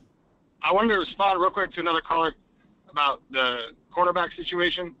 I wanted to respond real quick to another caller about the quarterback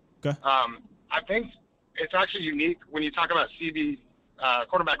situation. Okay. I think it's actually unique when you talk about CB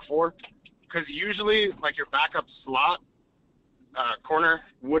quarterback 4, because usually like your backup slot corner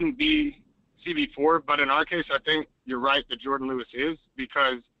wouldn't be CB4, but in our case, I think you're right that Jordan Lewis is,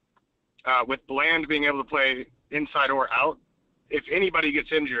 because with Bland being able to play inside or out, if anybody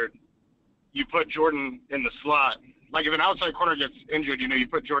gets injured, you put Jordan in the slot. Like if an outside corner gets injured, you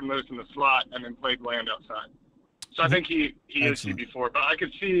put Jordan Lewis in the slot and then play Bland outside. So I think he is CB4, but I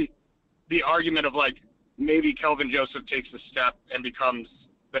could see the argument of like maybe Kelvin Joseph takes the step and becomes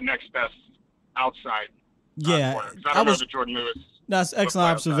the next best outside. Yeah, corner. I don't know that Jordan Lewis. That's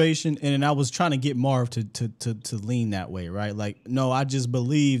excellent observation, and I was trying to get Marv to lean that way, right? Like, no, I just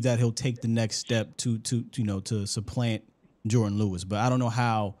believe that he'll take the next step to supplant Jordan Lewis, but I don't know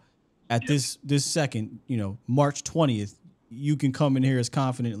how. At this second, March 20th, you can come in here as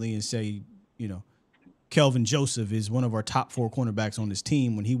confidently and say, Kelvin Joseph is one of our top 4 cornerbacks on this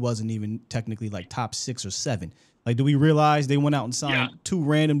team when he wasn't even technically like top 6 or 7. Like, do we realize they went out and signed 2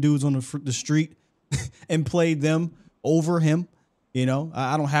 random dudes on the street and played them over him? I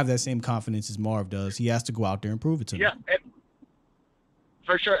don't have that same confidence as Marv does. He has to go out there and prove it to me. Yeah,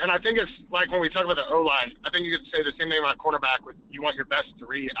 for sure. And I think it's like when we talk about the O-line, I think you could say the same thing about cornerback. You want your best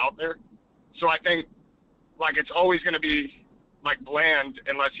 3 out there. So I think like it's always going to be like Bland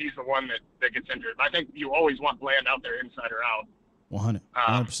unless he's the one that gets injured. I think you always want Bland out there inside or out.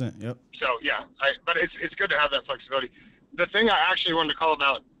 100%. Yep. So yeah, but it's good to have that flexibility. The thing I actually wanted to call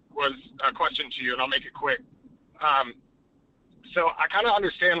about was a question to you, and I'll make it quick. So I kind of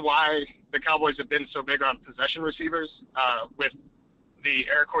understand why the Cowboys have been so big on possession receivers with the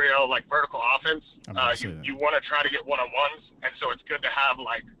Eric Coryell vertical offense. You want to try to get one-on-ones, and so it's good to have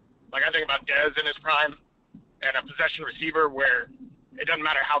like I think about Dez in his prime and a possession receiver where it doesn't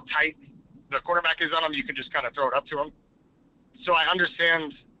matter how tight the quarterback is on him, you can just kind of throw it up to him. So I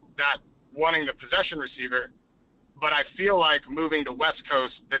understand that wanting the possession receiver, but I feel like moving to West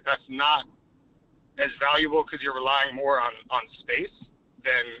Coast that's not as valuable because you're relying more on space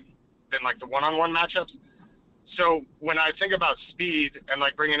than like the one-on-one matchups. So when I think about speed and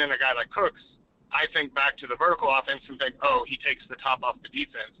bringing in a guy like Cooks, I think back to the vertical offense and think, oh, he takes the top off the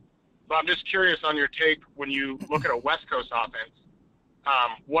defense. But I'm just curious on your take when you look at a West Coast offense.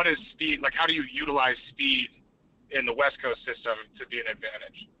 What is speed? How do you utilize speed in the West Coast system to be an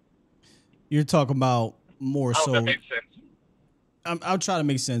advantage? You're talking about more so. That makes sense. I'll try to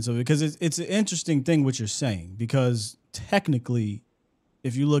make sense of it because it's an interesting thing what you're saying, because technically,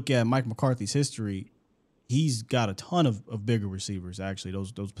 if you look at Mike McCarthy's history, he's got a ton of bigger receivers, actually,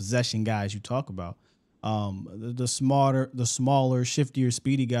 those possession guys you talk about. The smaller, shiftier,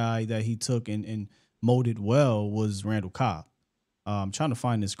 speedy guy that he took and molded well was Randall Cobb. I'm trying to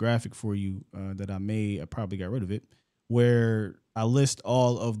find this graphic for you that I made. I probably got rid of it, where I list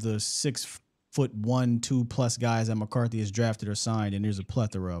all of the 6'1", 2+ guys that McCarthy has drafted or signed, and there's a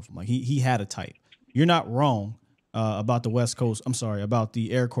plethora of them. Like he had a type. You're not wrong about the West Coast. I'm sorry, about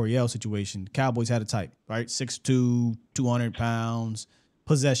the Eric Coryell situation. Cowboys had a type, right? 6'2", 200 pounds,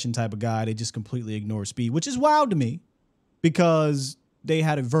 possession type of guy. They just completely ignore speed, which is wild to me because they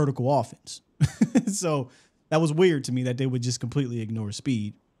had a vertical offense. So that was weird to me that they would just completely ignore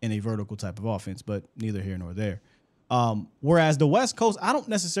speed in a vertical type of offense, but neither here nor there. Whereas the West Coast, I don't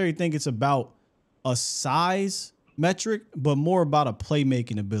necessarily think it's about a size metric, but more about a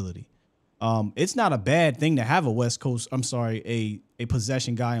playmaking ability. It's not a bad thing to have a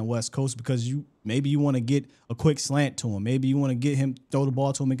possession guy in West Coast because maybe you want to get a quick slant to him. Maybe you want to get him, throw the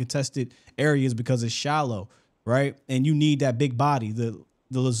ball to him in contested areas because it's shallow, right? And you need that big body, the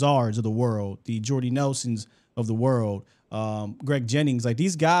Lazards of the world, the Jordy Nelsons of the world, Greg Jennings. Like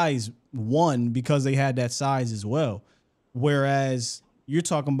these guys won because they had that size as well. Whereas you're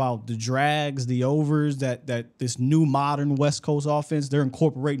talking about the drags, the overs, that this new modern West Coast offense, they're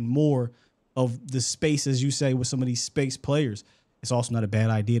incorporating more of the space, as you say, with some of these space players. It's also not a bad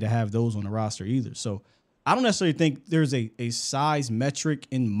idea to have those on the roster either. So I don't necessarily think there's a size metric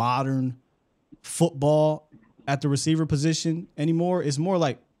in modern football at the receiver position anymore. It's more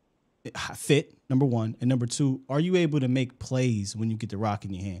like fit, number one. And number two, are you able to make plays when you get the rock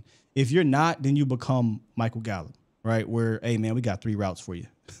in your hand? If you're not, then you become Michael Gallup, right? Where, hey, man, we got 3 routes for you.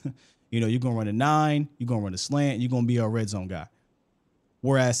 You're going to run a 9, you're going to run a slant, you're going to be our red zone guy.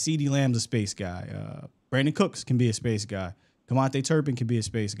 Whereas CeeDee Lamb's a space guy. Brandin Cooks can be a space guy. Kevontae Turpin can be a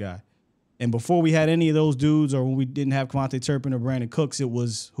space guy. And before we had any of those dudes, or when we didn't have Kevontae Turpin or Brandin Cooks, it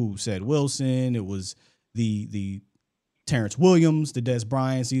was who? Ced Wilson. It was the Terrence Williams, the Des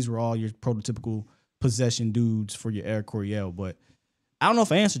Bryants. These were all your prototypical possession dudes for your Eric Coryell. But I don't know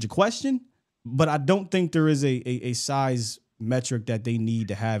if I answered your question, but I don't think there is a size metric that they need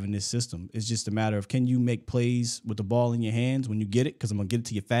to have in this system. It's just a matter of, can you make plays with the ball in your hands when you get it? Because I'm going to get it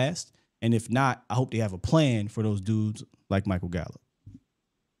to you fast. And if not, I hope they have a plan for those dudes like Michael Gallup.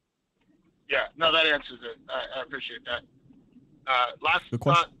 Yeah, no, that answers it. I appreciate that. Last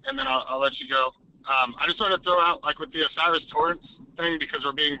thought, and then I'll let you go. I just want to throw out, like with the Osiris Torrance thing, because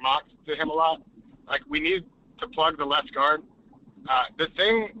we're being mocked to him a lot, like we need to plug the left guard. The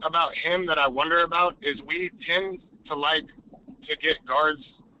thing about him that I wonder about is we tend to like to get guards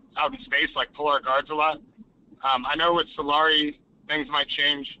out in space, like pull our guards a lot. I know with Solari, things might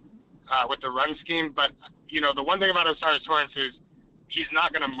change with the run scheme, but, the one thing about Osiris Torrance is he's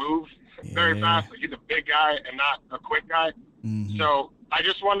not going to move very fast. Like, he's a big guy and not a quick guy. Mm-hmm. So I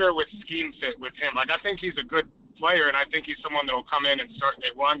just wonder with scheme fit with him. Like, I think he's a good player, and I think he's someone that will come in and start day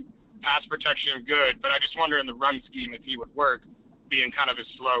one. Pass protection, good. But I just wonder in the run scheme if he would work, being kind of as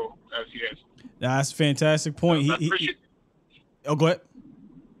slow as he is. That's a fantastic point. Oh, go ahead.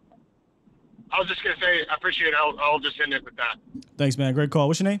 I was just going to say, I appreciate it. I'll just end it with that. Thanks, man. Great call.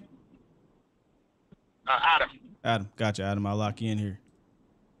 What's your name? Adam. Adam. Gotcha, Adam. I'll lock you in here.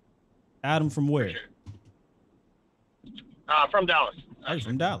 Adam from where? From Dallas. Hey,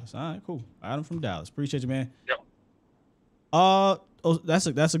 from Dallas. All right, cool. Adam from Dallas. Appreciate you, man. Yep. That's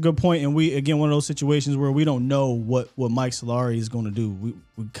a good point. And we, again, one of those situations where we don't know what Mike Solari is going to do.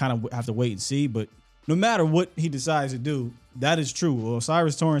 We kind of have to wait and see. But no matter what he decides to do, that is true.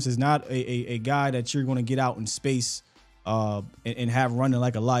 Osiris Torrance is not a guy that you're going to get out in space and have running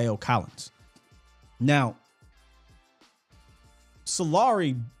like a Lyle Collins. Now,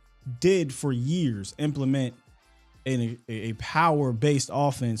 Solari did for years implement a power-based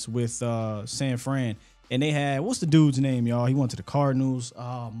offense with San Fran. And they had, what's the dude's name, y'all? He went to the Cardinals.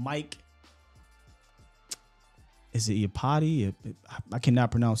 Mike. Is it Iapati? I cannot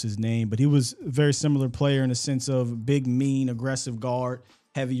pronounce his name, but he was a very similar player in the sense of big, mean, aggressive guard,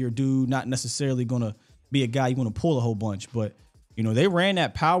 heavier dude, not necessarily going to be a guy you want to pull a whole bunch. But, they ran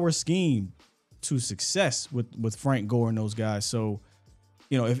that power scheme to success with Frank Gore and those guys. So,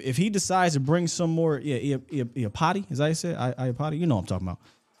 if he decides to bring some more, Iapati, is that how you say it? Iapati? You know what I'm talking about.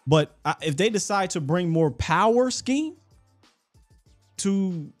 But if they decide to bring more power scheme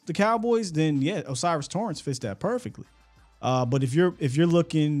to the Cowboys, then Osiris Torrance fits that perfectly. But if you're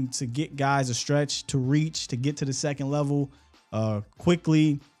looking to get guys a stretch, to reach, to get to the second level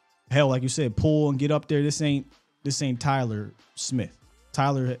quickly, hell, like you said, pull and get up there. This ain't Tyler Smith.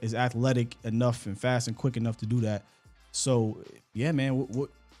 Tyler is athletic enough and fast and quick enough to do that. So yeah, man.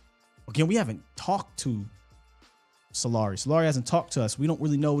 Again, we haven't talked to Solari. Solari hasn't talked to us. We don't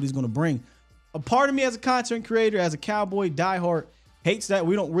really know what he's going to bring. a part of me as a content creator, as a Cowboy diehard, hates that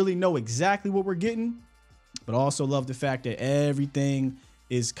we don't really know exactly what we're getting, but also love the fact that everything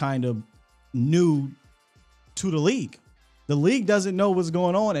is kind of new to the league. The league doesn't know what's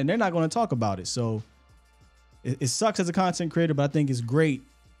going on, and they're not going to talk about it. So it sucks as a content creator, but I think it's great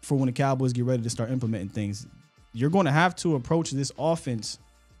for when the Cowboys get ready to start implementing things. You're going to have to approach this offense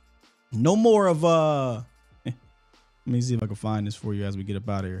no more of let me see if I can find this for you as we get up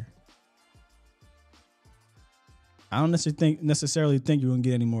out of here. I don't necessarily think you're gonna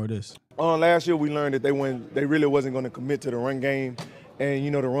get any more of this. Last year we learned that they really wasn't going to commit to the run game,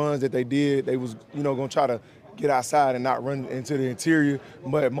 and the runs that they did, they was going to try to get outside and not run into the interior.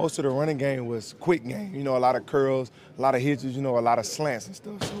 But most of the running game was quick game. A lot of curls, a lot of hitches, a lot of slants and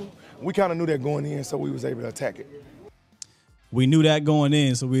stuff. So we kind of knew that going in, so we was able to attack it. We knew that going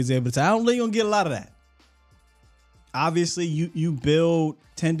in, so we was able to. I don't think you're gonna get a lot of that. Obviously, you build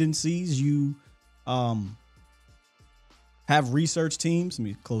tendencies. You have research teams. Let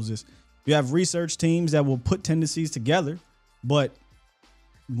me close this. You have research teams that will put tendencies together. But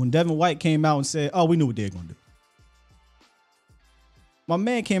when Devin White came out and said, "Oh, we knew what they were gonna do," my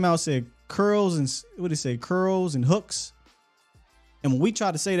man came out and said curls and what did he say? Curls and hooks. And when we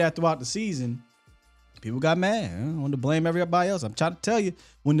tried to say that throughout the season, people got mad. I wanted to blame everybody else. I'm trying to tell you,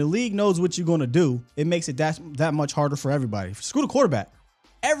 when the league knows what you're going to do, it makes it that much harder for everybody. Screw the quarterback.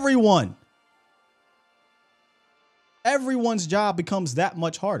 Everyone's job becomes that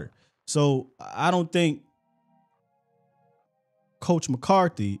much harder. So I don't think Coach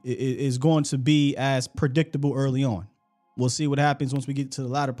McCarthy is going to be as predictable early on. We'll see what happens once we get to the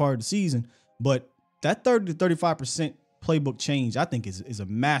latter part of the season. But that 30 to 35% playbook change, I think, is a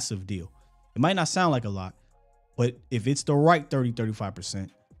massive deal. It might not sound like a lot, but if it's the right 30, 35%,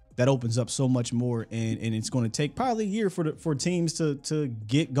 that opens up so much more. And it's going to take probably a year for teams to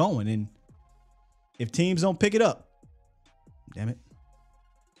get going. And if teams don't pick it up, damn it,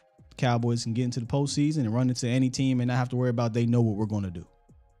 Cowboys can get into the postseason and run into any team and not have to worry about they know what we're going to do.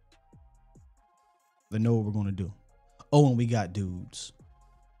 They know what we're going to do. Oh, and we got dudes.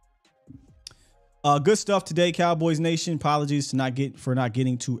 Good stuff today, Cowboys Nation. Apologies for not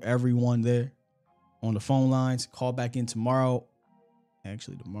getting to everyone there on the phone lines. Call back in tomorrow.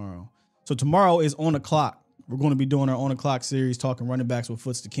 Actually, tomorrow. So tomorrow is On the Clock. We're going to be doing our On the Clock series, talking running backs with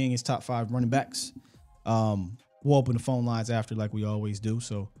Foots the King, his top 5 running backs. We'll open the phone lines after like we always do.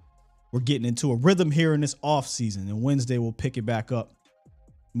 So we're getting into a rhythm here in this off season, and Wednesday we'll pick it back up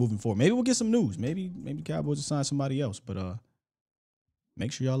moving forward. Maybe we'll get some news. Maybe Cowboys will sign somebody else, but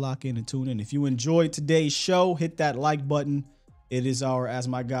make sure y'all lock in and tune in. If you enjoyed today's show, hit that like button. It is our, as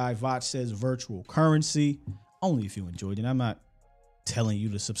my guy Vach says, virtual currency. Only if you enjoyed it. I'm not telling you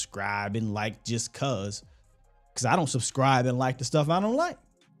to subscribe and like just because I don't subscribe and like the stuff I don't like.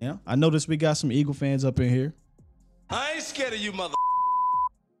 I noticed we got some Eagle fans up in here. I ain't scared of you, mother.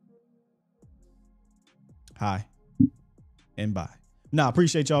 Hi and bye. Nah,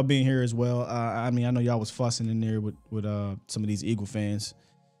 appreciate y'all being here as well. I know y'all was fussing in there with some of these Eagle fans.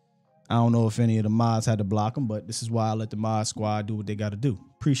 I don't know if any of the mods had to block them, but this is why I let the mod squad do what they got to do.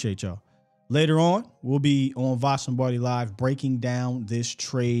 Appreciate y'all. Later on, we'll be on Vosh Lombardi Live breaking down this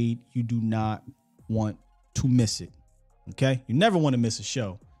trade. You do not want to miss it. Okay? You never want to miss a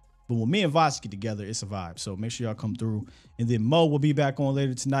show. But when me and Vosh get together, it's a vibe. So make sure y'all come through. And then Mo will be back on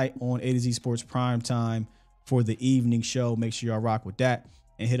later tonight on A to Z Sports Prime Time for the evening show. Make sure y'all rock with that.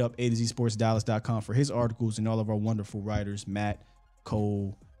 And hit up AtoZSportsDallas.com for his articles and all of our wonderful writers, Matt,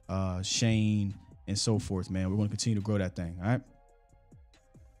 Cole, Shane, and so forth, man. We're going to continue to grow that thing, all right?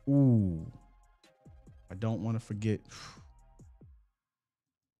 Ooh. I don't want to forget.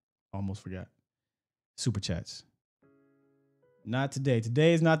 Almost forgot. Super chats. Not today.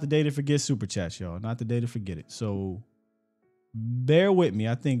 Today is not the day to forget super chats, y'all. Not the day to forget it. So bear with me.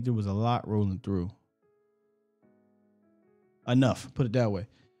 I think there was a lot rolling through. Enough. Put it that way.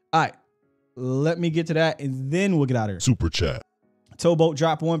 All right. Let me get to that, and then we'll get out of here. Super chat. Towboat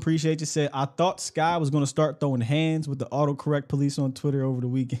Drop 1, appreciate you. Said, I thought Sky was going to start throwing hands with the autocorrect police on Twitter over the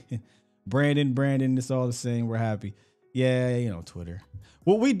weekend. Brandon, it's all the same. We're happy. Yeah, Twitter.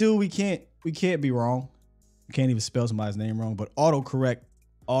 What we do, we can't be wrong. We can't even spell somebody's name wrong, but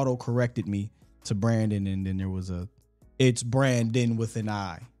auto-corrected me to Brandon, and then there was it's Brandon with an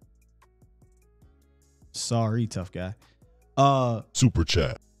I. Sorry, tough guy. Super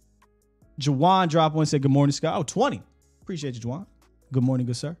chat. Jawan Drop 1 said, good morning, Sky. Oh, 20. Appreciate you, Jawan. Good morning,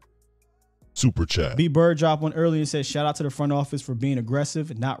 good sir. Super chat. B Bird dropped one earlier and said, shout out to the front office for being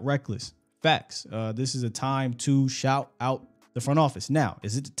aggressive and not reckless. Facts. This is a time to shout out the front office. Now,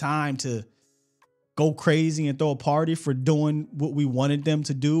 is it the time to go crazy and throw a party for doing what we wanted them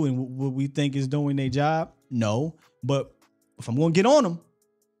to do and what we think is doing their job? No. But if I'm going to get on them,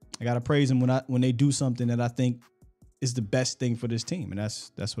 I got to praise them when they do something that I think is the best thing for this team. And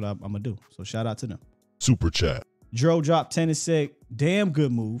that's what I'm going to do. So shout out to them. Super chat. Dro dropped 10 and said, damn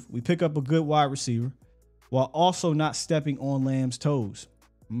good move. We pick up a good wide receiver while also not stepping on Lamb's toes.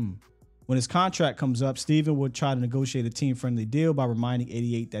 When his contract comes up, Steven would try to negotiate a team-friendly deal by reminding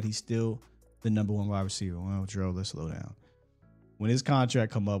 88 that he's still the number one wide receiver. Well, Dro, let's slow down. When his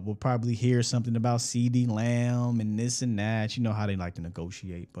contract come up, we'll probably hear something about CeeDee Lamb and this and that. You know how they like to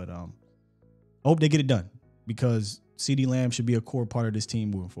negotiate. But I hope they get it done because CeeDee Lamb should be a core part of this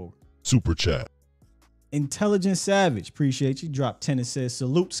team moving forward. Super chat. Intelligent Savage, appreciate you. Dropped 10 and says,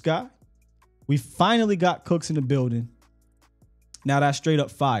 salute, Sky. We finally got Cooks in the building. Now that's straight up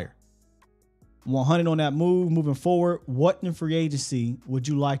fire. 100 on that move. Moving forward, what in free agency would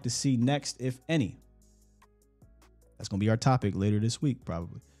you like to see next, if any? That's going to be our topic later this week,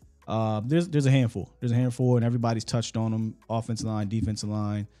 probably. There's a handful. There's a handful, and everybody's touched on them. Offensive line, defensive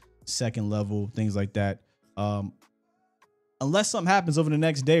line, second level, things like that. Unless something happens over the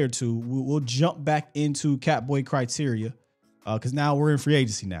next day or two, we'll jump back into Catboy criteria because now we're in free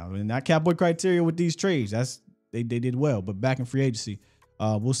agency now. And not Catboy criteria with these trades. They did well, but back in free agency,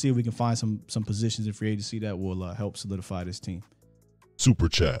 we'll see if we can find some positions in free agency that will help solidify this team. Super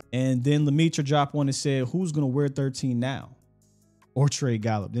chat. And then Lemitra dropped one and said, who's going to wear 13 now? Or trade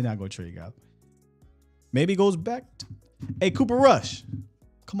Gallup. They're not going to trade Gallup. Maybe he goes back. Hey, Cooper Rush,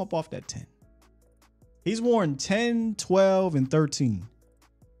 come up off that 10. He's worn 10, 12, and 13.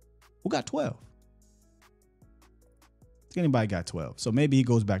 Who got 12? I think anybody got 12. So maybe he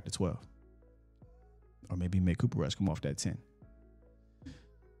goes back to 12. Or maybe he made Cooper Rush come off that 10.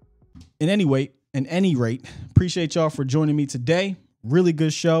 In any rate, appreciate y'all for joining me today. Really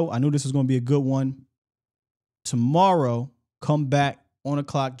good show. I knew this was going to be a good one. Tomorrow, come back on a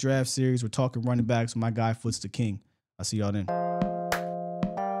clock draft series. We're talking running backs with my guy, Foots the King. I'll see y'all then.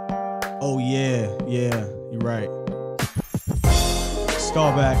 Oh, yeah, you're right.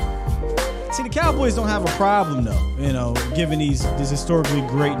 Staubach. See, the Cowboys don't have a problem, though, given these historically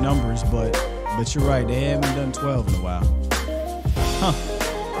great numbers, but you're right. They haven't done 12 in a while.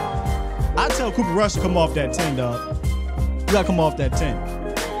 I tell Cooper Rush to come off that 10, dog. You got to come off that 10.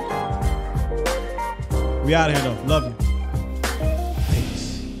 We out of here, though. Love you.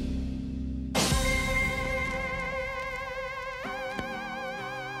 Peace.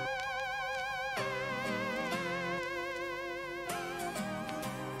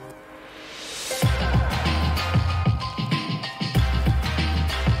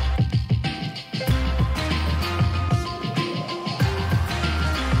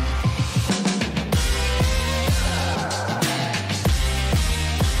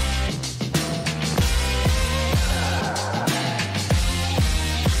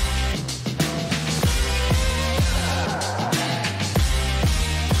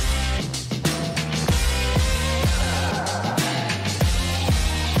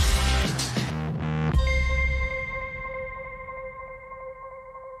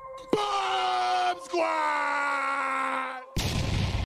 Squad!